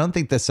deal. I don't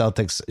think the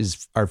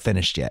Celtics are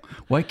finished yet.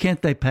 Why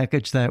can't they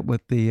package that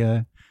with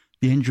the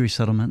injury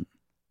settlement?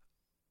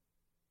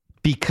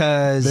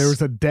 Because there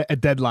was a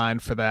deadline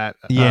for that.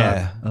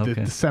 Yeah.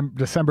 Okay.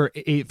 December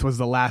 8th was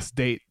the last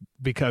date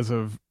because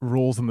of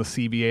rules in the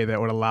CBA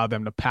that would allow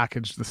them to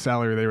package the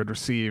salary they would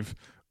receive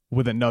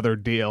with another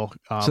deal.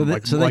 So they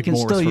can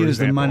Morris, still for use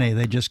example. the money.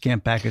 They just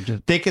can't package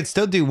it. they could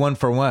still do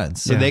 1-for-1.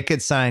 So they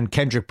could sign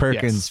Kendrick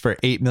Perkins for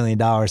 $8 million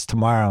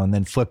tomorrow and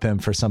then flip him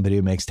for somebody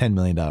who makes $10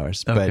 million.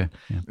 But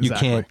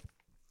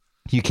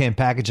you can't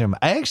package him.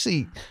 I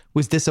actually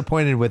was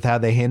disappointed with how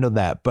they handled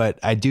that, but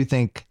I do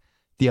think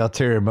the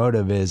ulterior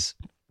motive is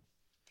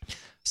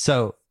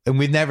and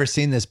we've never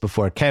seen this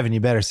before. Kevin, you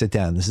better sit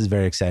down. This is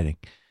very exciting.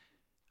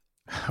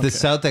 The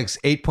Celtics,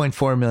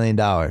 $8.4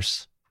 million.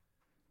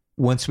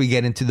 Once we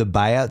get into the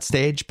buyout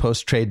stage,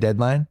 post-trade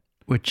deadline.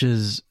 Which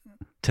is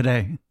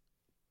today,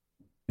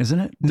 isn't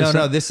it?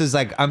 No, this is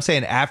I'm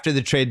saying after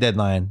the trade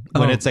deadline.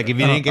 When it's if you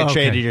didn't get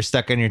traded, you're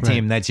stuck on your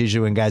team. That's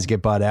usually when guys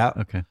get bought out.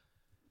 Okay.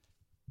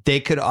 They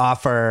could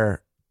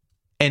offer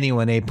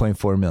anyone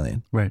 $8.4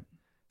 million. Right.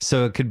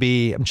 So it could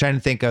be, I'm trying to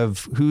think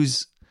of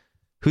who's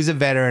a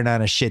veteran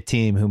on a shit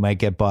team who might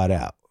get bought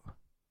out.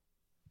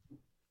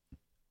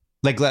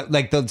 Like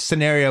the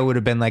scenario would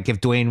have been if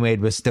Dwayne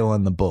Wade was still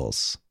on the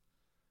Bulls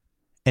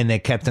and they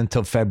kept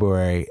until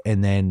February,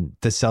 and then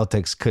the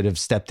Celtics could have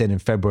stepped in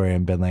February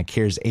and been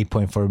here's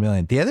 $8.4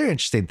 million. The other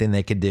interesting thing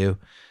they could do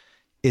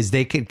is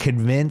they could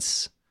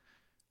convince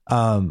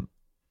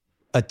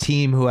a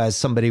team who has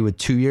somebody with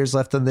 2 years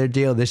left on their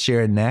deal this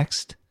year and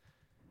next.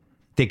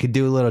 They could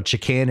do a little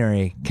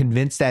chicanery,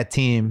 convince that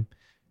team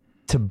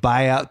to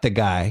buy out the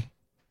guy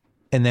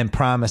and then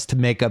promise to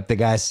make up the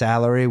guy's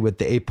salary with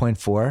the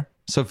 8.4.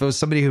 So if it was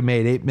somebody who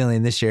made $8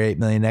 million this year, $8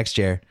 million next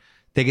year,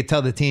 they could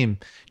tell the team,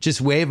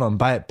 just waive him,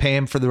 pay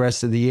him for the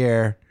rest of the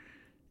year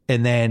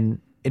and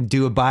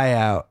do a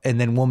buyout,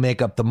 and then we'll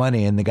make up the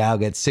money and the guy will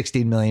get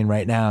 $16 million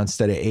right now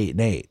instead of 8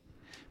 and 8.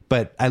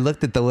 But I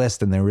looked at the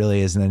list and there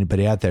really isn't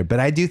anybody out there. But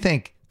I do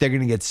think they're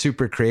going to get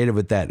super creative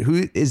with that.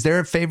 Who is there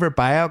a favorite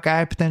buyout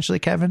guy potentially,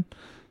 Kevin?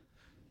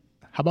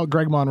 How about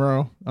Greg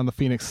Monroe on the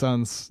Phoenix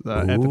Suns?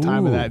 At the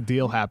time of that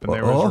deal happened,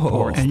 there was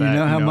reports and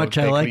that, how much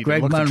I like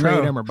Greg Monroe. To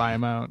trade him or buy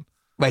him out.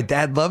 My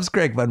dad loves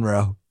Greg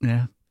Monroe.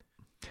 Yeah.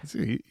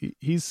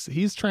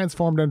 He's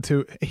transformed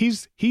into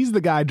he's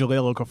the guy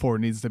Jahlil Okafor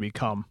needs to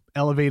become.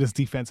 Elevate his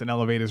defense and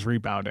elevate his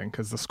rebounding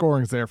because the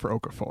scoring's there for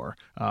Okafor.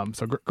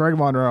 So Greg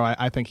Monroe,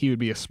 I think he would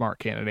be a smart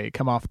candidate.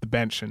 Come off the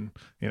bench and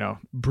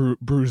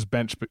bruise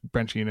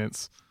bench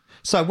units.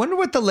 So I wonder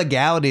what the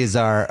legalities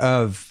are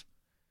of.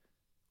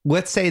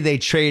 Let's say they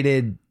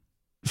traded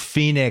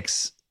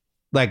Phoenix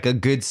like a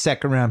good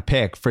second round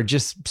pick for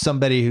just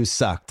somebody who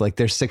sucked, like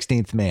their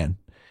 16th man.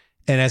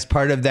 And as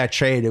part of that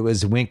trade, it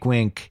was wink,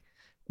 wink,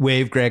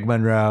 waive Greg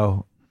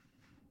Monroe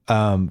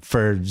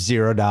for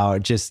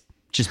 $0.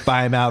 Just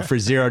buy him out for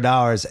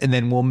 $0. And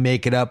then we'll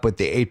make it up with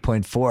the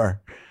 8.4.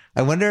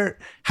 I wonder,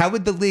 how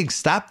would the league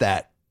stop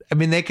that? I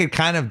mean, they could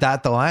kind of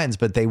dot the lines,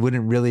 but they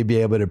wouldn't really be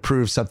able to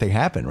prove something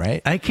happened,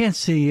 right? I can't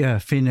see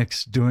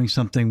Phoenix doing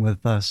something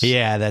with us.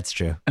 Yeah, that's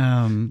true.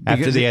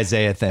 After the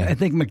Isaiah thing. I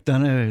think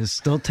McDonough is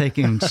still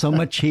taking so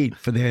much heat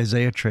for the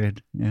Isaiah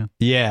trade. Yeah.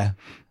 Yeah,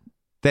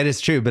 that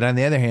is true. But on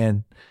the other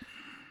hand,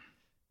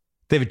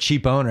 they have a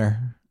cheap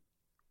owner.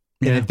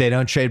 And if they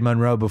don't trade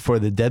Monroe before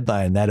the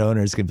deadline, that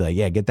owner is going to be like,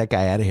 yeah, get that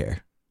guy out of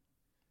here.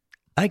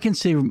 I can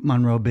see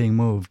Monroe being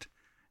moved.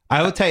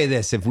 I will tell you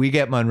this. If we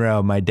get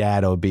Monroe, my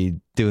dad will be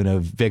doing a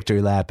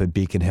victory lap at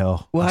Beacon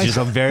Hill. Well, which is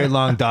a very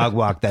long dog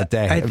walk that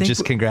day.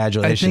 Just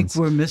congratulations. I think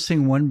we're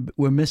missing one.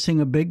 We're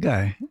missing a big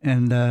guy.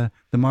 And the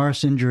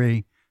Morris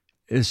injury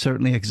is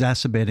certainly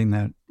exacerbating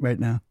that right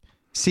now.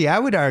 See, I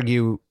would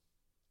argue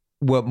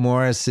what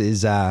Morris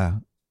gives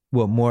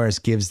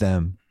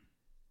them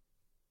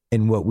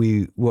and what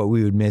we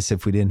would miss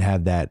if we didn't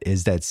have that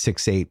is that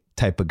 6'8"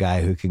 type of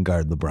guy who can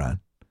guard LeBron.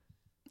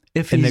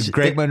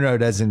 Greg Monroe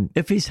doesn't.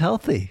 If he's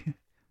healthy.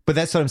 But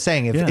that's what I'm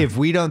saying. If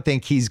we don't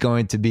think he's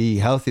going to be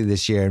healthy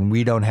this year and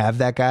we don't have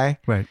that guy,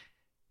 right?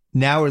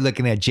 Now we're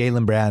looking at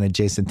Jaylen Brown and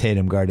Jason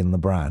Tatum guarding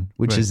LeBron,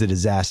 which is a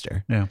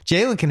disaster. Yeah.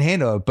 Jaylen can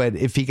handle it, but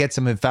if he gets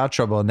him in foul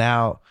trouble,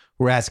 now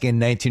we're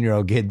asking a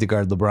 19-year-old kid to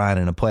guard LeBron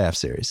in a playoff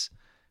series.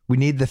 We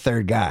need the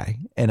third guy,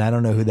 and I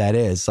don't know who that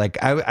is.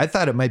 Like I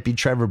thought it might be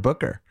Trevor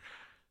Booker,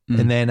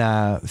 and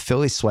then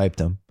Philly swiped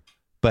him.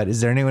 But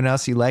is there anyone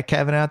else you like,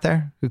 Kevin, out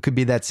there who could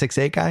be that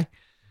 6'8" guy?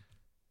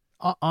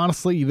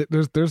 Honestly,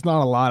 there's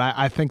not a lot.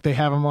 I think they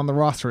have him on the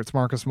roster. It's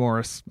Marcus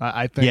Morris.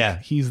 I think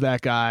he's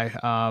that guy.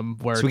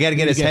 Where so we got to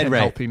get his head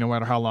right, healthy, no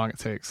matter how long it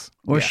takes,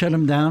 or shut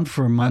him down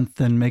for a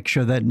month and make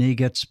sure that knee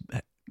gets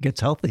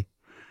healthy.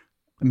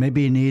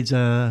 Maybe he needs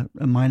a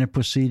minor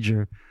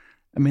procedure.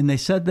 I mean, they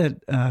said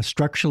that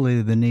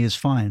structurally the knee is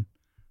fine.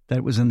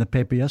 That was in the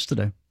paper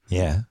yesterday.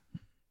 Yeah.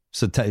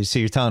 So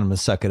you're telling him to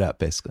suck it up,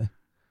 basically.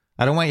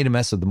 I don't want you to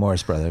mess with the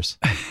Morris brothers.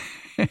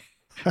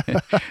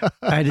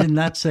 I did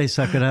not say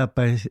suck it up.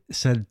 I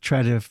said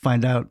try to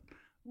find out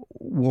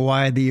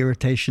why the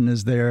irritation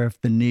is there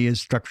if the knee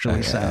is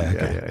structurally sound.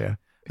 Okay.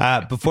 Yeah.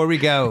 Before we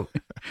go,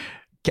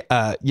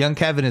 young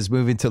Kevin is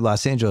moving to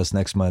Los Angeles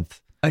next month.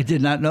 I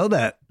did not know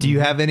that. Do you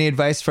have any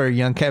advice for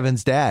young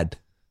Kevin's dad?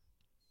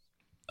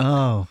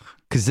 Oh,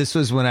 because this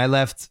was when I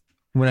left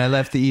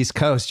the East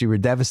Coast. You were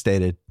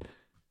devastated.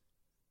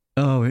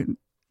 Oh,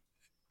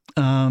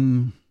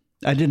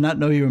 I did not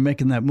know you were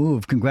making that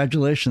move.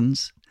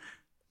 Congratulations.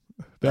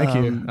 Thank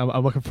you.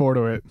 I'm looking forward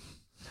to it.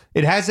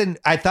 It hasn't.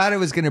 I thought it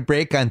was going to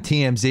break on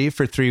TMZ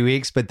for 3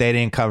 weeks, but they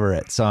didn't cover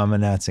it. So I'm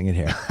announcing it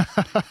here.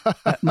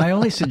 My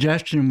only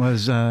suggestion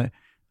was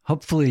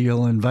hopefully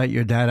you'll invite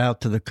your dad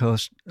out to the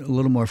coast a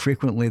little more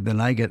frequently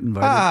than I get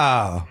invited.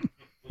 Oh,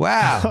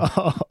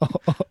 wow.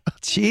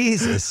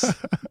 Jesus.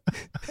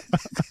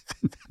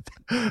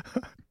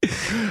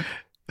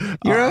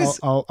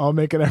 I'll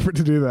make an effort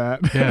to do that.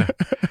 Yeah.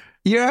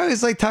 You're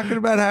always like talking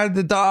about how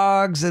the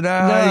dogs and you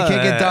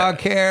can't get dog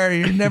care.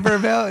 You're never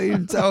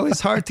available. It's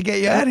always hard to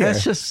get you out of here.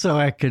 That's just so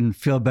I can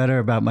feel better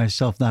about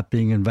myself not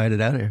being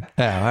invited out here.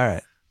 Oh, all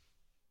right.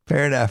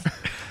 Fair enough.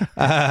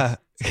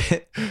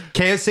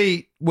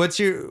 KOC, what's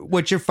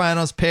your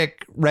finals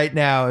pick right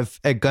now?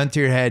 If at gun to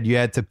your head you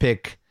had to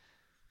pick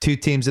two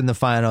teams in the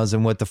finals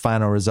and what the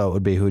final result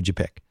would be, who would you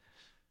pick?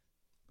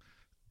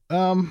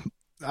 I'm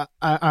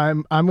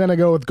gonna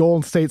go with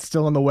Golden State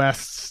still in the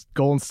West.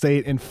 Golden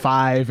State in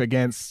 5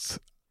 against.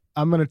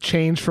 I'm gonna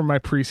change from my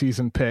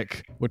preseason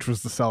pick, which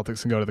was the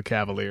Celtics, and go to the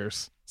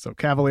Cavaliers. So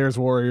Cavaliers,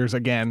 Warriors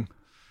again.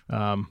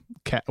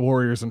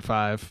 Warriors in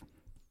 5.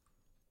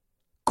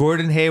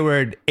 Gordon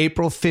Hayward,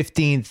 April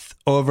 15th,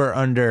 over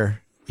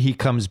under. He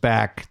comes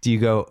back. Do you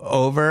go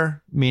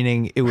over,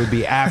 meaning it would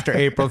be after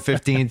April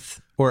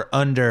 15th, or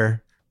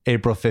under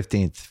April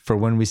 15th for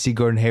when we see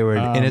Gordon Hayward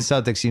in a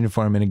Celtics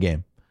uniform in a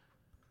game?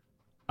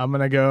 I'm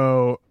going to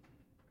go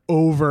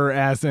over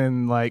as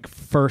in like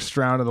first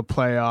round of the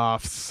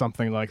playoffs,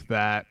 something like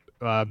that.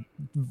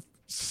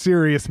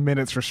 Serious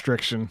minutes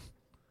restriction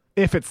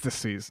if it's this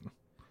season.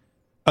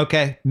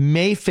 Okay.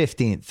 May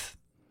 15th,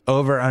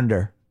 over,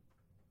 under.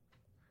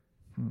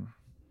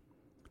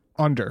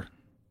 Under.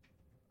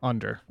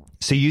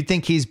 So you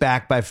think he's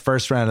back by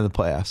first round of the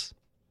playoffs?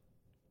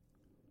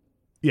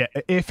 Yeah.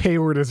 If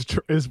Hayward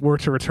were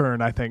to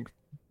return, I think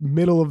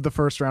middle of the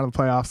first round of the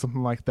playoffs,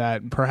 something like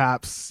that.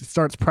 Perhaps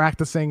starts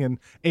practicing in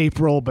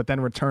April, but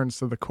then returns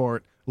to the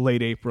court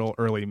late April,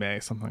 early May,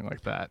 something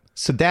like that.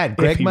 So, Dad,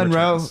 Greg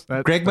Monroe,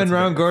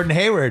 and Gordon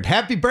Hayward,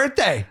 happy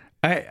birthday!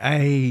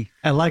 I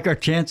like our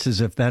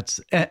chances if that's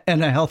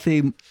and a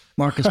healthy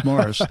Marcus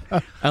Morris.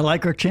 I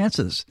like our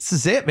chances. This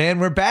is it, man.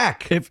 We're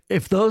back.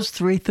 If those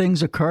three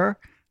things occur,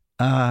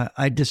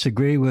 I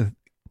disagree with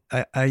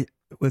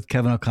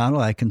Kevin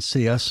O'Connell. I can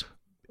see us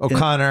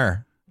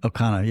O'Connor,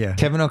 yeah.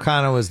 Kevin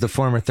O'Connell was the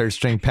former third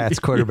string Pats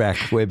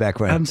quarterback way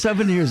back when. I'm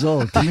 70 years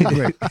old. To me,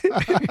 great.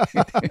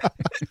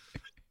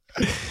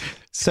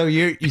 So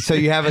you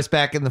have us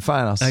back in the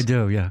finals. I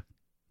do, yeah.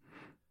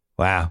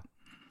 Wow.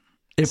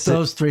 If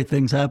those three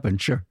things happen,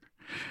 sure.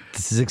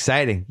 This is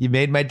exciting. You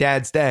made my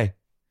dad's day.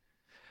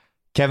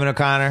 Kevin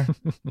O'Connor,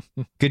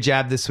 good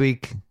job this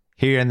week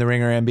here in the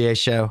Ringer NBA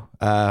show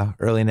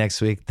early next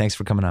week. Thanks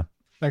for coming on.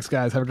 Thanks,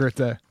 guys. Have a great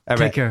day.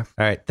 Take care.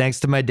 All right. Thanks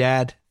to my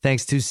dad.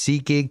 Thanks to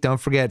SeatGeek.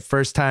 Don't forget,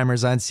 first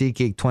timers on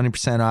SeatGeek,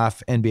 20%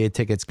 off NBA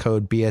tickets,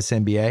 code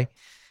BSNBA.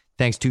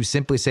 Thanks to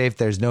Simply Safe.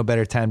 There's no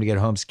better time to get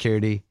home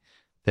security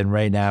than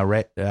right now.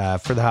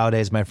 For the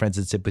holidays, my friends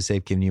at Simply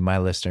Safe giving you, my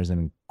listeners,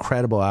 an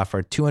incredible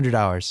offer,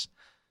 $200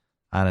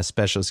 on a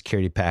special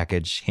security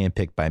package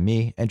handpicked by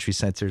me. Entry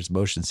sensors,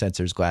 motion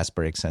sensors, glass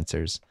break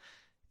sensors,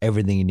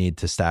 everything you need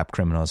to stop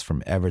criminals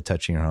from ever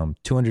touching your home.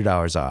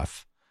 $200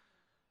 off.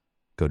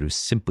 Go to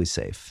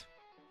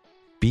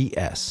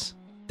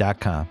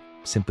simplysafebs.com.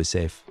 Simply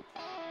Safe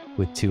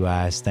with 2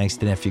 eyes. Thanks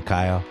to nephew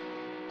Kyle,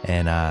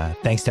 and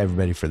thanks to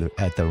everybody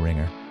at the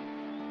Ringer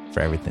for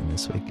everything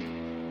this week.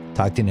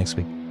 Talk to you next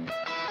week.